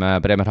 et ütleme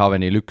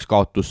Bremerhavenil 1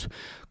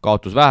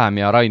 kaotus vähem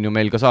ja Rain ju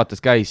meil ka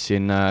saates käis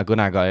siin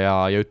kõnega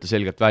ja ütles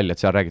selgelt välja,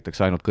 et seal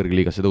räägitakse ainult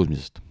kõrgliigasse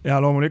tõusmisest.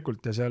 Ja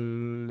loomulikult ja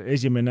seal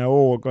esimene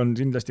hoog on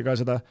kindlasti ka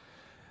seda,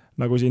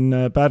 nagu siin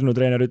Pärnu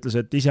treener ütles,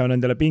 et ise on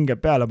endale pinged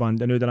peale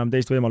pannud ja nüüd enam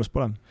teist võimalust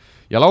pole.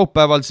 Ja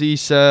laupäeval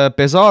siis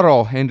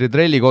Pesaro, Henri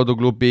Trelli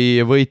koduklubi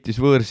võitis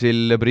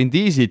võõrsil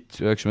Brindisit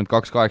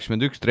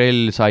 92-81,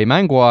 Trell sai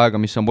mänguaega,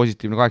 mis on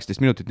positiivne 18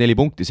 minutit, 4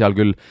 punkti, seal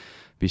küll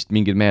vist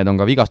mingid mehed on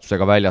ka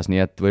vigastusega väljas,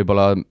 nii et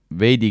võib-olla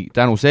veidi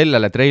tänu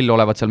sellele Trell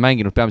olevat seal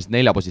mänginud peamiselt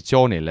 4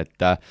 positsioonil,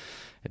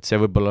 et see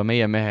võib-olla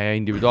meie mehe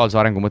individuaalse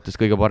arengu mõttes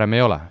kõige parem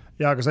ei ole.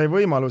 Ja aga sai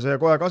võimaluse ja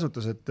kohe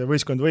kasutas, et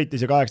võistkond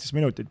võitis ja 18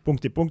 minutit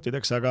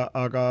punktideks,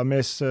 aga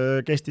mees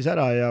kestis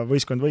ära ja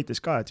võistkond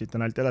võitis ka, et siit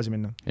on ainult edasi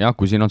minna. Jah,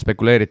 kui siin on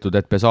spekuleeritud,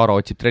 et Pesaro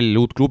otsib Trellile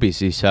uut klubi,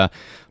 siis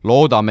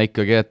loodame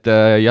ikkagi, et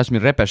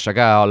Jasmin Repeša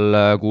käe all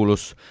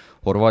kuulus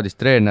Horvaadist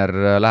treener,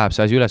 läheb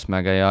see asi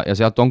ülesmäge ja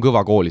sealt on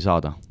kõva kooli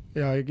saada.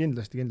 Ja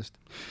kindlasti.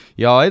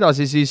 Ja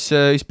edasi siis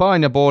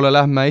Hispaania poole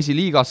lähme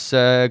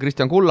esiliigasse,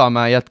 Kristjan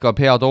Kullamäe jätkab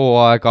head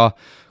hooaega,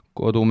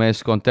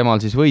 kodumeeskond temal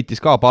siis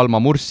võitis ka Palma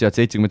Murciat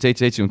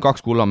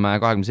 77-72,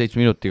 Kullamäe 27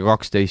 minutiga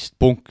 12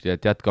 punkti,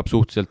 et jätkab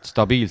suhteliselt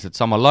stabiilselt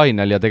samal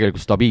lainel ja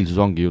tegelikult stabiilsus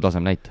ongi ju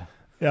tasem näite.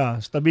 Ja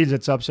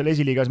stabiilselt saab seal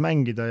esiliigas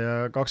mängida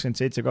ja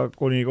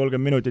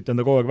 27-30 minutit on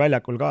ta kogu aeg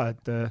väljakul ka,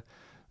 et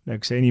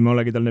eks enim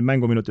olegi tal need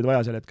mänguminutid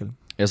vaja sel hetkel.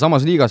 Ja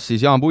samas liigas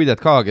siis Jaan Puidet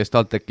ka, kes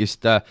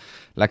TalTechist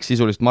läks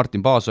sisulist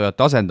Martin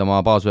Paasojat asendama,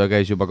 Paasoja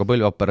käis juba ka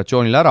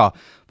põlveoperatsioonil ära,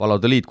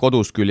 Valladolid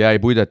kodus küll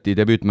jäi Puideti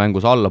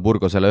debüütmängus alla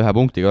Burgosele 1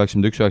 punktiga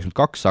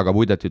 91-92, aga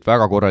Puidetit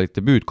väga korralik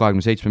debüüt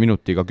 27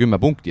 minutiga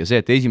 10 punkti ja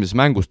see, et esimeses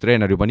mängus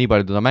treener juba nii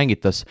palju teda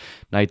mängitas,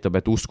 näitab,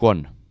 et usku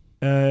on.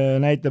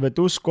 näitab, et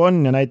usku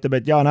on ja näitab,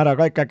 et Jaan ära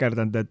ka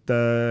käkerdanud, et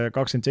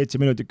 27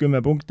 minutit 10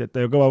 punkti, et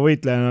ta ju kõva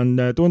võitlejana on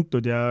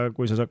tuntud ja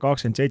kui sa saad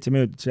 27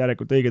 minutit, siis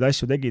järelikult õigeid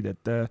asju tegid,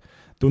 et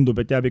tundub,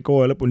 et jääb ikka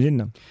hooaja lõpuni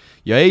sinna.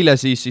 Ja eile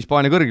siis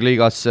Hispaania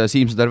kõrgliigas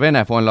Siim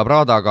Sõder-Vene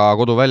Fuenlabradaga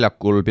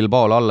koduväljakul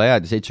Bilbaole alla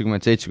jäädi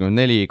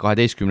 70-74,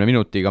 12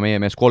 minutiga meie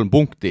mees 3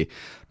 punkti.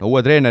 No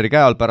uue treeneri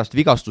käe all pärast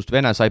vigastust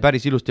Vene sai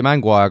päris ilusti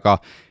mänguaega,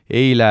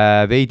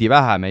 eile veidi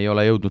vähem, ei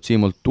ole jõudnud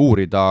Siimult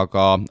uurida,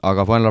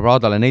 aga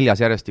Fuenlabradale 4.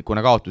 järjestikune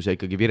kaotus ja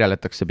ikkagi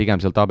vireletakse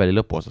pigem seal tabeli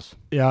lõpuosas.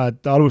 Ja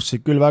et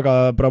alustasid küll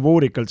väga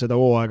bravuurikalt seda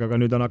hooaega,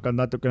 aga nüüd on hakanud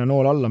natukene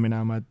nool alla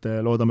minema, et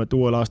loodame, et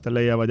uuel aastal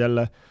leiavad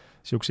jälle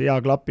siukse hea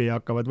klapi ja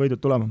hakkavad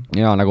võidud tulema.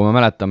 Ja nagu me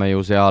mäletame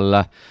ju seal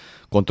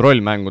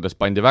kontrollmängudes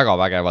pandi väga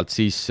vägevalt,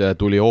 siis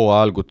tuli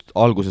hooaja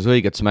alguses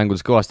õigetes mängudes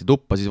kõvasti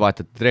tuppa, siis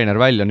vahetati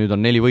treener välja, nüüd on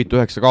 4 võitu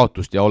 9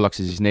 kaotust ja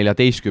ollakse siis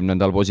 14.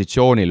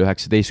 positsioonil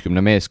 19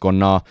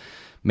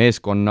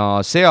 meeskonna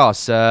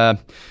seas.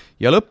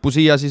 Ja lõppu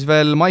siia siis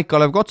veel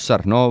Maik-Kalev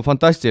Kotsar, no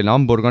fantastiline,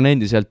 Hamburg on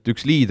endiselt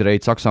üks liidreid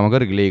Saksamaa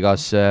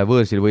kõrgliigas,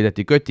 võõrsil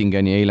võideti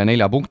Göttingeni eile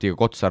 4 punktiga,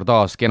 Kotsar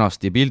taas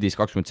kenasti pildis,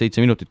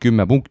 27 minutit,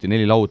 10 punkti,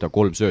 4 lauda,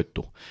 3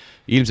 söötu.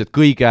 Ilmselt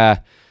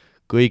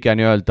kõige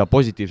nii-öelda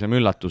positiivsem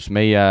üllatus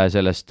meie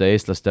sellest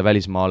eestlaste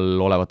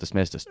välismaal olevatest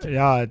meestest.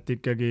 Ja, et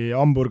ikkagi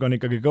Hamburg on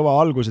ikkagi kõva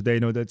alguse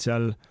teinud, et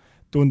seal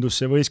tundus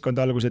see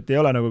võistkond algus, et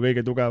ei ole nagu kõige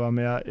tugevam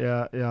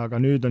ja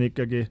ka nüüd on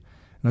ikkagi,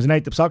 no see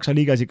näitab Saksa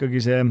liigas ikkagi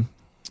see,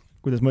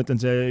 kuidas ma ütlen,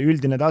 see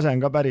üldine tase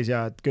on ka päris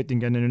hea, et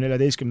Göttingen on ju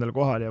 14.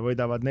 kohal ja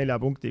võidavad 4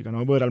 punktiga,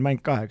 no võõral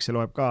mäng ka, eks see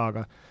loeb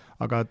ka,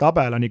 aga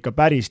tabel on ikka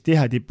päris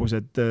tihe tipus,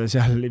 et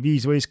seal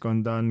 5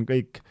 võistkonda on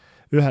kõik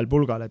ühel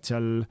pulgal, et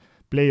seal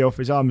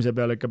play-offi saamise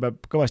peale ikka peab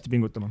kõvasti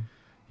pingutama.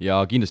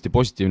 Ja kindlasti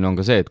positiivne on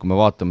ka see, et kui me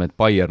vaatame, et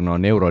Bayern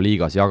on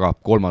Euroliigas, jagab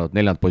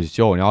 3.-4.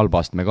 positsiooni,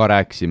 Albast me ka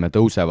rääkisime,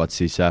 tõusevad,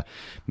 siis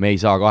me ei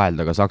saa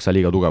kahelda ka Saksa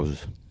liiga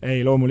tugevuses.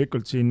 Ei,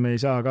 loomulikult siin me ei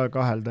saa ka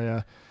kahelda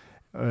ja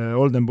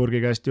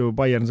Oldenburgi käest ju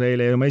Bayern sai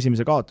eile oma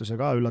esimese kaotuse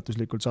ka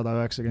üllatuslikult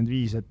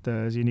 195, et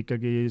siin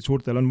ikkagi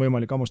suurtel on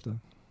võimalik hammustada.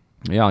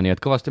 Ja nii, et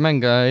kõvasti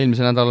mänge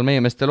eelmise nädalal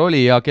meie meestel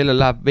oli ja kellel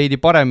läheb veidi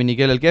paremini,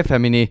 kellel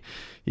kehvemini,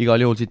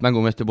 igal juhul siit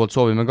mängumeeste poolt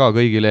soovime ka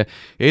kõigile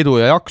edu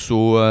ja jaksu,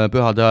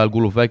 pühade ajal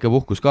kulub väike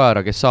puhkus ka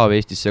ära, kes saab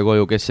Eestisse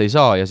koju, kes ei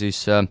saa ja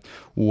siis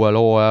uuel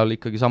hooajal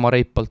ikkagi sama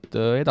reipalt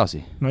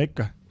edasi. No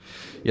ikka.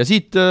 Ja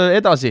siit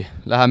edasi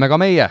läheme ka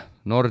meie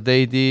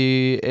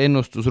Nordeidi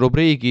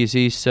ennustusrubriigi,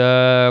 siis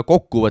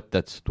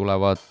kokkuvõtted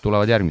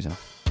tulevad järgmisena.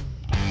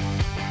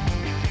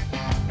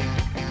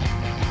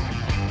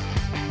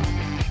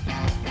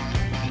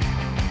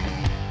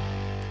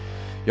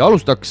 Ja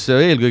alustaks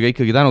eelkõige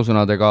ikkagi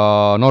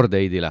tänusõnadega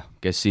Nordeidile,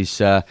 kes siis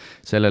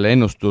sellele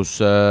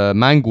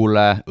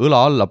ennustusmängule õla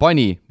alla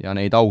pani ja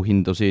neid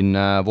auhindu siin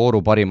vooru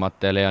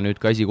parimatele ja nüüd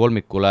ka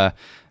esikolmikule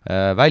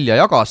välja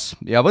jagas.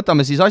 Ja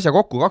võtame siis asja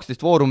kokku,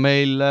 12 vooru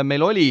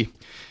meil oli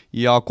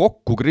ja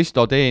kokku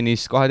Kristo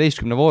teenis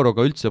 12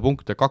 vooruga üldse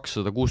punkte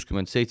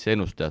 267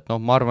 ennustajat. No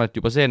ma arvan, et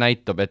juba see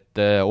näitab, et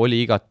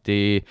oli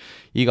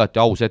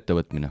igati aus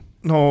ettevõtmine.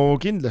 No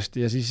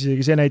kindlasti ja siis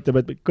isegi see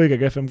näitab, et kõige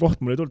kehvem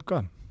koht mul ei tulnud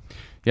ka.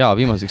 Jaa,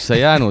 viimaseks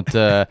sai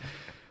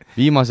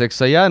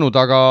jäänud,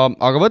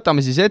 aga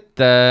võtame siis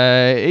ette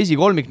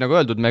esikolmik, nagu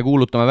öeldud, me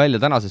kuulutame välja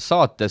tänases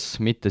saates,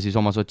 mitte siis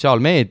oma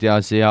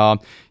sotsiaalmeedias ja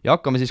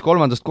hakkame siis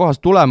 3.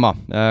 kohast tulema.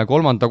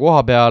 3. koha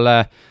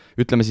peale,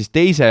 ütleme siis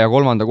 2. ja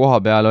 3. koha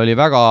peale oli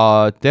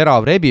väga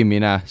terav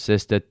rebimine,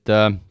 sest et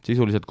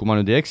sisuliselt, kui ma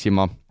nüüd ei eksi,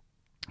 ma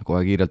kohe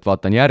kiirelt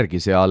vaatan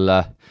järgi, seal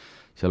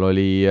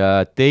oli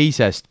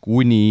 2.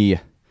 kuni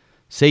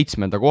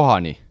 7.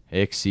 kohani,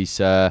 ehk siis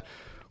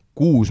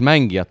 6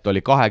 mängijat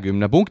oli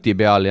 20 punkti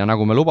peal ja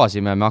nagu me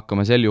lubasime, me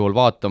hakkame sel juhul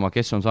vaatama,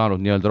 kes on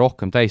saanud nii-öelda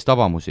rohkem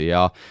täistabamusi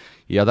ja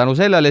tänu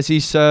sellele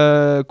siis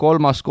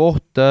 3.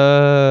 koht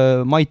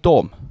Mait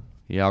Toom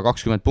ja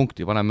 20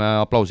 punkti, paneme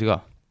aplausi ka.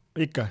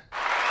 Ikka.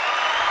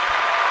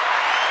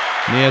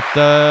 Nii et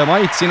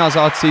Mait, sina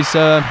saad siis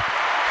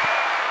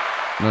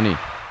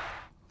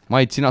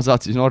Mait, sina saad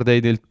siis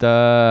Nordeidilt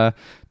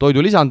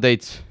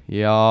toidulisandeid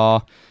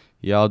ja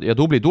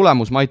tubli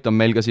tulemus, Mait on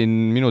meil ka siin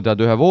minu teada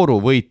ühe vooru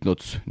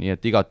võitnud, nii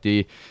et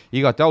igati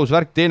aus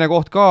värk, teine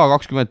koht ka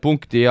 20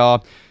 punkti ja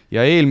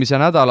eelmise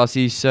nädala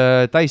siis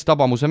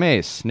täistabamuse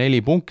mees,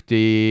 4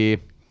 punkti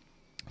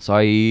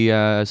sai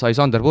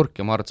Sander Purk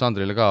ja ma arvan, et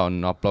Sandrile ka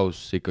on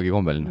aplaus ikkagi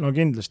kombeline. No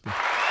kindlasti.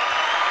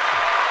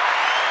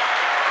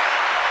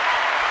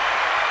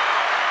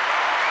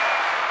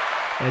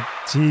 Et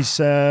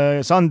siis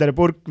Sander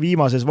Purk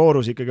viimases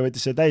voorus ikkagi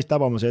võttis see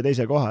täistabamuse ja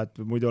 2. koha, et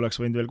muidu oleks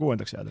võinud veel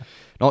 6. jääda.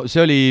 No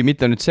see oli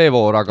mitte nüüd see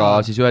voor,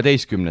 aga siis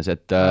 11.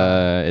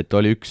 et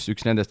oli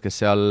üks nendest, kes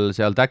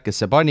seal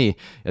täkkesse pani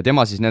ja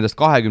tema siis nendest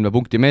 20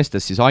 punkti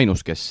meestest siis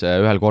ainus, kes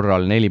ühel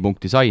korral 4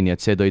 punkti sai, nii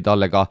et see tõi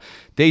talle ka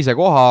 2.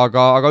 koha,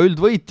 aga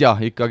üldvõitja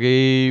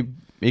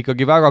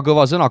ikkagi väga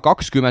kõva sõna,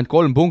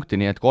 23 punkti,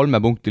 nii et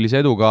 3-punktilise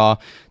eduga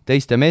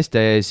teiste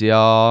meeste ees ja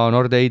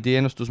Nordeidi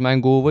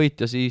ennustusmängu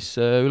võitja siis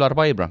Ülar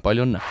Paibra,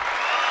 palju õnne!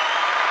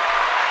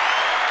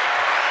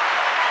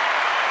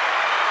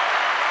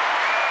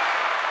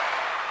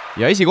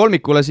 ja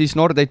esikolmikule siis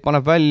Nordate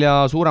paneb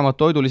välja suuremad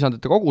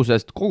toidulisandite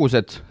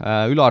kogused.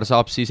 Ülar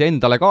saab siis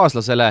endale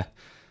kaaslasele,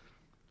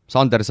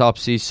 Sander saab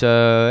siis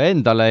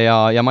endale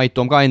ja Mait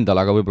Toom ka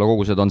endale, aga võib-olla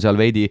kogused on seal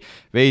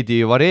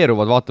veidi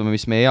varieeruvad, vaatame,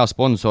 mis meie hea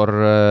sponsor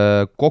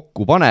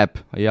kokku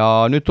paneb ja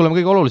nüüd tuleme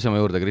kõige olulisema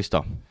juurde,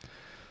 Kristo.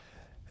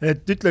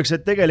 Et ütleks,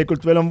 et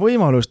tegelikult veel on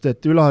võimalust,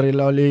 et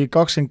Ülaril oli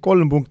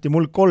 23 punkti,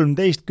 mul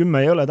 13, 10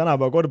 ei ole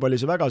tänapäeva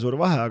korvpallis väga suur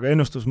vahe, aga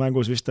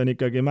ennustusmängus vist on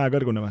ikkagi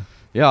mäekõrgune või?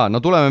 Jaa, no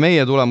tuleme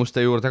meie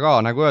tulemuste juurde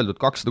ka, nagu öeldud,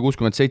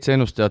 267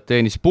 ennustajat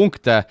teenis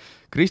punkte,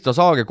 Kristo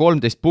Saage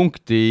 13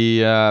 punkti,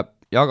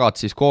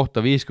 jagad siis kohta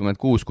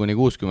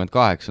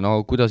 56-68, no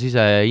kuidas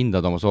ise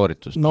hindad oma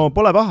sooritust? No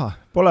pole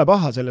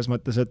paha selles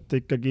mõttes, et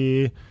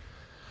ikkagi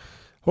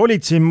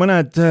olid siin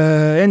mõned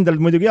endalt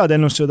muidugi head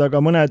ennustused, aga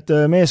mõned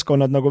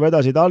meeskonnad nagu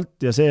vedasid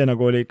alt ja see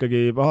nagu oli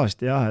ikkagi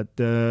pahasti jah,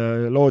 et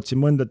lootsin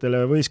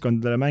mõndadele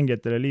võistkondadele,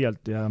 mängijatele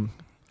liialt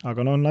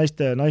aga no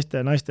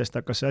naistest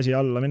hakkas see asi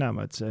alla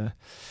minema, et see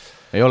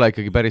ei ole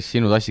ikkagi päris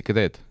sinu tassike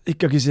teed?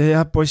 Ikkagi see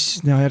jah,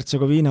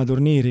 Bosnia-Hertsegoviina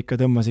turniir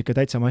ikka tõmbas ikka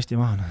täitsa masti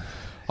maha.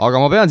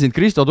 Aga ma pean sind,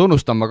 Kristo,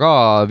 tunnustama ka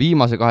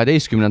viimase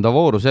 12.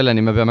 vooru,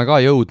 selleni me peame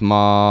ka jõudma.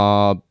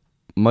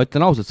 Ma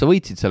ütlen ausalt, sa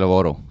võitsid selle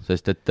vooru,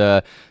 sest et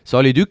sa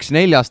olid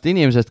 1-4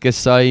 inimesest, kes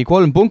sai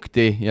 3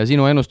 punkti ja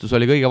sinu ennustus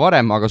oli kõige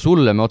varem, aga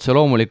sulle me otse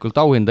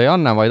loomulikult auhinda ei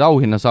anna, vaid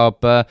auhinna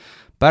saab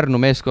Pärnu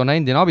meeskonna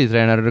endine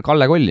abitreener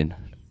Kalle Kollin.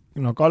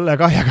 No Kalle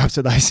ka jagab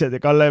seda asja,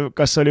 Kalle,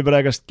 kas oli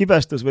praegust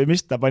kibestus või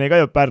mis, ta pani ka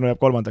ju Pärnu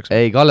jääb 3.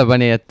 Ei, Kalle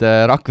pani, et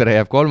Rakvere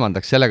jääb 3,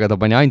 sellega ta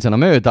pani ainsana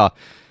mööda.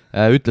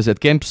 Ütles, et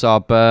Kemp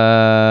saab,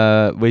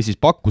 või siis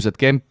pakkus, et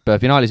Kemp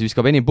finaalis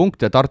viskab enim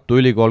punkte, Tartu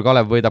Ülikool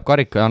Kalev võidab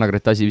karika ja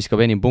Anna-Grete Asi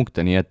viskab enim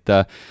punkte, nii et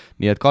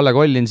Kalle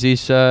Kollin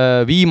siis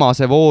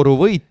viimase vooru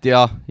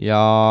võitja ja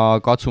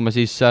katsume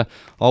siis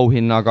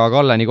auhinnaga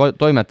Kalleni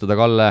toimetada.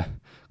 Kalle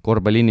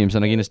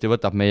korvpalliinimesena kindlasti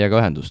võtab meiega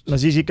ühendust. No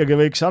siis ikkagi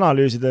võiks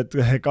analüüsida, et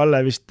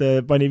Kalle vist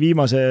pani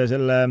viimase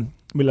selle,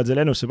 millal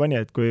selle ennustuse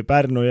pani, et kui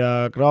Pärnu ja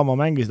Graamo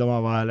mängisid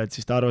omavahel, et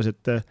siis ta arvas,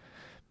 et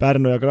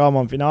Pärnu ja Graamo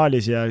on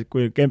finaalis ja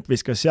kui Kemp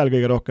viskas seal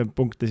kõige rohkem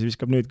punkte, siis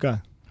viskab nüüd ka.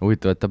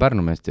 Huvitav, et ta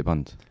Pärnu meest ei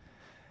pand?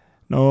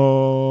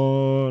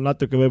 No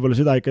natuke võib-olla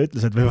süda ikka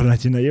ütles, et võib-olla nad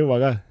sinna ei jõua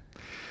ka.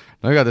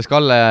 No igatahes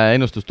Kalle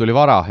ennustus tuli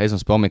vara,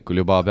 esmaspäeva hommikul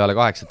juba peale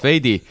 8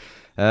 veidi.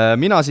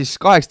 Mina siis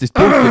 18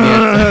 punkti, nii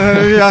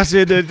et jah,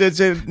 see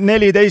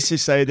 14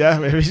 siis said, jah,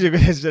 või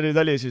kuidas see nüüd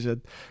oli siis,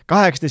 et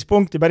 18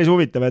 punkti päris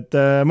huvitav, et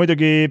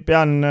muidugi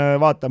pean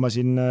vaatama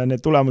siin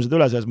need tulemused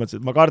üle selles mõttes,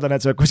 et ma kardan,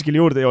 et sa kuskil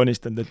juurde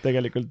joonistanud, et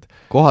tegelikult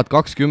kohad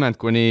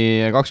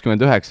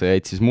 20-29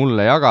 jäid siis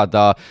mulle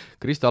jagada.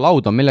 Krista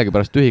laud on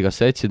millegipärast tühi, kas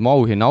sa jätsid mu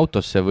auhinna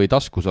autosse või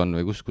taskus on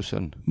või kus see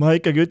on? Ma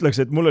ikkagi ütleks,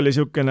 et mul oli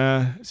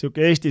siukene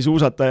Eesti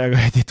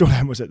suusatajaga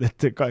tulemused,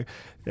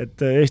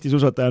 et Eesti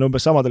suusataja on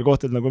umbes samadel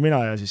kohtadel nagu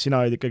mina ja siis sina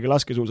olid ikkagi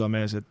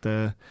laskesuusamees, et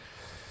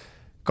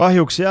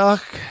kahjuks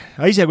jah,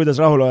 ise kuidas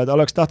rahul oled,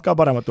 oleks taht ka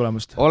paremat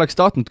tulemust? Oleks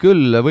tahtnud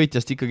küll,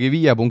 võitjast ikkagi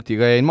 5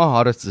 punktiga jäin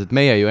maha, arvestades, et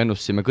meie ju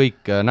ennustasime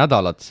kõik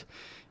nädalad,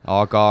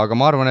 aga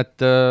ma arvan, et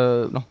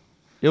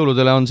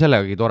jõuludele on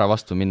sellegagi tore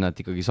vastu minna, et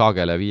ikkagi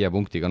Saagele 5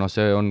 punktiga,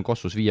 see on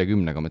kossus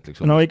 50-ga, ma ütleks.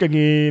 No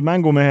ikkagi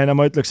mängumehena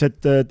ma ütleks,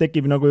 et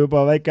tekib nagu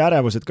juba väike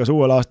ärevus, et kas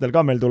uuel aastal ka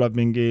meil tuleb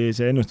mingi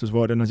see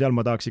ennustusvoor ja seal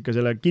ma tahaks ikka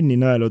selle kinni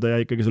nõeluda ja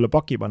ikkagi sulle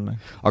paki panna.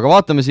 Aga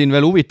vaatame siin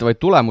veel huvitavaid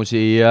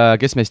tulemusi,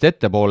 kes meist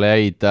ettepoole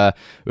jäid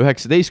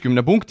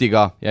 19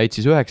 punktiga, jäid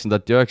siis 9.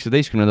 ja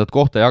 19.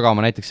 kohta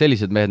jagama näiteks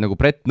sellised mehed nagu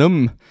Brett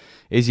Nõmm,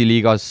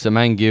 esiliigas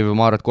mängiv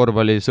Maaret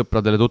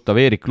korvpallisõpradele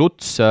tuttav Erik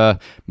Luts,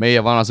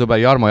 meie vana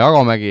sõber Jarmo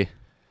Jagomägi,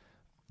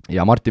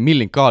 ja Martin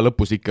Milling ka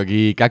lõpus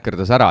ikkagi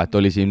käkerdas ära, et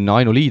oli siin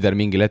ainuliider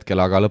mingil hetkel,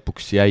 aga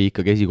lõpuks jäi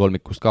ikkagi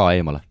esikolmikust ka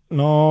eemale.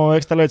 No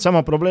eks tal olid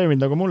sama probleemid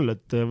nagu mul,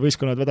 et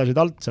võistkonnad vedasid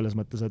alt selles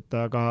mõttes, et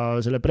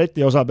aga selle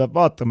Breti osa peab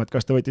vaatama, et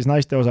kas ta võttis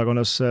naiste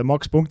osakonnas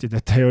makspunktid,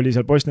 et ta oli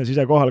seal Bosnias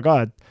ise kohal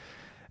ka,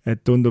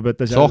 et tundub,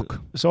 et ta seal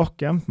Sohk,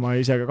 jah, ma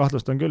ise ka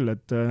kahtlustan küll,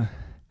 et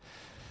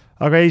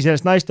aga ei,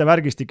 sellest naiste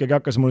värgist ikkagi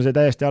hakkas mul see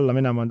täiesti alla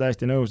minema, on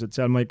täiesti nõus, et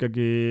seal ma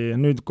ikkagi,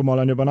 nüüd kui ma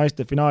olen juba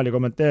naiste finaali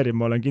kommenteerinud,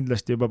 ma olen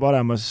kindlasti juba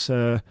paremas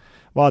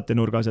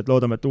vaatenurgas, et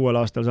loodame, et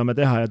uuel aastal saame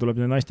teha ja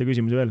tuleb naiste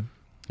küsimusi veel.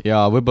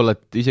 Ja võib-olla,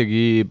 et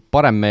isegi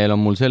parem meel on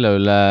mul selle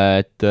üle,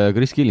 et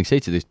Kris Killing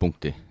 17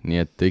 punkti,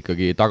 nii et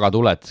ikkagi taga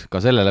tuled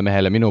ka sellele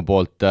mehele minu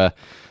poolt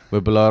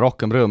võib-olla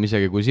rohkem rõõm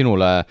isegi kui sinu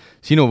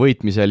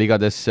võitmisel,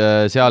 igades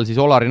seal siis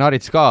Olari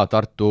Narits ka,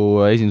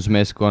 Tartu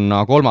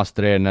esindusmeeskonna 3.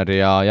 treener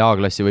ja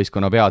A-klassi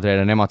võistkonna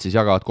peatreener, nemad siis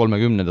jagavad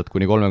 30.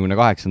 kuni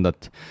 38.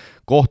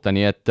 kohta,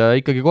 nii et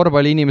ikkagi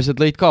korvpalliinimesed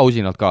lõid ka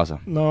usinalt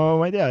kaasa.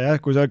 No ma ei tea, jah,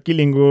 kui sa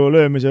Killingu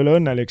löömise üle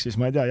õnnelik, siis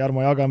ma ei tea,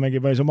 Jarmo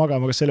Jagamägi pani su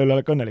magama, kas selle üle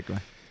oled õnnelik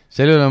või?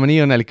 Selle üle ma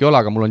nii õnnelik ei ole,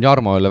 aga mul on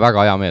Jarmo üle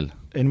väga hea meel.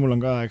 Ei, mul on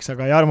ka, eks,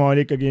 aga Jarmo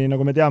oli ikkagi,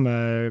 nagu me teame,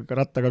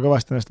 rattaga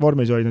kõvasti ennast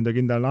vormis hoidnud ja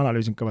kindral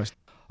analüüsinud kõvasti.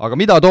 aga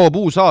mida toob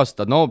uus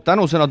aasta? No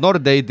tänusõnad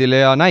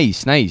Nordeidile ja näis,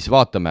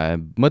 vaatame,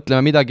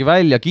 mõtleme midagi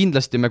välja,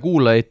 kindlasti me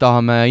kuulajaid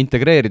tahame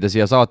integreerida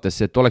siia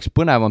saatesse, et oleks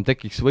põnevam,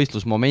 tekiks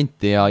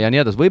võistlusmomenti ja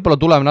nii edasi. Võib-olla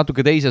tuleme natuke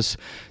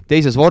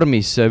teises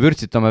vormis,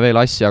 vürtsitame veel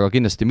asja, aga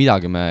kindlasti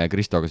midagi me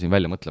Kristoga siin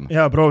välja mõtleme.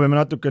 Ja proovime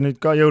natuke nüüd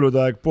ka jõulude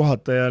aeg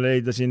puhata ja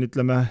leida siin,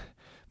 ütleme,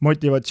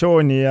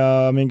 motivatsiooni ja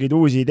mingeid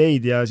uusi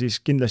ideid ja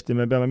siis kindlasti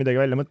me peame midagi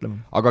välja mõtlema.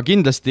 Aga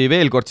kindlasti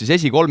veel kord siis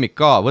esikolmik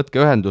ka,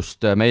 võtke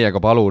ühendust meiega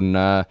palun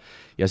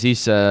ja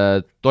siis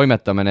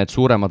toimetame need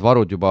suuremad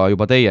varud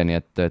juba teieni,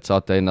 et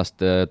saate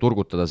ennast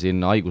turgutada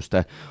siin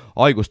haiguste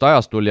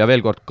ajastul ja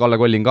veel kord Kalle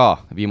Kollin ka,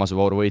 viimase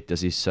vooru võitja,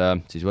 siis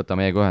võta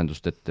meiega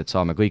ühendust, et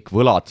saame kõik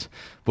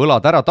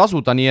võlad ära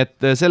tasuda, nii et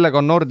sellega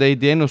on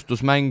Nordeidi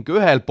ennustusmäng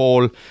ühel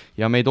pool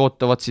ja meid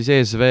ootavad siis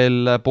ees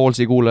veel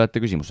Ballsi kuulajate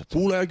küsimused.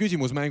 Kuulaja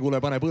küsimus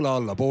mängule paneb õla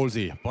alla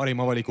Ballsi,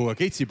 parima valikuga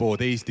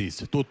ketsipood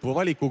Eestis, tutvu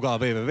valikuga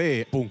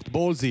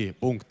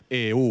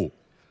www.ballsi.eu.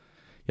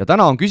 Ja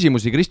täna on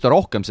küsimusi, Kristo,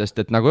 rohkem, sest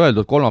et nagu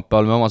öeldud,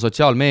 kolmapäeval me oma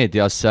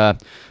sotsiaalmeedias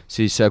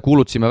siis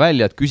kuulutasime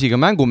välja, et küsige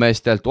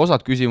mängumeestelt,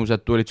 osad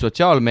küsimused tulid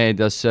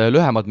sotsiaalmeedias,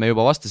 lühemad me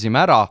juba vastasime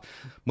ära,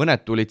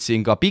 mõned tulid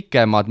siin ka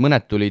pikemad,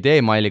 mõned tulid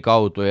e-maili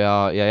kaudu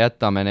ja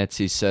jätame need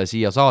siis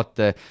siia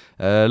saate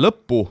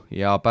lõppu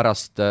ja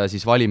pärast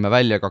siis valime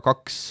välja ka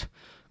kaks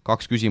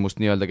küsimust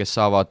nii-öelda, kes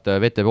saavad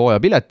VTV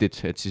hooajapiletid,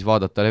 et siis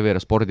vaadata Levira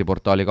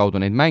spordiportaali kaudu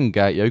neid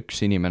mänge ja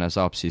üks inimene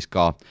saab siis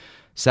ka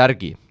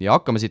särgi. Ja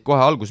hakkame siit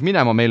kohe algus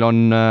minema, meil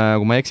on,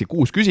 kui ma ei eksi,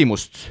 6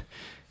 küsimust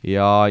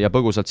ja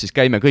põgusalt siis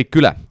käime kõik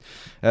üle.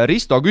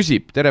 Risto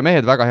küsib, tere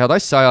mehed, väga head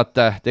asja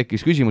ajate,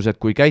 tekkis küsimus, et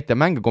kui käite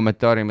mänge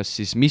kommentaarimas,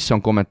 siis mis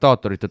on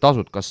kommentaatorite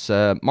tasud, kas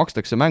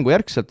makstakse mängu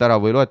järgselt ära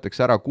või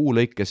loetakse ära kuu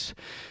lõikes,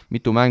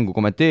 mitu mängu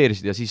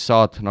kommenteerisid ja siis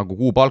saad nagu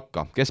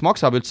kuupalka. Kes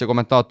maksab üldse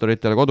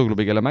kommentaatoritele,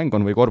 koduklubi, kelle mäng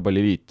on või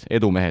korvpalliliit?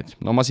 Edu mehed.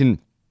 No ma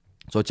siin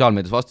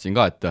sotsiaalmeedias vastasin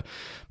ka, et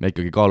me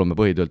ikkagi kaalume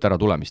põhitöölt ära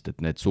tulemist, et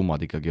need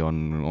summad ikkagi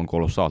on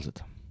kolossaalsed.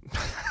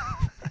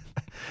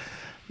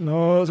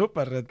 No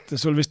super, et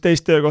sul vist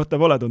teist töökohta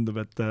pole, tundub,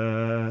 et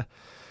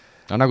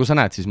no nagu sa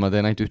näed, siis ma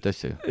teen ainult ühte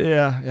asja.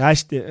 Ja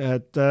hästi,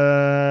 et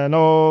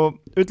no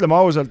ütleme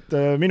ausalt,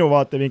 minu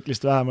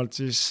vaatevinklist vähemalt,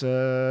 siis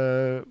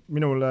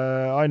minule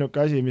ainuke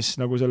asi, mis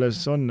nagu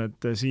selles on, et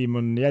Siim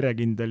on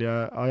järjekindel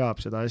ja ajab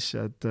seda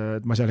asja, et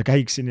ma seal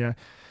käiksin ja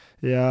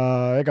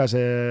ega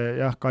see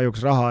jah,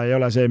 kahjuks raha ei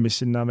ole see, mis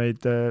sinna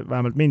meid,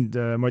 vähemalt mind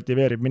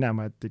motiveerib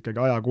minema, et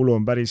ikkagi ajakulu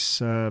on päris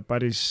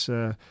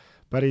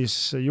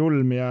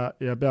julm ja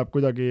peab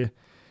kuidagi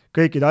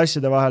kõikide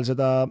asjade vahel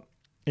seda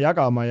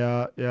jagama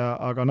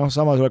aga noh,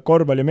 samas oled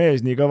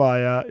korvpallimees nii kõva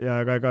ja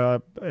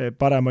ega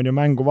parem on ju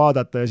mängu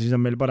vaadata ja siis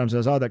on meil parem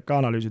seda saadet ka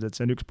analüüsida, et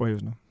see on üks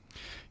põhjus. No.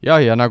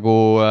 Ja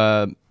nagu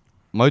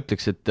ma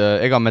ütleks, et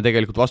ega me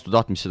tegelikult vastu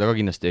tahtmist seda ka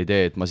kindlasti ei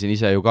tee, et ma siin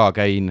ise ju ka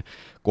käin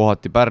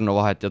kohati Pärnu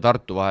vahet ja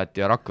Tartu vahet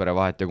ja Rakvere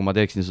vahet ja kui ma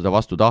teeksin seda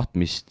vastu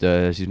tahtmist,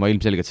 siis ma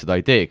ilmselgelt seda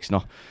ei teeks.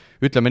 Noh,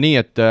 ütleme nii,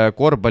 et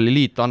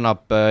korvpalliliit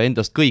annab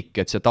endast kõik,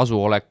 et see tasu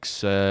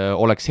oleks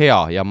hea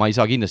ja ma ei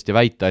saa kindlasti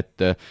väita,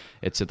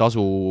 et see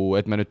tasu,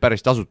 et me nüüd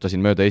päris tasutasin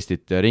mööda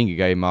Eestit ringi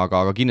käima,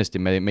 aga kindlasti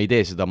me ei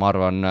tee seda, ma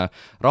arvan,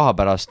 raha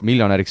pärast,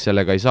 miljonäriks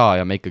sellega ei saa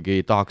ja me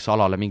ikkagi tahaks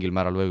alale mingil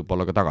määral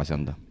võib-olla ka tagasi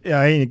anda. Ja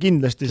ei,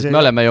 kindlasti see...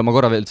 Me oleme ju, ma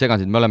korra veel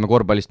segansin, me oleme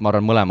korvpallist, ma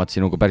arvan, mõlemad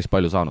sinuga päris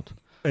palju saanud.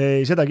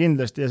 Ei, seda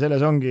kindlasti ja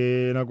selles ongi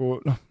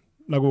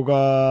nagu ka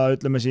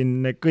ütleme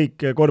siin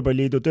kõik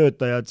korvpalliliidu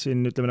töötajad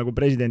siin, ütleme nagu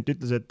president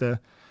ütles, et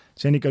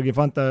see on ikkagi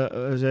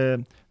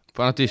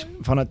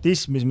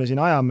fanatism, mis me siin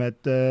ajame,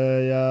 et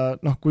ja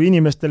noh, kui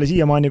inimestele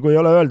siiamaani, kui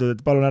ei ole öeldud,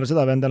 et palun ära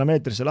seda või endale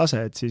meetrisse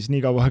lase, et siis nii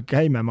kaua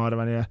käime, ma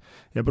arvan, ja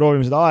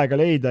proovime seda aega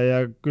leida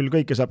ja küll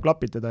kõike saab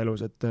klapitada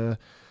elus, et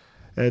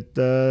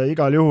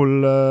igal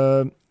juhul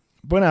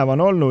põnev on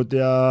olnud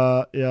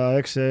ja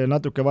eks see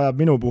natuke vajab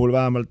minu puhul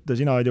vähemalt,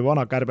 sina oled ju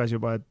vana kärbes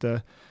juba, et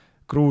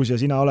Kruus ja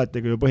sina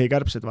oletegi ju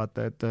põhikärbsed,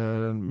 vaata, et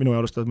minu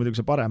arust muidugi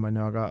see parem on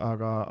ju,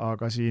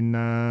 aga siin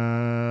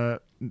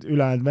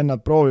ülejäänud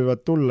vennad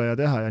proovivad tulla ja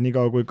teha ja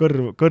niikaua kui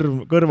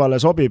kõrvale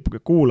sobib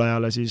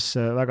kuulajale, siis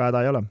väga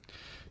häda ei ole.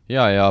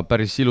 Ja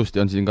päris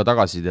ilusti on siin ka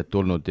tagasisidet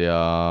tulnud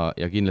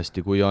ja kindlasti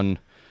kui on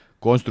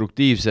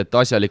konstruktiivset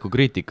asjalikku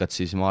kriitikat,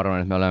 siis ma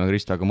arvan, et me oleme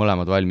Kristoga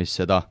mõlemad valmis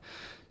seda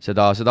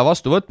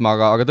vastu võtma,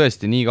 aga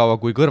tõesti, nii kaua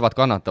kui kõrvad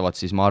kannatavad,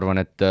 siis ma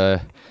arvan,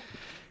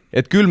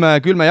 et küll me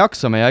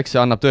jaksame ja eks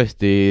see annab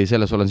tõesti,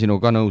 selles olen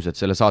sinuga ka nõus, et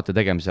selle saate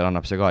tegemisel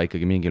annab see ka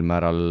ikkagi mingil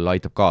määral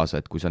aitab kaasa,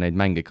 et kui sa neid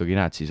mänge ikkagi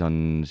näed, siis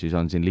on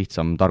siin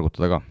lihtsam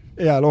targutada ka.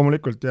 Ja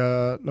loomulikult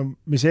ja no,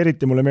 mis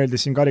eriti mulle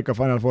meeldis siin Karika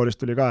Final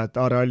Fourist tuli ka, et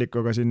Aare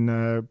Allikuga siin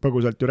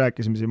põgusalt ju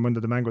rääkisime siin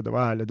mõndade mängude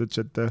vahel ja ta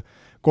ütles, et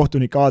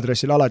kohtunike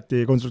aadressil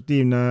alati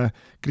konstruktiivne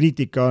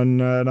kriitika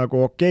on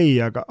nagu okei,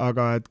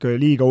 aga et kui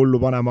liiga hullu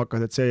panema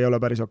hakkad, et see ei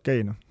ole päris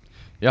okei. No.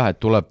 Jah, et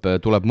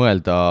tuleb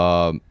mõelda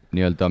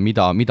nii-öelda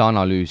mida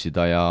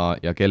analüüsida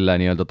ja kelle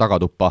nii-öelda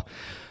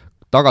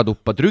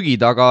tagatuppa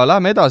trügida, aga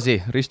lähme edasi.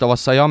 Risto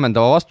Vass sai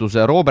ammendava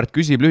vastuse. Robert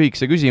küsib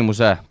lühikese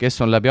küsimuse, kes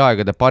on läbi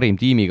aegade parim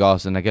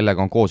tiimikaaslane,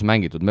 kellega on koos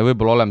mängitud. Me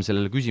võib-olla oleme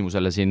sellele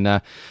küsimusele siin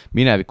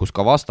minevikus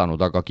ka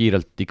vastanud, aga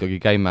kiirelt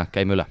ikkagi käime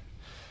üle.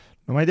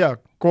 No ma ei tea,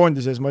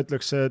 koondises ma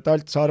ütleks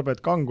Talt, Sarbet,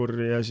 Kangur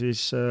ja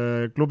siis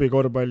klubi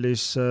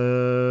korvpallis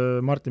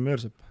Martin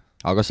Müürsepp.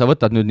 Aga sa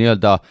võtad nüüd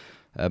nii-öelda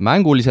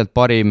mänguliselt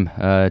parim,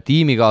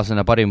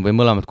 tiimikaaslane parim või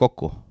mõlemad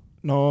kokku?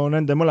 No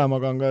nende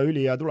mõlemaga on ka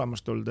ülihea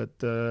tulemus tulnud,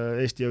 et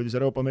Eesti jõudis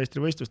Euroopa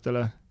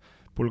meistrivõistlustele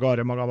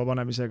Bulgaaria magama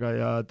panemisega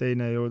ja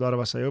teine jõud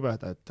Arvas sai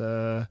hõbeda,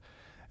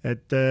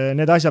 et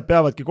need asjad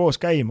peavadki koos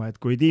käima,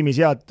 et kui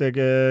tiimis head,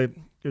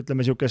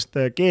 ütleme niisugust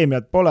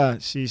keemiat pole,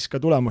 siis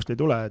ka tulemust ei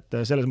tule, et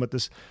selles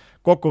mõttes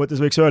kokkuvõttes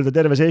võiks öelda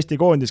terves Eesti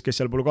koondis,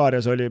 kes seal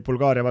Bulgaarias oli,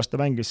 Bulgaaria vastu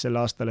mängis sel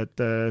aastal,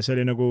 et see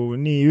oli nagu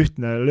nii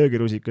ühtne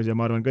löögirusikas ja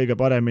ma arvan, kõige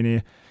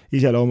paremini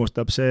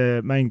iseloomustab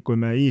see mäng, kui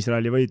me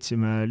Iisraeli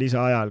võitsime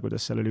lisaajal,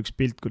 kuidas seal oli üks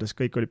pilt, kuidas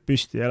kõik olid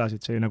püsti ja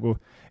elasid, see oli nagu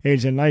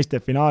eilsel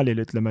naiste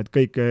finaalil, ütleme, et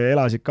kõik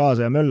elasid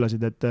kaasa ja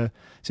möllasid, et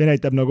see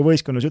näitab nagu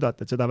võistkonna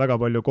südant, et seda väga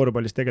palju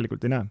korvpallis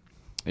tegelikult ei näe.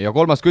 Ja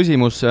kolmas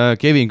küsimus,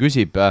 Kevin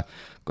küsib,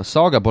 kas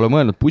Saage pole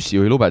mõelnud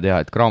bussijuhi lube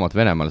teha, et Cramot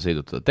Venemaale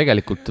sõidutada?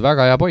 Tegelikult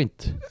väga hea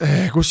point.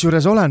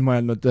 Kusjuures olen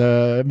mõelnud,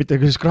 mitte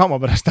küll Cramo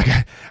pärast,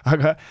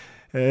 aga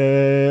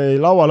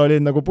laual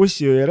olid nagu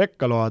bussijuhi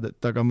rekkaload,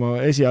 et aga ma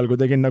esialgu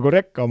tegin nagu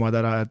rekka omad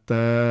ära, et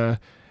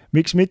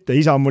miks mitte,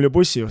 isa on mul ju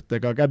bussijuht,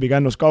 ega käbi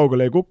kännus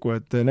kaugele ei kuku,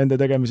 et nende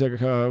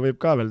tegemisega võib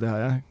ka veel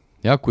teha, jah.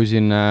 Ja kui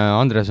siin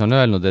Andres on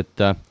öelnud,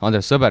 et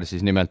Andres Sõber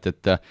siis nimelt,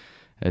 et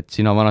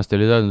sina vanasti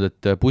olid öelnud,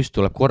 et buss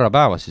tuleb korra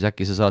päevas, siis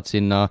äkki sa saad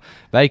sinna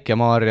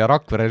Väike-Maarja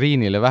Rakvere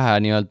Riinile vähe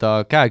nii-öelda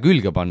käe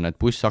külge panna, et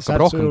buss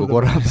hakkab rohkem kui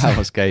korra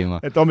päevas käima.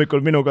 Et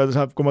hommikul minuga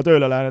saab, kui ma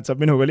tööle lähen, et saab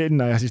minuga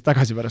linna ja siis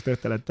tagasi pärast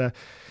õhtel, et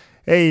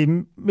ei,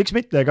 miks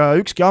mitte, ega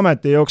ükski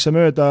amet ei jookse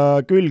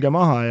mööda külge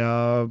maha ja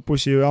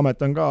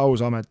bussiamet on ka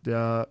aus amet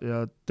ja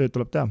tööd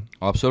tuleb teha.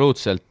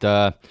 Absoluutselt.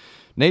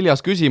 4.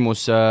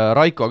 küsimus,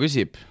 Raiko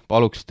küsib,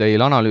 paluks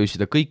teil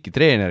analüüsida kõiki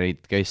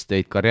treenereid, kes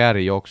teid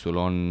karjääri jooksul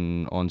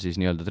on siis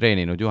nii-öelda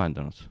treeninud,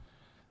 juhendanud.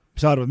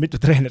 Mis sa arvad, mitu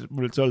treenerit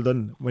mul üldse olnud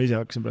on? Ma ise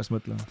hakkasin pärast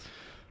mõtlema.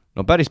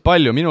 No päris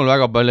palju, minul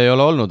väga palju ei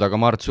ole olnud,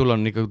 aga ma arvan, et sul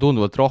on ikkagi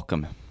tunduvalt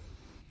rohkem.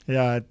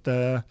 Ja, et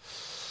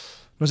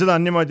no seda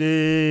on niimoodi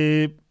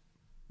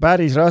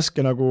päris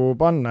raske nagu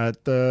panna,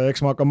 et eks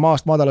ma hakkan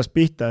maast madalast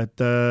pihta,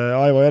 et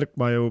Aivo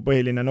Erkma ju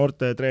põhiline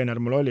noorte treener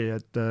mul oli,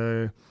 et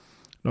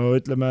no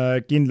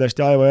ütleme,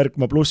 kindlasti Aivo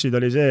Erkma plussid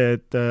oli see,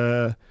 et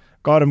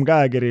karm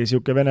käekiri,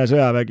 siuke Vene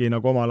sõjavägi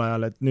nagu omal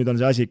ajal, et nüüd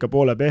on see asi ikka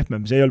poole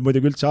pehmem. See ei olnud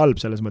muidugi üldse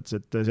halb selles mõttes,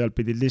 et sealt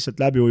pidid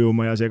lihtsalt läbi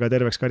ujuma ja see ka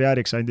terveks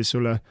karjääriks andis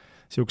sulle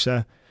siukse,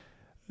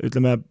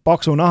 ütleme,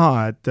 paksu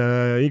naha, et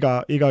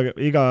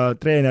iga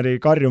treeneri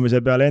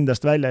karjumise peale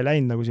endast välja ei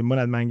läinud, nagu siin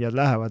mõned mängijad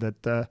lähevad,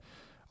 et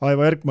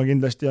Aivo Erkma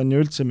kindlasti on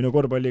ju üldse minu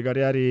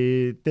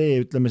korvpallikarjääri tee,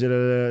 ütleme,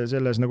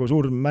 selles nagu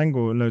suur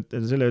mängu,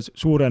 selle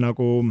suure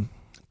nagu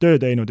töö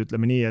teinud,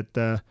 ütleme nii,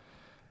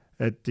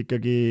 et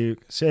ikkagi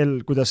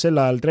kuidas sel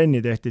ajal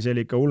trenni tehti, see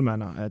oli ikka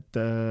ulmena, et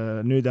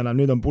nüüd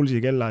on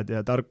pulsikellad ja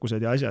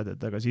tarkused ja asjad,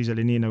 et aga siis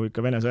oli nii nagu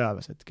ikka Vene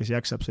sõjaväes, et kes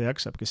jaksab, see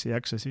jaksab, kes ei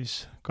jaksa, siis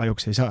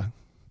kahjuks ei saa.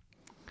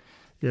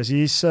 Ja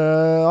siis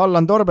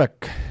Allan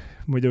Torbek,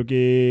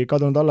 muidugi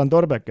kadunud Allan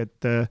Torbek,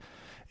 et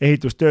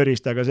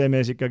ehitustööriistaga see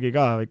mees ikkagi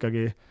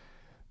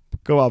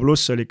kõva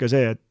pluss oli ikka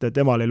see, et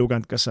temal ei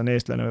lugenud, kas on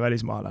eestlane või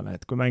välismaalane,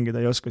 et kui mängida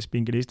ei oska, siis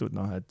pingil istud,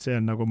 et see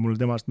on nagu mul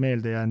temast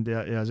meelde jäänud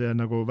ja see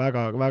on nagu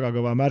väga, väga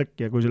kõva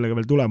märk ja kui sellega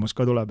veel tulemus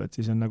ka tuleb, et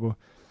siis on nagu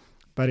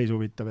päris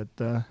huvitav,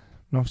 et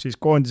siis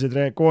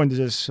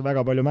koondises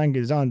väga palju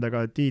mängida saanud,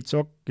 aga Tiit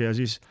Sokk ja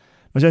siis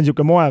see on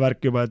niisugune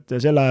moevärk juba, et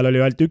sel ajal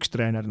oli ainult üks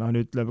treener,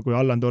 nüüd ütleb, kui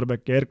Allan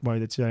Torbek ja Erkma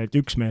olid, et siis on ainult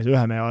üks mees,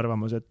 ühe mehe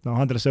arvamus, et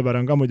Andres Sõber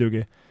on ka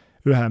muidugi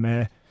ühe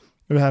mehe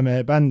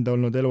bänd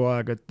olnud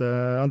eluaeg, et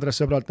Andres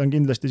Sõbralt on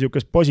kindlasti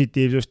niisugust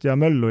positiivsust ja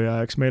möllu ja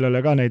eks meil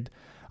ole ka neid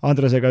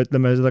Andresega,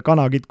 ütleme, seda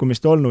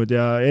kanakitkumist olnud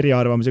ja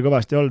eriarvamusi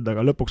kõvasti olnud,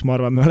 aga lõpuks ma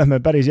arvan, me oleme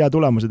päris hea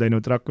tulemuse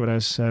teinud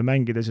Rakveres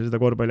mängides ja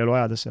seda korvpallielu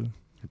ajades seal.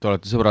 Et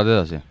olete sõbrad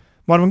edasi?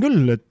 Ma arvan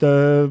küll, et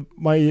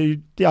ma ei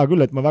tea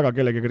küll, et ma väga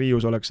kellegagi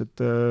riius oleks,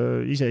 et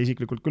ise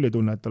isiklikult küll ei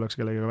tunne, et oleks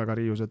kellegagi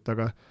väga riius, et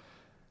aga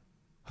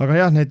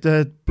jah, neid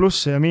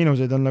plusse ja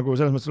miinuseid on nagu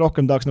selles mõttes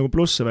rohkem tahaks nagu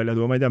plusse välja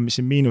tuua, ma ei tea, mis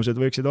siin miinused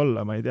võiksid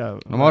olla, ma ei tea.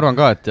 No ma arvan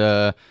ka, et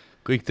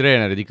kõik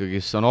treenerid ikkagi,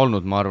 kes on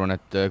olnud, ma arvan,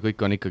 et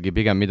kõik on ikkagi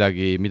pigem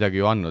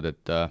midagi ju andnud,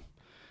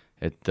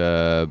 et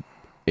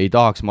ei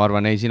tahaks, ma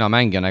arvan, ei sina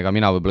mängijana ega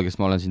mina võib-olla, kes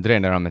ma olen siin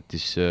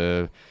treenerametis,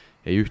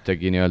 ei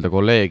ühtegi nii-öelda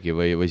kolleegi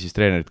või siis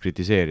treenerit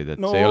kritiseerida,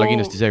 et see ei ole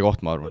kindlasti see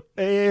koht, ma arvan.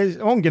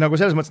 Ongi nagu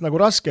selles mõttes nagu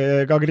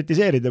raske ka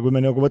kritiseerida, kui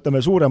me nagu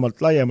võtame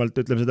suuremalt,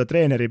 laiemalt, ütleme seda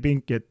treeneri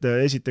pinki, et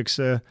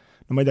esiteks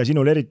ma ei tea,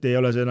 sinul eriti ei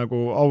ole see nagu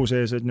au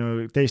sees, et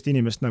teist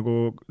inimest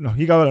nagu,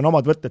 igaühel on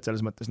omad võtted selles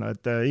mõttes,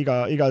 et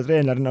iga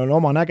treener on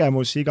oma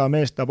nägemus, iga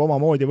mees tahab oma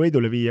moodi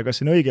võidule viia, kas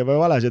see on õige või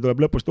vale, see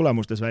tuleb lõpus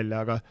tulemustes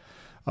välja,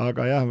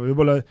 aga jah,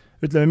 võib-olla,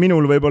 ütleme,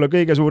 minul võib-olla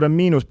kõige suurem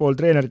miinuspool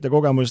treenerite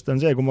kogemusest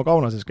on see, kui ma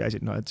Kaunases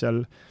käisin, et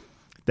seal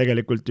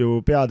tegelikult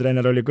ju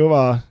peatreener oli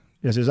kõva,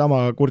 ja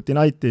seesama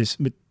Kurtinaitis,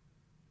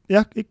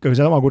 jah, ikka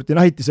seesama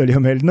Kurtinaitis oli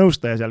ju meil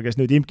nõustaja seal, kes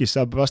nüüd Imkis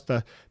saab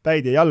vasta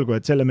päid ja jalgu,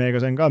 et selle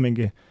mehega sain ka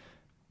mingi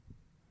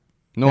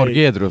Noor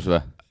Kiedrus või?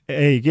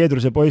 Ei,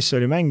 Kiedruse poiss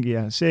oli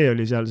mängija, see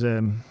oli seal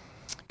see,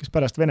 kes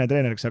pärast Vene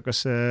treeneriks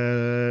hakkas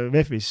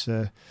VEF-is,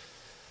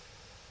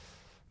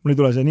 mul ei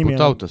tule see nimi.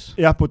 Putautos.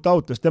 Jah,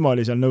 Putautos, tema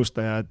oli seal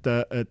nõustaja,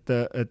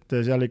 et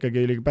seal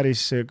ikkagi oli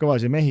päris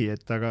kõvasi mehi,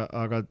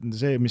 aga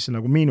see, mis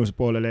nagu miinus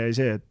poolele jäi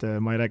see, et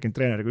ma ei rääkinud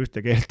treeneriga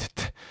ühte keelt,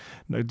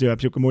 et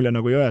jääb siuke mulje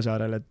nagu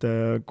Jõesaarel, et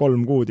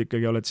 3 kuud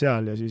ikkagi oled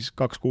seal ja siis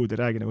 2 kuud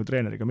ei räägi nagu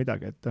treeneriga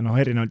midagi, et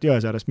erinevalt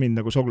Jõesaarest mind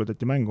nagu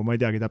soglutati mängu, ma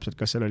ei teagi täpselt,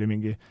 kas seal oli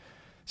mingi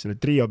selle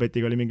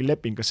triobetiga oli mingi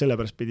leping, kas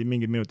sellepärast pidi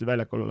mingid minutid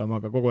väljakul olema,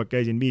 aga kogu aeg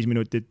käisin 5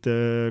 minutit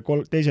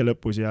teise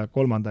lõpus ja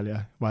 3. ja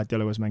vahet ei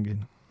ole, kus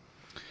mängisin.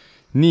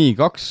 Nii,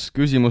 2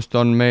 küsimust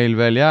on meil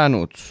veel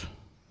jäänud.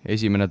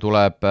 Esimene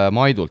tuleb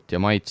Maidult ja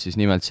Mait siis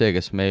nimelt see,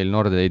 kes meil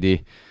Nordeidi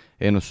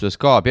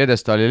ennustuses ka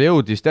pjedestaalile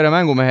jõudis. Tere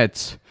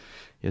mängumehed!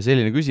 Ja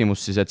selline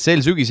küsimus siis, et sel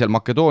sügisel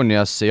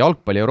Makedoonias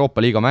jalgpalli Euroopa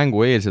liiga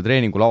mängu eelse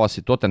treeningul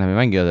avastasid Tottenhami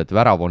mängijad, et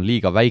värav on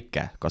liiga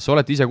väike. Kas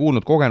olete ise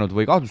kuulnud, kogenud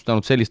või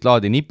kahtlustanud sellist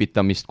laadi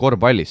nipitamist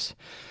korvpallis?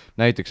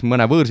 Näiteks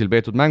mõne võõrsil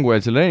peetud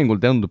mängueelsel treeningul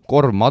tundub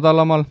korv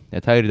madalamal,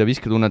 et häirida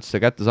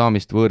visketunnetuste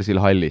kättesaamist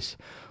võõrsil hallis.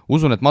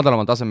 Usun, et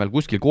madalamal tasemel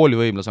kuskil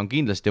koolivõimlas on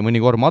kindlasti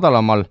mõni korv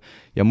madalamal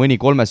ja mõni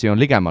 3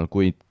 on ligemal,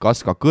 kuid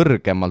kas ka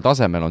kõrgemal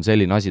tasemel on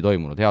selline asi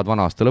toimunud? Head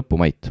vana aasta lõppu,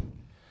 Mait!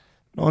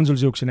 No on sul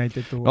siukse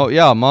näiteid tuua? No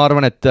jaa, ma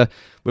arvan, et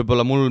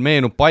võib-olla mul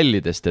meenub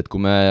pallidest, et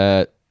kui me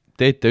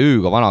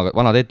TTÜ-ga,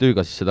 vana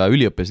TTÜ-ga siis seda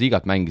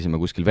üliõpilasliigat mängisime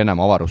kuskil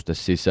Venemaa avarustes,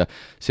 siis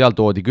seal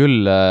toodi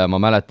küll, ma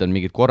mäletan,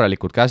 mingid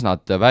korralikud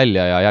käsnad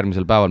välja ja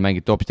järgmisel päeval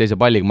mängiti hoopis teise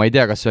palliga. Ma ei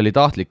tea, kas see oli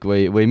tahtlik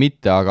või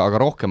mitte, aga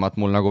rohkemat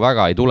mul nagu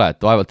väga ei tule, et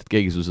vaevalt, et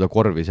keegi sul seda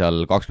korvi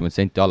seal 20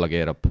 senti alla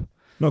keerab.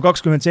 No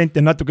 20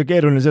 senti on natuke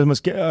keeruline selles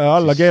mõttes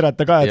alla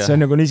keerata ka, et see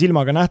on nagu nii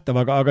silmaga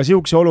nähtav, aga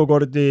siukse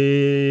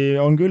olukordi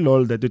on küll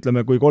olnud, et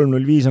ütleme, kui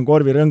 3.05 on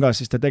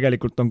korvirõngas, siis ta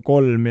tegelikult on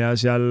 3 ja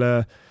seal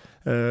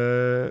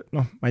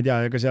ma ei tea,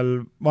 ega seal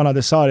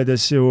vanades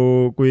saalides ju,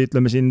 kui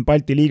ütleme siin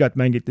Balti liigat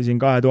mängiti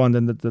siin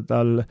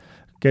 2000-ndatel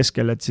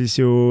keskel, et siis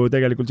ju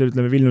tegelikult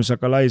ütleme Vilnius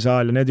Sakalai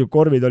saal ja need ju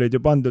korvid olid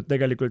ju pandud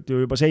tegelikult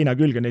ju juba seina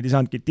külge, neid ei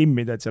saanudki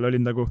timmida, et seal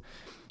olid nagu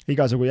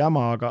igasugu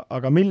jama,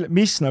 aga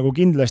mis nagu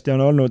kindlasti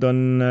on olnud, on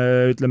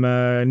ütleme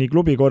nii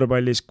klubi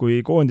korvpallis kui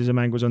koondise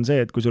mängus on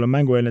see, et kui sul on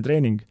mängueelne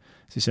treening,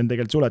 siis see on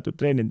tegelikult suletud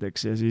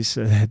treenindeks ja siis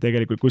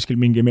tegelikult kuskil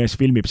mingi mees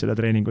filmib seda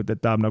treeningut,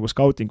 et tahab nagu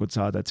skautingut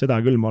saada, et seda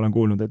küll ma olen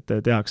kuulnud, et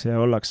tehakse ja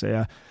ollakse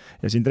ja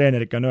siin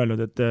treenerik on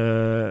öelnud,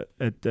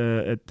 et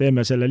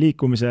teeme selle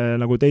liikumise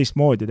nagu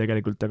teistmoodi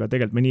tegelikult, aga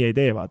tegelikult me nii ei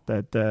tee,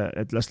 vaata,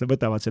 et las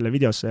võtavad selle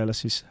videosse ja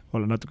las siis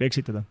olla natuke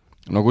eksitada.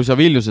 No kui sa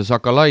Vilniuse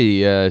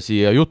Sakalai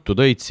siia juttu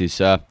tõid, siis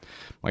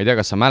ma ei tea,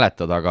 kas sa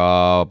mäletad, aga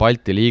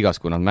Balti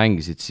liigas, kui nad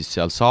mängisid, siis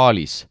seal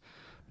saalis,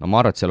 no ma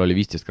arvan, et seal oli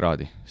 15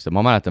 kraadi, sest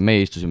ma mäletan,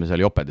 meie istusime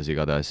seal jopedes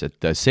igatahes,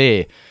 et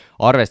see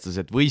arvestas,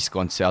 et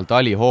võistkond seal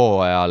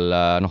talihooajal,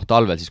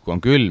 talvel siis, kui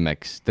on külm,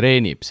 eks,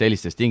 treenib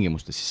sellistes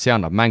tingimustes, siis see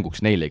annab mänguks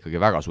neile ikkagi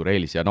väga suur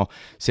eelis ja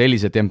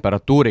sellise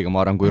temperatuuriga,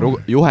 ma arvan, kui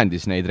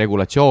juhendis neid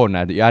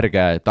regulatsioone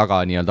järge taga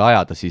nii-öelda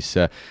ajada, siis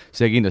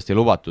see kindlasti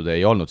lubatud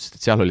ei olnud, sest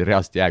et seal oli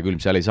reaalselt jääkülm,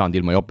 seal ei saanud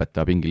ilma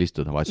jopeta pingil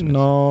istuda.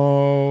 No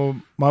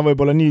ma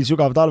võib-olla nii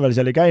sügav talvel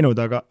seal ei käinud,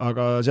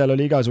 aga seal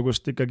oli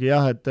igasugust ikkagi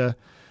jah, et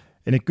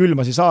ja neid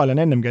külmasi saali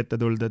on ennemgi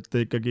ette tulnud,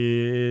 et ikkagi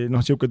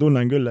siuke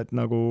tunne on küll, et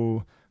nagu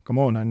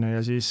come on,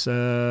 ja siis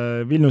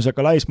Vilnius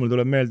Sakalais mul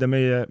tuleb meelde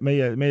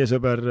meie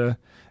sõber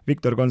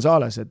Viktor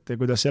Gonzales, et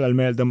kuidas sellel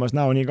meel tõmbas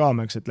näo nii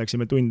kaameks, et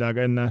läksime tund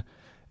aega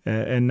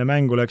enne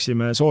mängu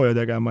läksime sooja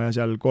tegema ja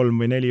seal 3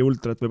 või 4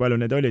 ultrat või palju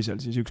neid oli seal,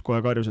 siis üks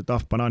kohe karjus, et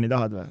banaani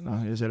tahad või?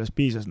 Ja sellest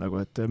piisas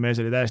nagu, et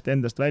mees oli täiesti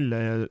endast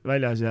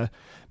väljas ja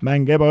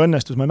mäng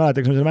ebaõnnestus, ma ei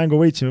mäleta, kas me selle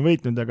mängu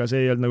võitnud, aga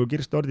see ei olnud nagu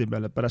kirst tordi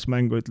peal, et pärast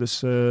mängu ütles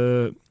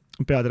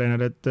peatreener,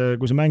 et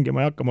kui sa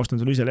mängima ei hakka, ma ostan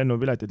sul ise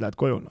lennupiletid, lähed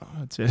koju.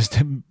 Et sellist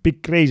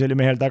pikk reis oli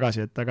mehel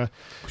tagasi, et aga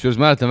kusjuures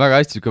mäletan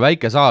väga hästi, kui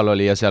väike saal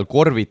oli ja seal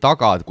korvi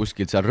taga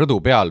kuskil seal rõdu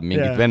peal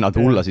mingid vennad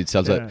hullasid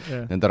seal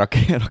nende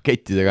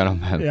rakettidega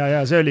enam-vähem.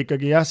 Ja see oli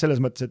ikkagi jah,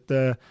 selles mõttes, et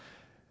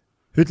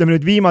ütleme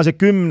nüüd viimase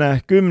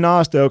 10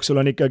 aasta jooksul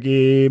on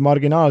ikkagi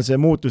marginaalse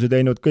muutuse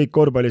teinud kõik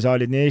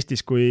korvpallisaalid nii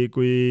Eestis kui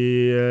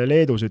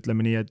Leedus,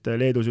 ütleme nii, et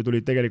Leedus ju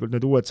tulid tegelikult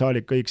need uued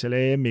saalid kõik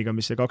selle EM-iga,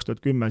 mis see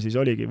 2010 siis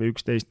oligi või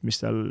 11, mis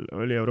seal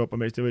oli Euroopa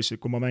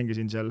meistrivõistlused, kui ma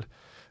mängisin seal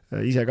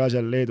ise ka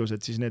seal Leedus,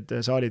 et siis need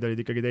saalid olid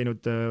ikkagi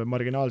teinud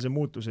marginaalse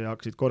muutuse ja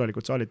hakkasid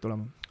korralikud saalid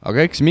tulema.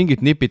 Aga eks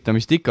mingit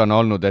nipitamist ikka on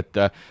olnud, et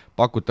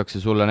pakutakse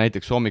sulle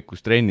näiteks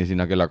hommikust trenni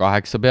sinna kella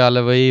 8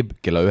 peale või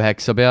kella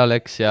 9 peale,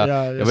 eks, ja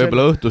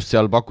võib-olla õhtust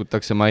seal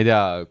pakutakse, ma ei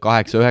tea,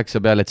 8-9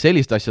 peale, et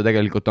sellist asja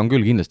tegelikult on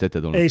küll kindlasti ette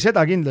tulnud. Ei,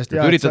 seda kindlasti.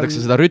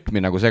 Üritatakse seda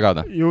rütmi nagu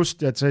segada.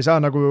 Just, et sa ei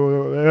saa nagu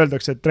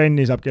öeldakse, et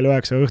trenni saab kella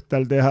 9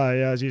 õhtal teha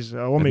ja siis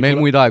hommikul...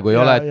 Meil muid aegu ei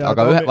ole,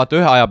 aga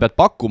ühe aja pead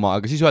pakkuma,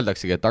 aga siis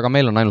öeldaksegi, et aga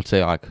meil on ainult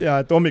see aeg. ja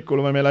et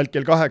hommikul on meil ainult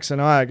kell 8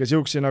 aeg ja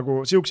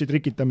siuksi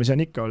trikitamisi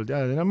on ikka olnud.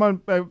 Ja no, ma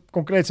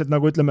konkreetselt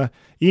nagu ütleme,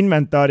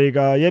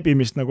 inventaariga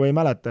jebimist nagu ei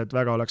mäleta, et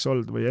väga oleks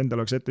olnud või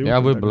endal oleks ette juhtunud.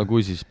 Ja võib-olla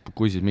kui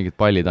siis mingid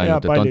pallid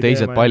ainult, et on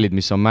teised pallid,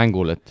 mis on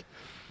mängul, et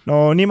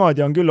no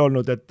niimoodi on küll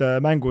olnud, et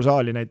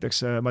mängusaali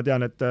näiteks, ma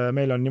tean, et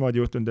meil on niimoodi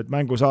juhtunud, et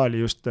mängusaali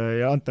just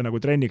ei anta nagu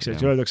trenniks,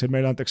 et öeldakse, et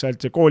meil antakse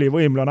ainult see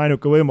koolivõimla on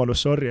ainuke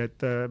võimalus, sorry,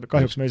 et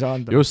kahjuks me ei saa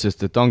anda. Just,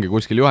 sest et ongi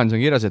kuskil juhendus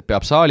on kirjas, et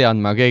peab saali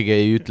andma, keegi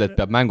ei ütle, et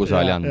peab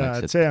mängusaali andma.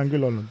 Et see on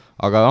küll olnud.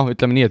 Aga noh,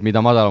 ütleme nii, et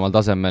mida madalamal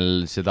tasemel,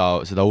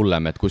 seda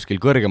hullem, et kuskil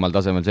kõrgemal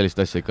tasemel sellist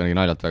asja ikkagi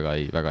naljalt väga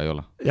ei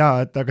ole.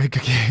 Jaa, et aga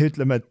ikkagi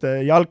ütleme, et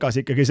jalkas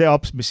ikkagi see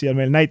aps, mis siia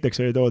meil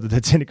näiteks oli toodud,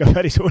 et see on ikka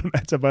päris ulme,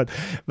 et sa paned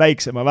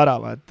väiksema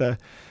värava, et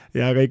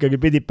ja aga ikkagi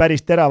pidid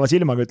päris terava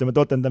silmaga, ütleme,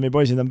 Tottenhami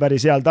poisid on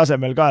päris heal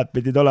tasemel ka, et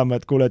pidid olema,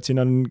 et kuule, et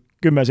siin on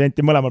 10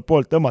 senti mõlemalt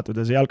poolt tõmmatud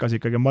ja see jalkas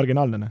ikkagi on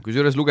marginaalne.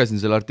 Kusjuures lugesin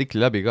selle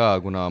artikli läbi ka,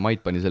 kuna Mait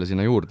pani selle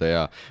sinna juurde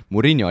ja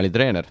Mourinho oli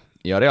treener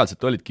ja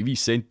reaalselt olidki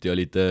 5 senti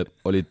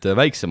olid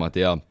väiksemad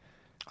ja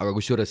aga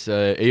kusjuures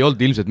ei olnud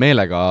ilmselt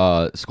meelega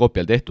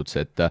Skopjal tehtud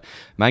see, et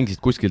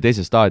mängisid kuskil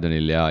teisel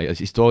staadionil ja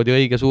siis toodi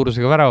õige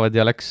suurusega väravad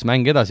ja läks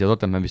mäng edasi ja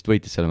Tottenham vist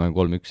võitis selle mängu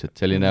 3-1,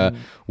 et selline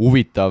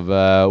huvitav,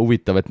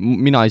 et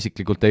mina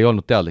isiklikult ei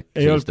olnud teadlik.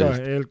 Ei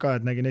olnud ka,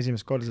 et nägin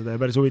esimest korda seda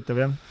ja päris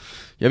huvitav, jah.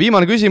 Ja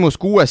viimane küsimus,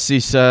 6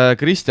 siis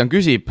Kristjan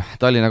küsib,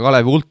 Tallinna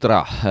Kalevi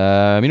Ultra.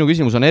 Minu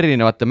küsimus on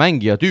erinevate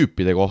mängija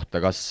tüüpide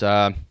kohta, kas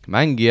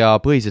mängija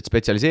põhised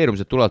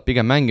spetsialiseerumised tulevad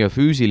pigem mängija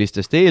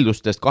füüsilistest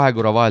eeldustest,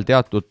 kahekõrva vahel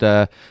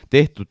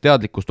tehtud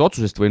teadlikust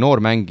otsusest või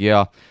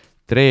noormängija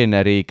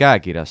treeneri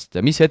käekirjast.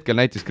 Mis hetkel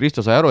näiteks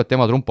Kristo sai aru, et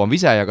tema trump on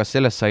vise ja kas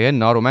sellest sai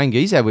enne aru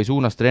mängija ise või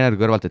suunas treeneri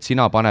kõrvalt, et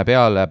sina pane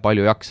peale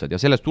palju jaksad ja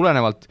sellest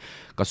tulenevalt,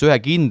 kas ühe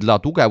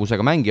kindla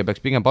tugevusega mängija peaks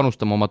pigem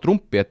panustama oma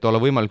trumpi, et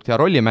olla võimalikult hea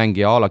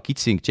rollimängija a la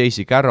Kitsing,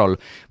 J.C. Carroll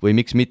või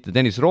miks mitte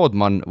Dennis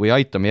Rodman või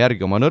aitame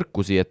järgi oma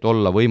nõrkusi, et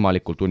olla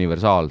võimalikult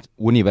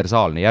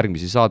universaalne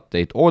järgmisi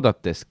saateid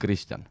oodates,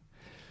 Kristjan?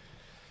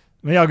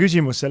 No hea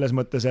küsimus selles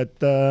mõttes,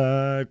 et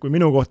kui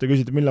minu kohta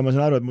küsitud, millal ma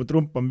saan aru, et mu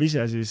trump on vise,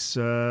 siis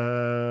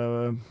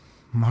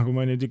kui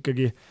ma nüüd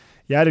ikkagi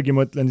järgi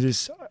mõtlen,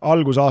 siis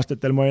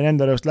algusaastatel ma olin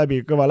enda arust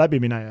kõva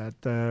läbimineja,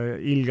 et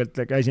ilgelt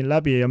käisin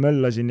läbi ja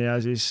möllasin ja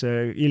siis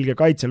ilge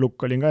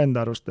kaitselukk olin ka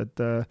enda arust, et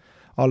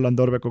Allan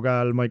Torbeku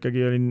käe all ma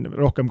ikkagi olin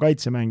rohkem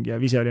kaitsemängija,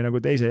 vise oli nagu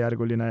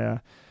teisejärguline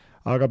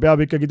aga peab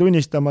ikkagi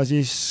tunnistama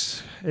siis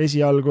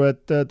esialgu,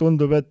 et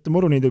tundub, et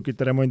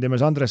muruniidukite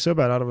remondimees Andres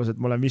Sõber arvas, et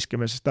ma olen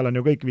viskemees, sest tal on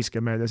ju kõik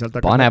viskemehed ja sealt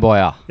pane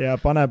poja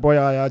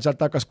ja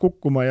sealt hakkas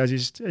kukkuma ja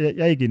siis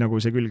jäigi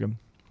nagu see külge.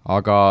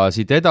 Aga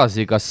siit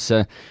edasi,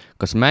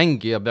 kas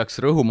mängija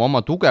peaks rõhuma oma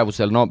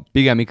tugevusel, no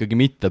pigem ikkagi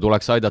mitte,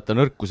 tuleks aidata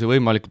nõrkusi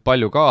võimalikult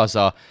palju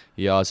kaasa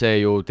ja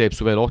see ju teeb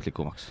su veel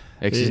ohtlikumaks.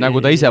 Ehk siis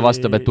nagu ta ise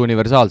vastab, et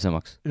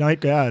universaalsemaks. No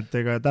ikka jah,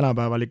 et ega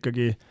tänapäeval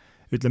ikkagi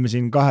ütleme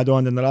siin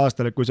 2000.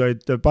 aastal, et kui sa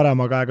olid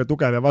parema käega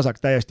tugev ja vasak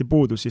täiesti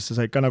puudus, siis sa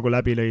said ka nagu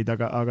läbi lõida,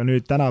 aga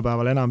nüüd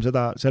tänapäeval enam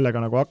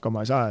sellega nagu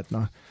hakkama ei saa, et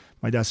noh,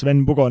 ma ei tea,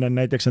 Sven Pugonen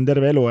näiteks on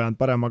terve elu ajanud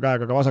parema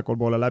käega ka vasakul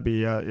poole läbi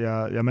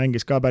ja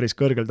mängis ka päris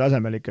kõrgel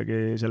tasemel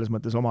ikkagi selles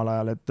mõttes omal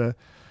ajal, et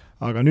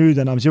aga nüüd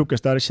enam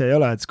siukest asja ei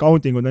ole, et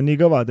scoutingud on nii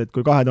kõvad, et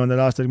kui 2000.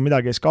 aastal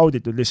midagi ei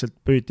scouditud, lihtsalt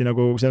püüti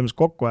nagu selles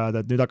kokku ajada,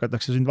 et nüüd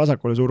hakatakse sind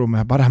vasakule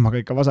suruma ja paremaga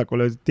ikka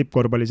vasakule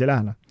tippkorvpallis ei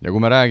lähe. Ja kui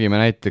me räägime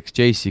näiteks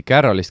J.C.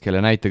 Carrollist, kelle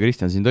näite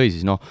Kristjan siin tõi,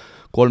 siis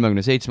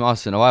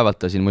 37-aastane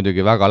vaevalt ta siin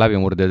muidugi väga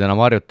läbimurdeid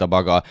enam harjutab,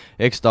 aga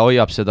eks ta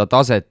hoiab seda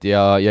taset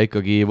ja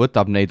ikkagi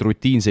võtab neid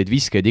rutiinseid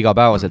viskeid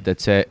igapäevaselt,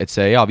 et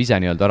see hea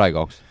vise nii-öelda ära ei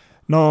kaoks.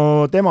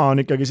 No tema on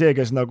ikkagi see,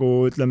 kes nagu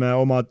ütleme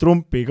oma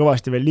trumpi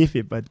kõvasti veel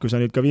lihvib, et kui sa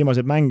nüüd ka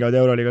viimased mängivad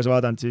Euroliigas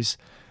vaadanud, siis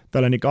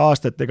tal on ikka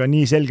aastatega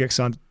nii selgeks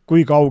saanud,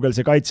 kui kaugel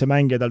see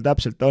kaitsemängija tal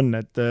täpselt on,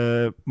 et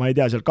ma ei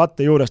tea, seal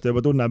katte juures ta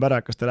juba tunneb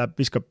ära, kas ta läheb,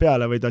 viskab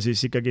peale või ta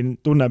siis ikkagi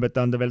tunneb, et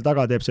ta on veel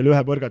taga, teeb selle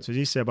ühe põrgatuse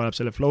sisse ja paneb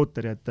selle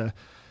floateri,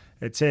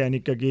 et see on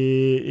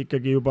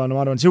ikkagi juba, no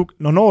ma arvan,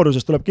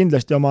 nooruses tuleb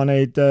kindlasti oma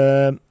neid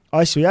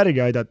asju järgi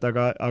aidata,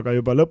 aga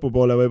juba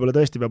lõpupoole võib-olla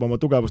tõesti peab oma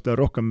tugevustele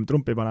rohkem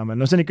trumpi panema.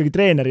 No see on ikkagi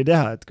treeneri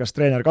teha, et kas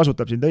treener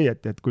kasutab sind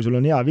õieti, et kui sul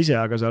on hea vise,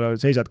 aga sa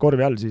seisad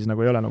korvi all, siis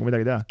nagu ei ole nagu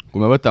midagi teha.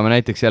 Kui me võtame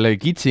näiteks jälle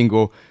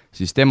Kitsingu,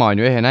 siis tema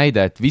on ju ehe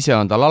näide, et vise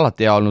on tal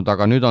alati hea olnud,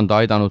 aga nüüd on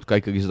ta aidanud ka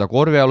ikkagi seda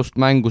korvialust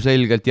mängu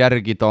selgelt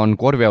järgi, ta on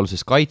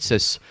korvialuses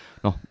kaitses,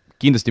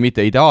 kindlasti mitte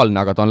ideaalne,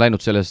 aga ta on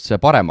läinud sellest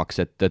paremaks,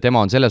 et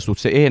tema on selles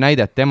suhtes ehe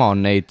näide, et tema on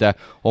neid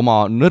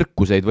oma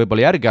nõrkuseid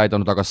võib-olla järgi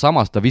aidanud, aga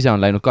samas ta vise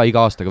on läinud ka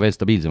iga aastaga veel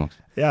stabiilsemaks.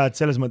 Ja,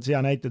 et selles mõttes hea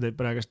näite teeb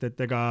praegust,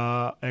 et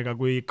ega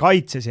kui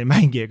kaitses ei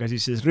mängi, ega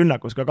siis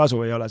rünnakus ka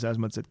kasu ei ole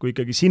selles mõttes, et kui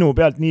ikkagi sinu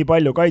pealt nii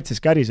palju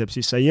kaitses käriseb,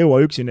 siis sa ei jõua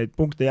üksi neid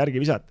punkte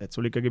järgi visata, et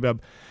sul ikkagi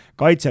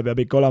kaitse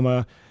peab ikka olema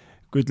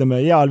kui ütleme,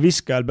 heal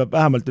viskajal peab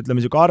vähemalt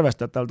ütleme siuke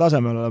arvestataval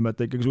tasemel olema, et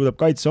ta ikkagi suudab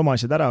kaitse oma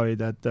asjad ära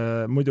hoida, et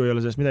muidu ei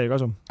ole sellest midagi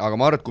kasu. Aga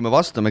ma arvan, et kui me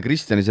vastame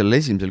Kristjani sellele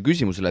esimesele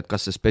küsimusele, et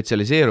kas see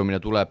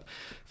spetsialiseerumine tuleb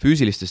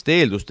füüsilistest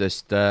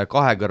eeldustest,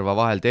 kahe kõrva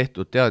vahel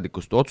tehtud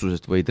teadlikust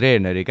otsusest või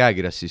treeneri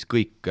käekirjast, siis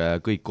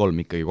kõik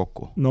kolm ikkagi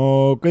kokku?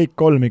 No kõik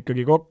kolm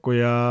ikkagi kokku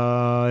ja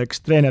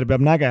eks treener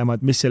peab nägema,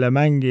 et mis selle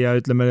mängija,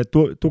 ütleme,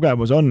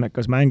 tugevus on, et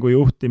kas mängu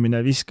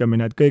juhtimine,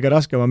 viskamine, et kõige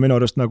raskem on minu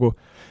arust nagu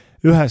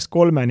ühest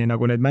kolmeni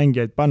nagu neid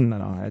mängijaid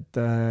panna, et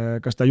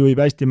kas ta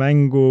juhib hästi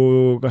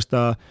mängu, kas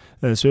ta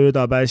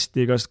söödab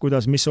hästi,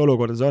 kuidas, mis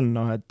olukordades on,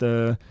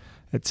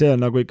 et see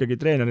on nagu ikkagi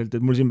treenerilt,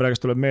 et mul siin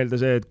praegust tuleb meelde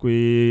see, et kui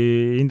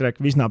Indrek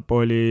Visnap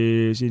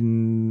oli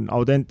siin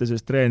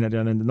Audenteses treener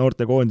ja nende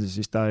noortekoondises,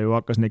 siis ta ju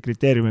hakkas neid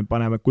kriteeriumeid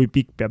panema, et kui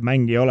pikk peab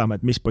mängija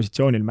olema, et mis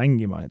positsioonil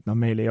mängima, et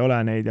meil ei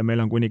ole neid ja meil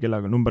on kuni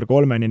kella number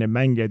 3 neid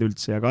mängijaid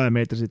üldse ja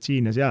 2-meetrised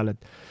siin ja seal,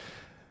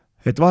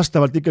 et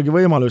vastavalt ikkagi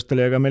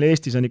võimalustele ja ka meil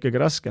Eestis on ikkagi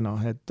raske,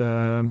 et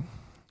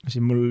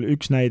siin mul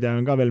üks näide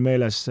on ka veel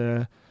meeles,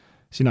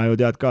 sina ju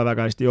tead ka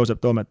väga hästi Joosep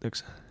Toomet,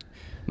 eks?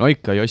 No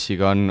ikka,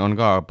 Jossiga on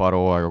ka paar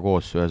hooaega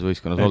koos ühes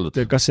võistkonnas oldud.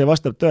 Kas see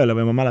vastab tõele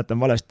või ma mäletan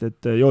valesti,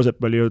 et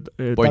Joosep oli ju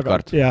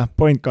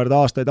point guard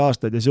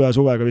aastaid ja ühe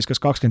suvega viskas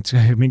 2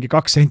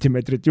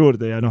 sentimeetrit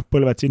juurde ja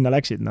põlved sinna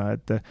läksid,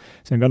 et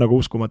see on ka nagu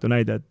uskumatu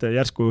näide, et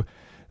järsku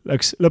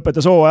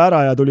lõpetas hooaja ära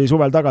ja tuli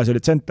suvel tagasi,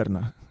 oli tsenter.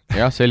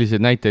 Jah, selliseid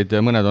näiteid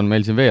mõned on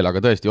meil siin veel, aga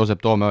tõesti, Joosep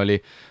Toome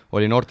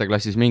oli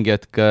noorteklassis mingi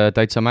hetk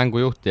täitsa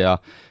mängujuht ja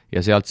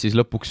sealt siis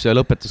lõpuks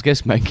lõpetas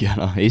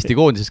keskmängijana Eesti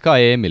koondises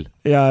ka EM-il.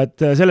 Ja et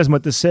selles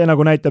mõttes see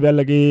nagu näitab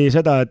jällegi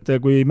seda, et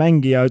kui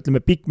mängija, ütleme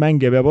pikk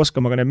mängija peab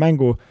oskama ka neid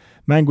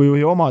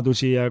mängujuhi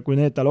omadusi ja kui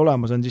need tal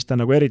olemas on, siis ta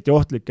nagu eriti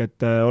ohtlik,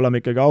 et oleme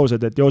ikkagi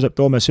ausad, et Joosep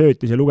Toome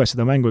söötis ja luges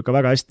seda mängu ikka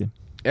väga hästi.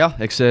 Jah,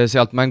 eks see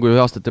sealt mängujuhi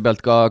aastate pealt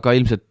ka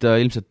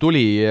ilmselt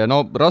tuli.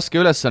 No raske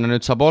ülesanne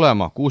nüüd saab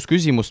olema. 6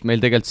 küsimust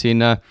meil tegelikult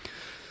siin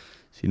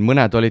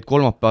mõned olid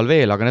kolmapäeval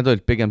veel, aga need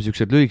olid pigem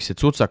sellised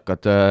lühikesed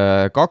sutsakad.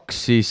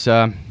 2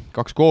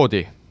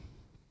 koodi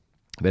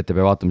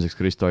VTB vaatamiseks,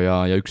 Kristo,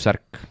 ja 1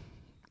 särk.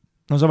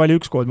 No sa vali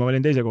 1 kood, ma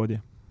valin 2 koodi.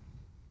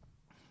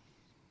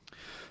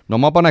 No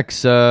ma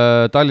paneks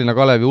Tallinna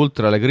Kalevi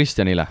ultrale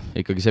Kristjanile.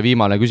 Ikkagi see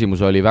viimane küsimus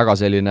oli väga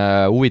selline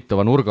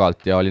huvitava nurga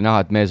alt ja oli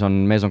näha, et mees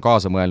on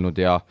kaasa mõelnud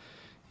ja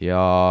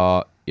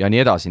nii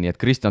edasi. Nii et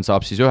Kristjan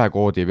saab siis 1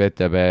 koodi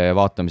VTB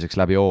vaatamiseks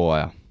läbi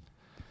hooaja.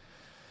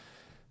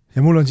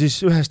 Ja mul on siis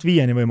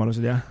 1-5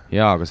 võimalused, jah?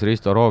 Jaa, kas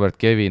Risto, Robert,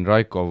 Kevin,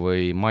 Raiko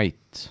või Mait?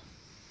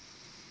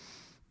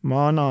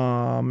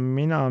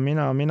 Mina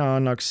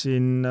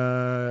annaksin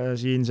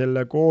siin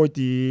selle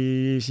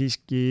koodi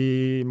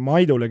siiski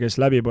Maidule,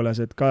 kes läbi põles,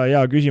 et ka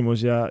hea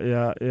küsimus ja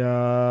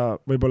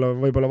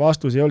võib-olla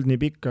vastus ei olnud nii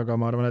pikk, aga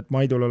ma arvan, et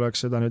Maidul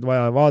oleks seda nüüd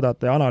vaja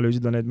vaadata ja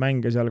analüüsida neid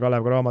mänge seal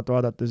Kalev Raamatu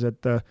vaadates,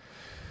 et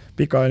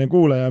pikaajaline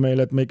kuulaja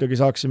meil, et me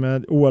ikkagi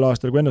saaksime uuel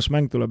aastal, kui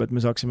ennusmäng tuleb, et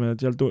me saaksime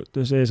seal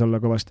sees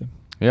olla kõvasti.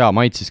 Jaa,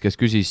 Mait siis, kes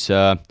küsis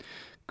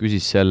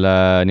selle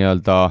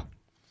nii-öelda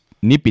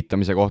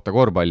nipitamise kohta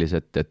korvpallis,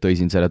 et tõi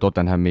siin selle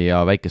Tottenhami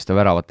ja väikeste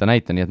väravate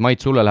näite, nii et Mait,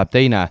 sulle läheb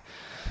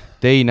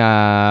teine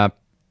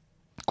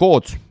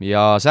kood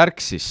ja särk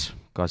siis.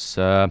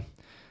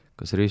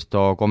 Kas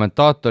Risto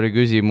kommentaatori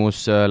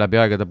küsimus, läbi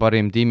aegade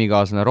parim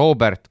tiimikaaslane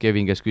Robert,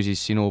 Kevin, kes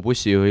küsis sinu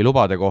bussijuhi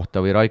lubade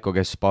kohta või Raiko,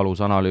 kes palus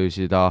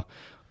analüüsida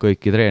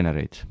kõiki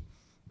treenereid?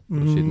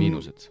 Plussid,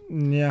 miinused.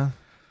 Jah.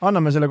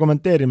 Anname selle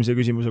kommenteerimise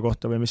küsimuse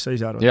kohta või mis sa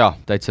ise arvad? Jaa,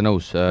 täitsa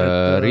nõus.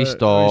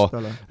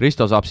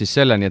 Risto saab siis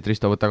selleni, et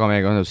Risto, võta ka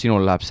meiega ühendus,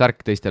 sinul läheb särk,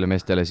 teistele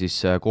meestele siis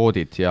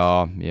koodid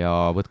ja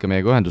võtke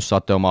meiega ühendus,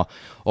 saate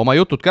oma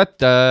jutud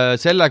kätte.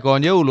 Sellega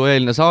on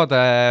jõulueelne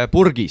saade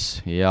purgis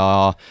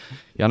ja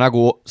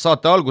nagu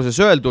saate alguses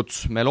öeldud,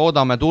 me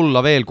loodame tulla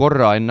veel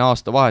korra enne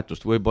aasta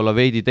vahetust, võib-olla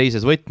veidi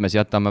teises võtmes,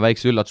 jätame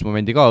väikse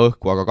üllatusmomendi ka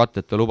õhku, aga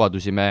katteta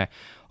lubadusi me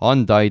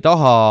anda ei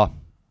taha.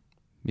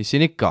 Mis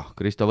siin ikka?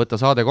 Kristo, võta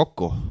saade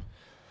kokku.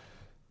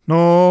 No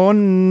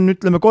on,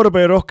 ütleme,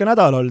 korvpallirohke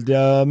nädal olnud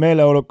ja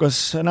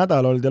meeleolukas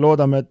nädal olnud ja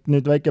loodame, et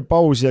nüüd väike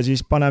paus ja siis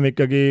paneme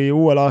ikkagi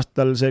uuel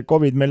aastal see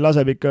COVID meil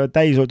laseb ikka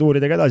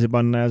täisotuuridega edasi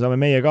panna ja saame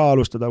meie ka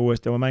alustada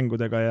uuesti oma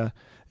mängudega ja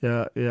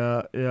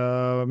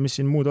mis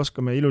siin muud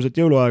oskame, ilusat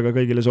jõuluaega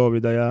kõigile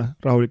soovida ja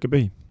rahulikke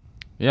pühi.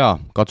 Jaa,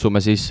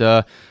 katsume siis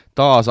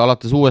taas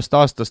alates uuest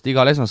aastast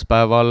igal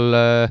esmaspäeval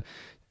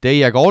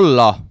teiega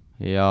olla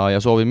ja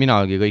soovin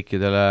minagi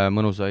kõikidele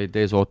mõnusaid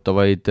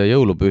eesootavaid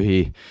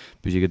jõulupühi.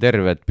 Püsige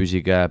terved,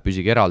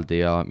 püsige eraldi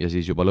ja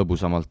siis juba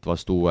lõbusamalt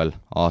vastu uuel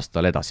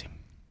aastal edasi.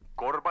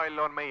 Korvpall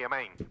on meie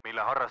mäng,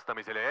 mille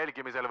harrastamisel ja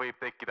jälgimisel võib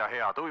tekkida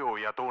hea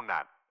tuju ja tunne.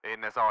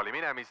 Enne saali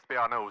minemist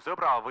pea nõu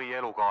sõbra või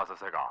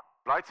elukaaslasega.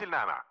 Platsil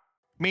näeme.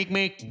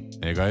 Mik.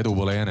 Ega edu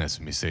pole jänes,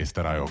 mis seest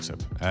ära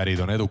jookseb. Ärid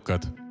on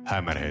edukad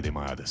Hammerheadi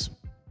majades.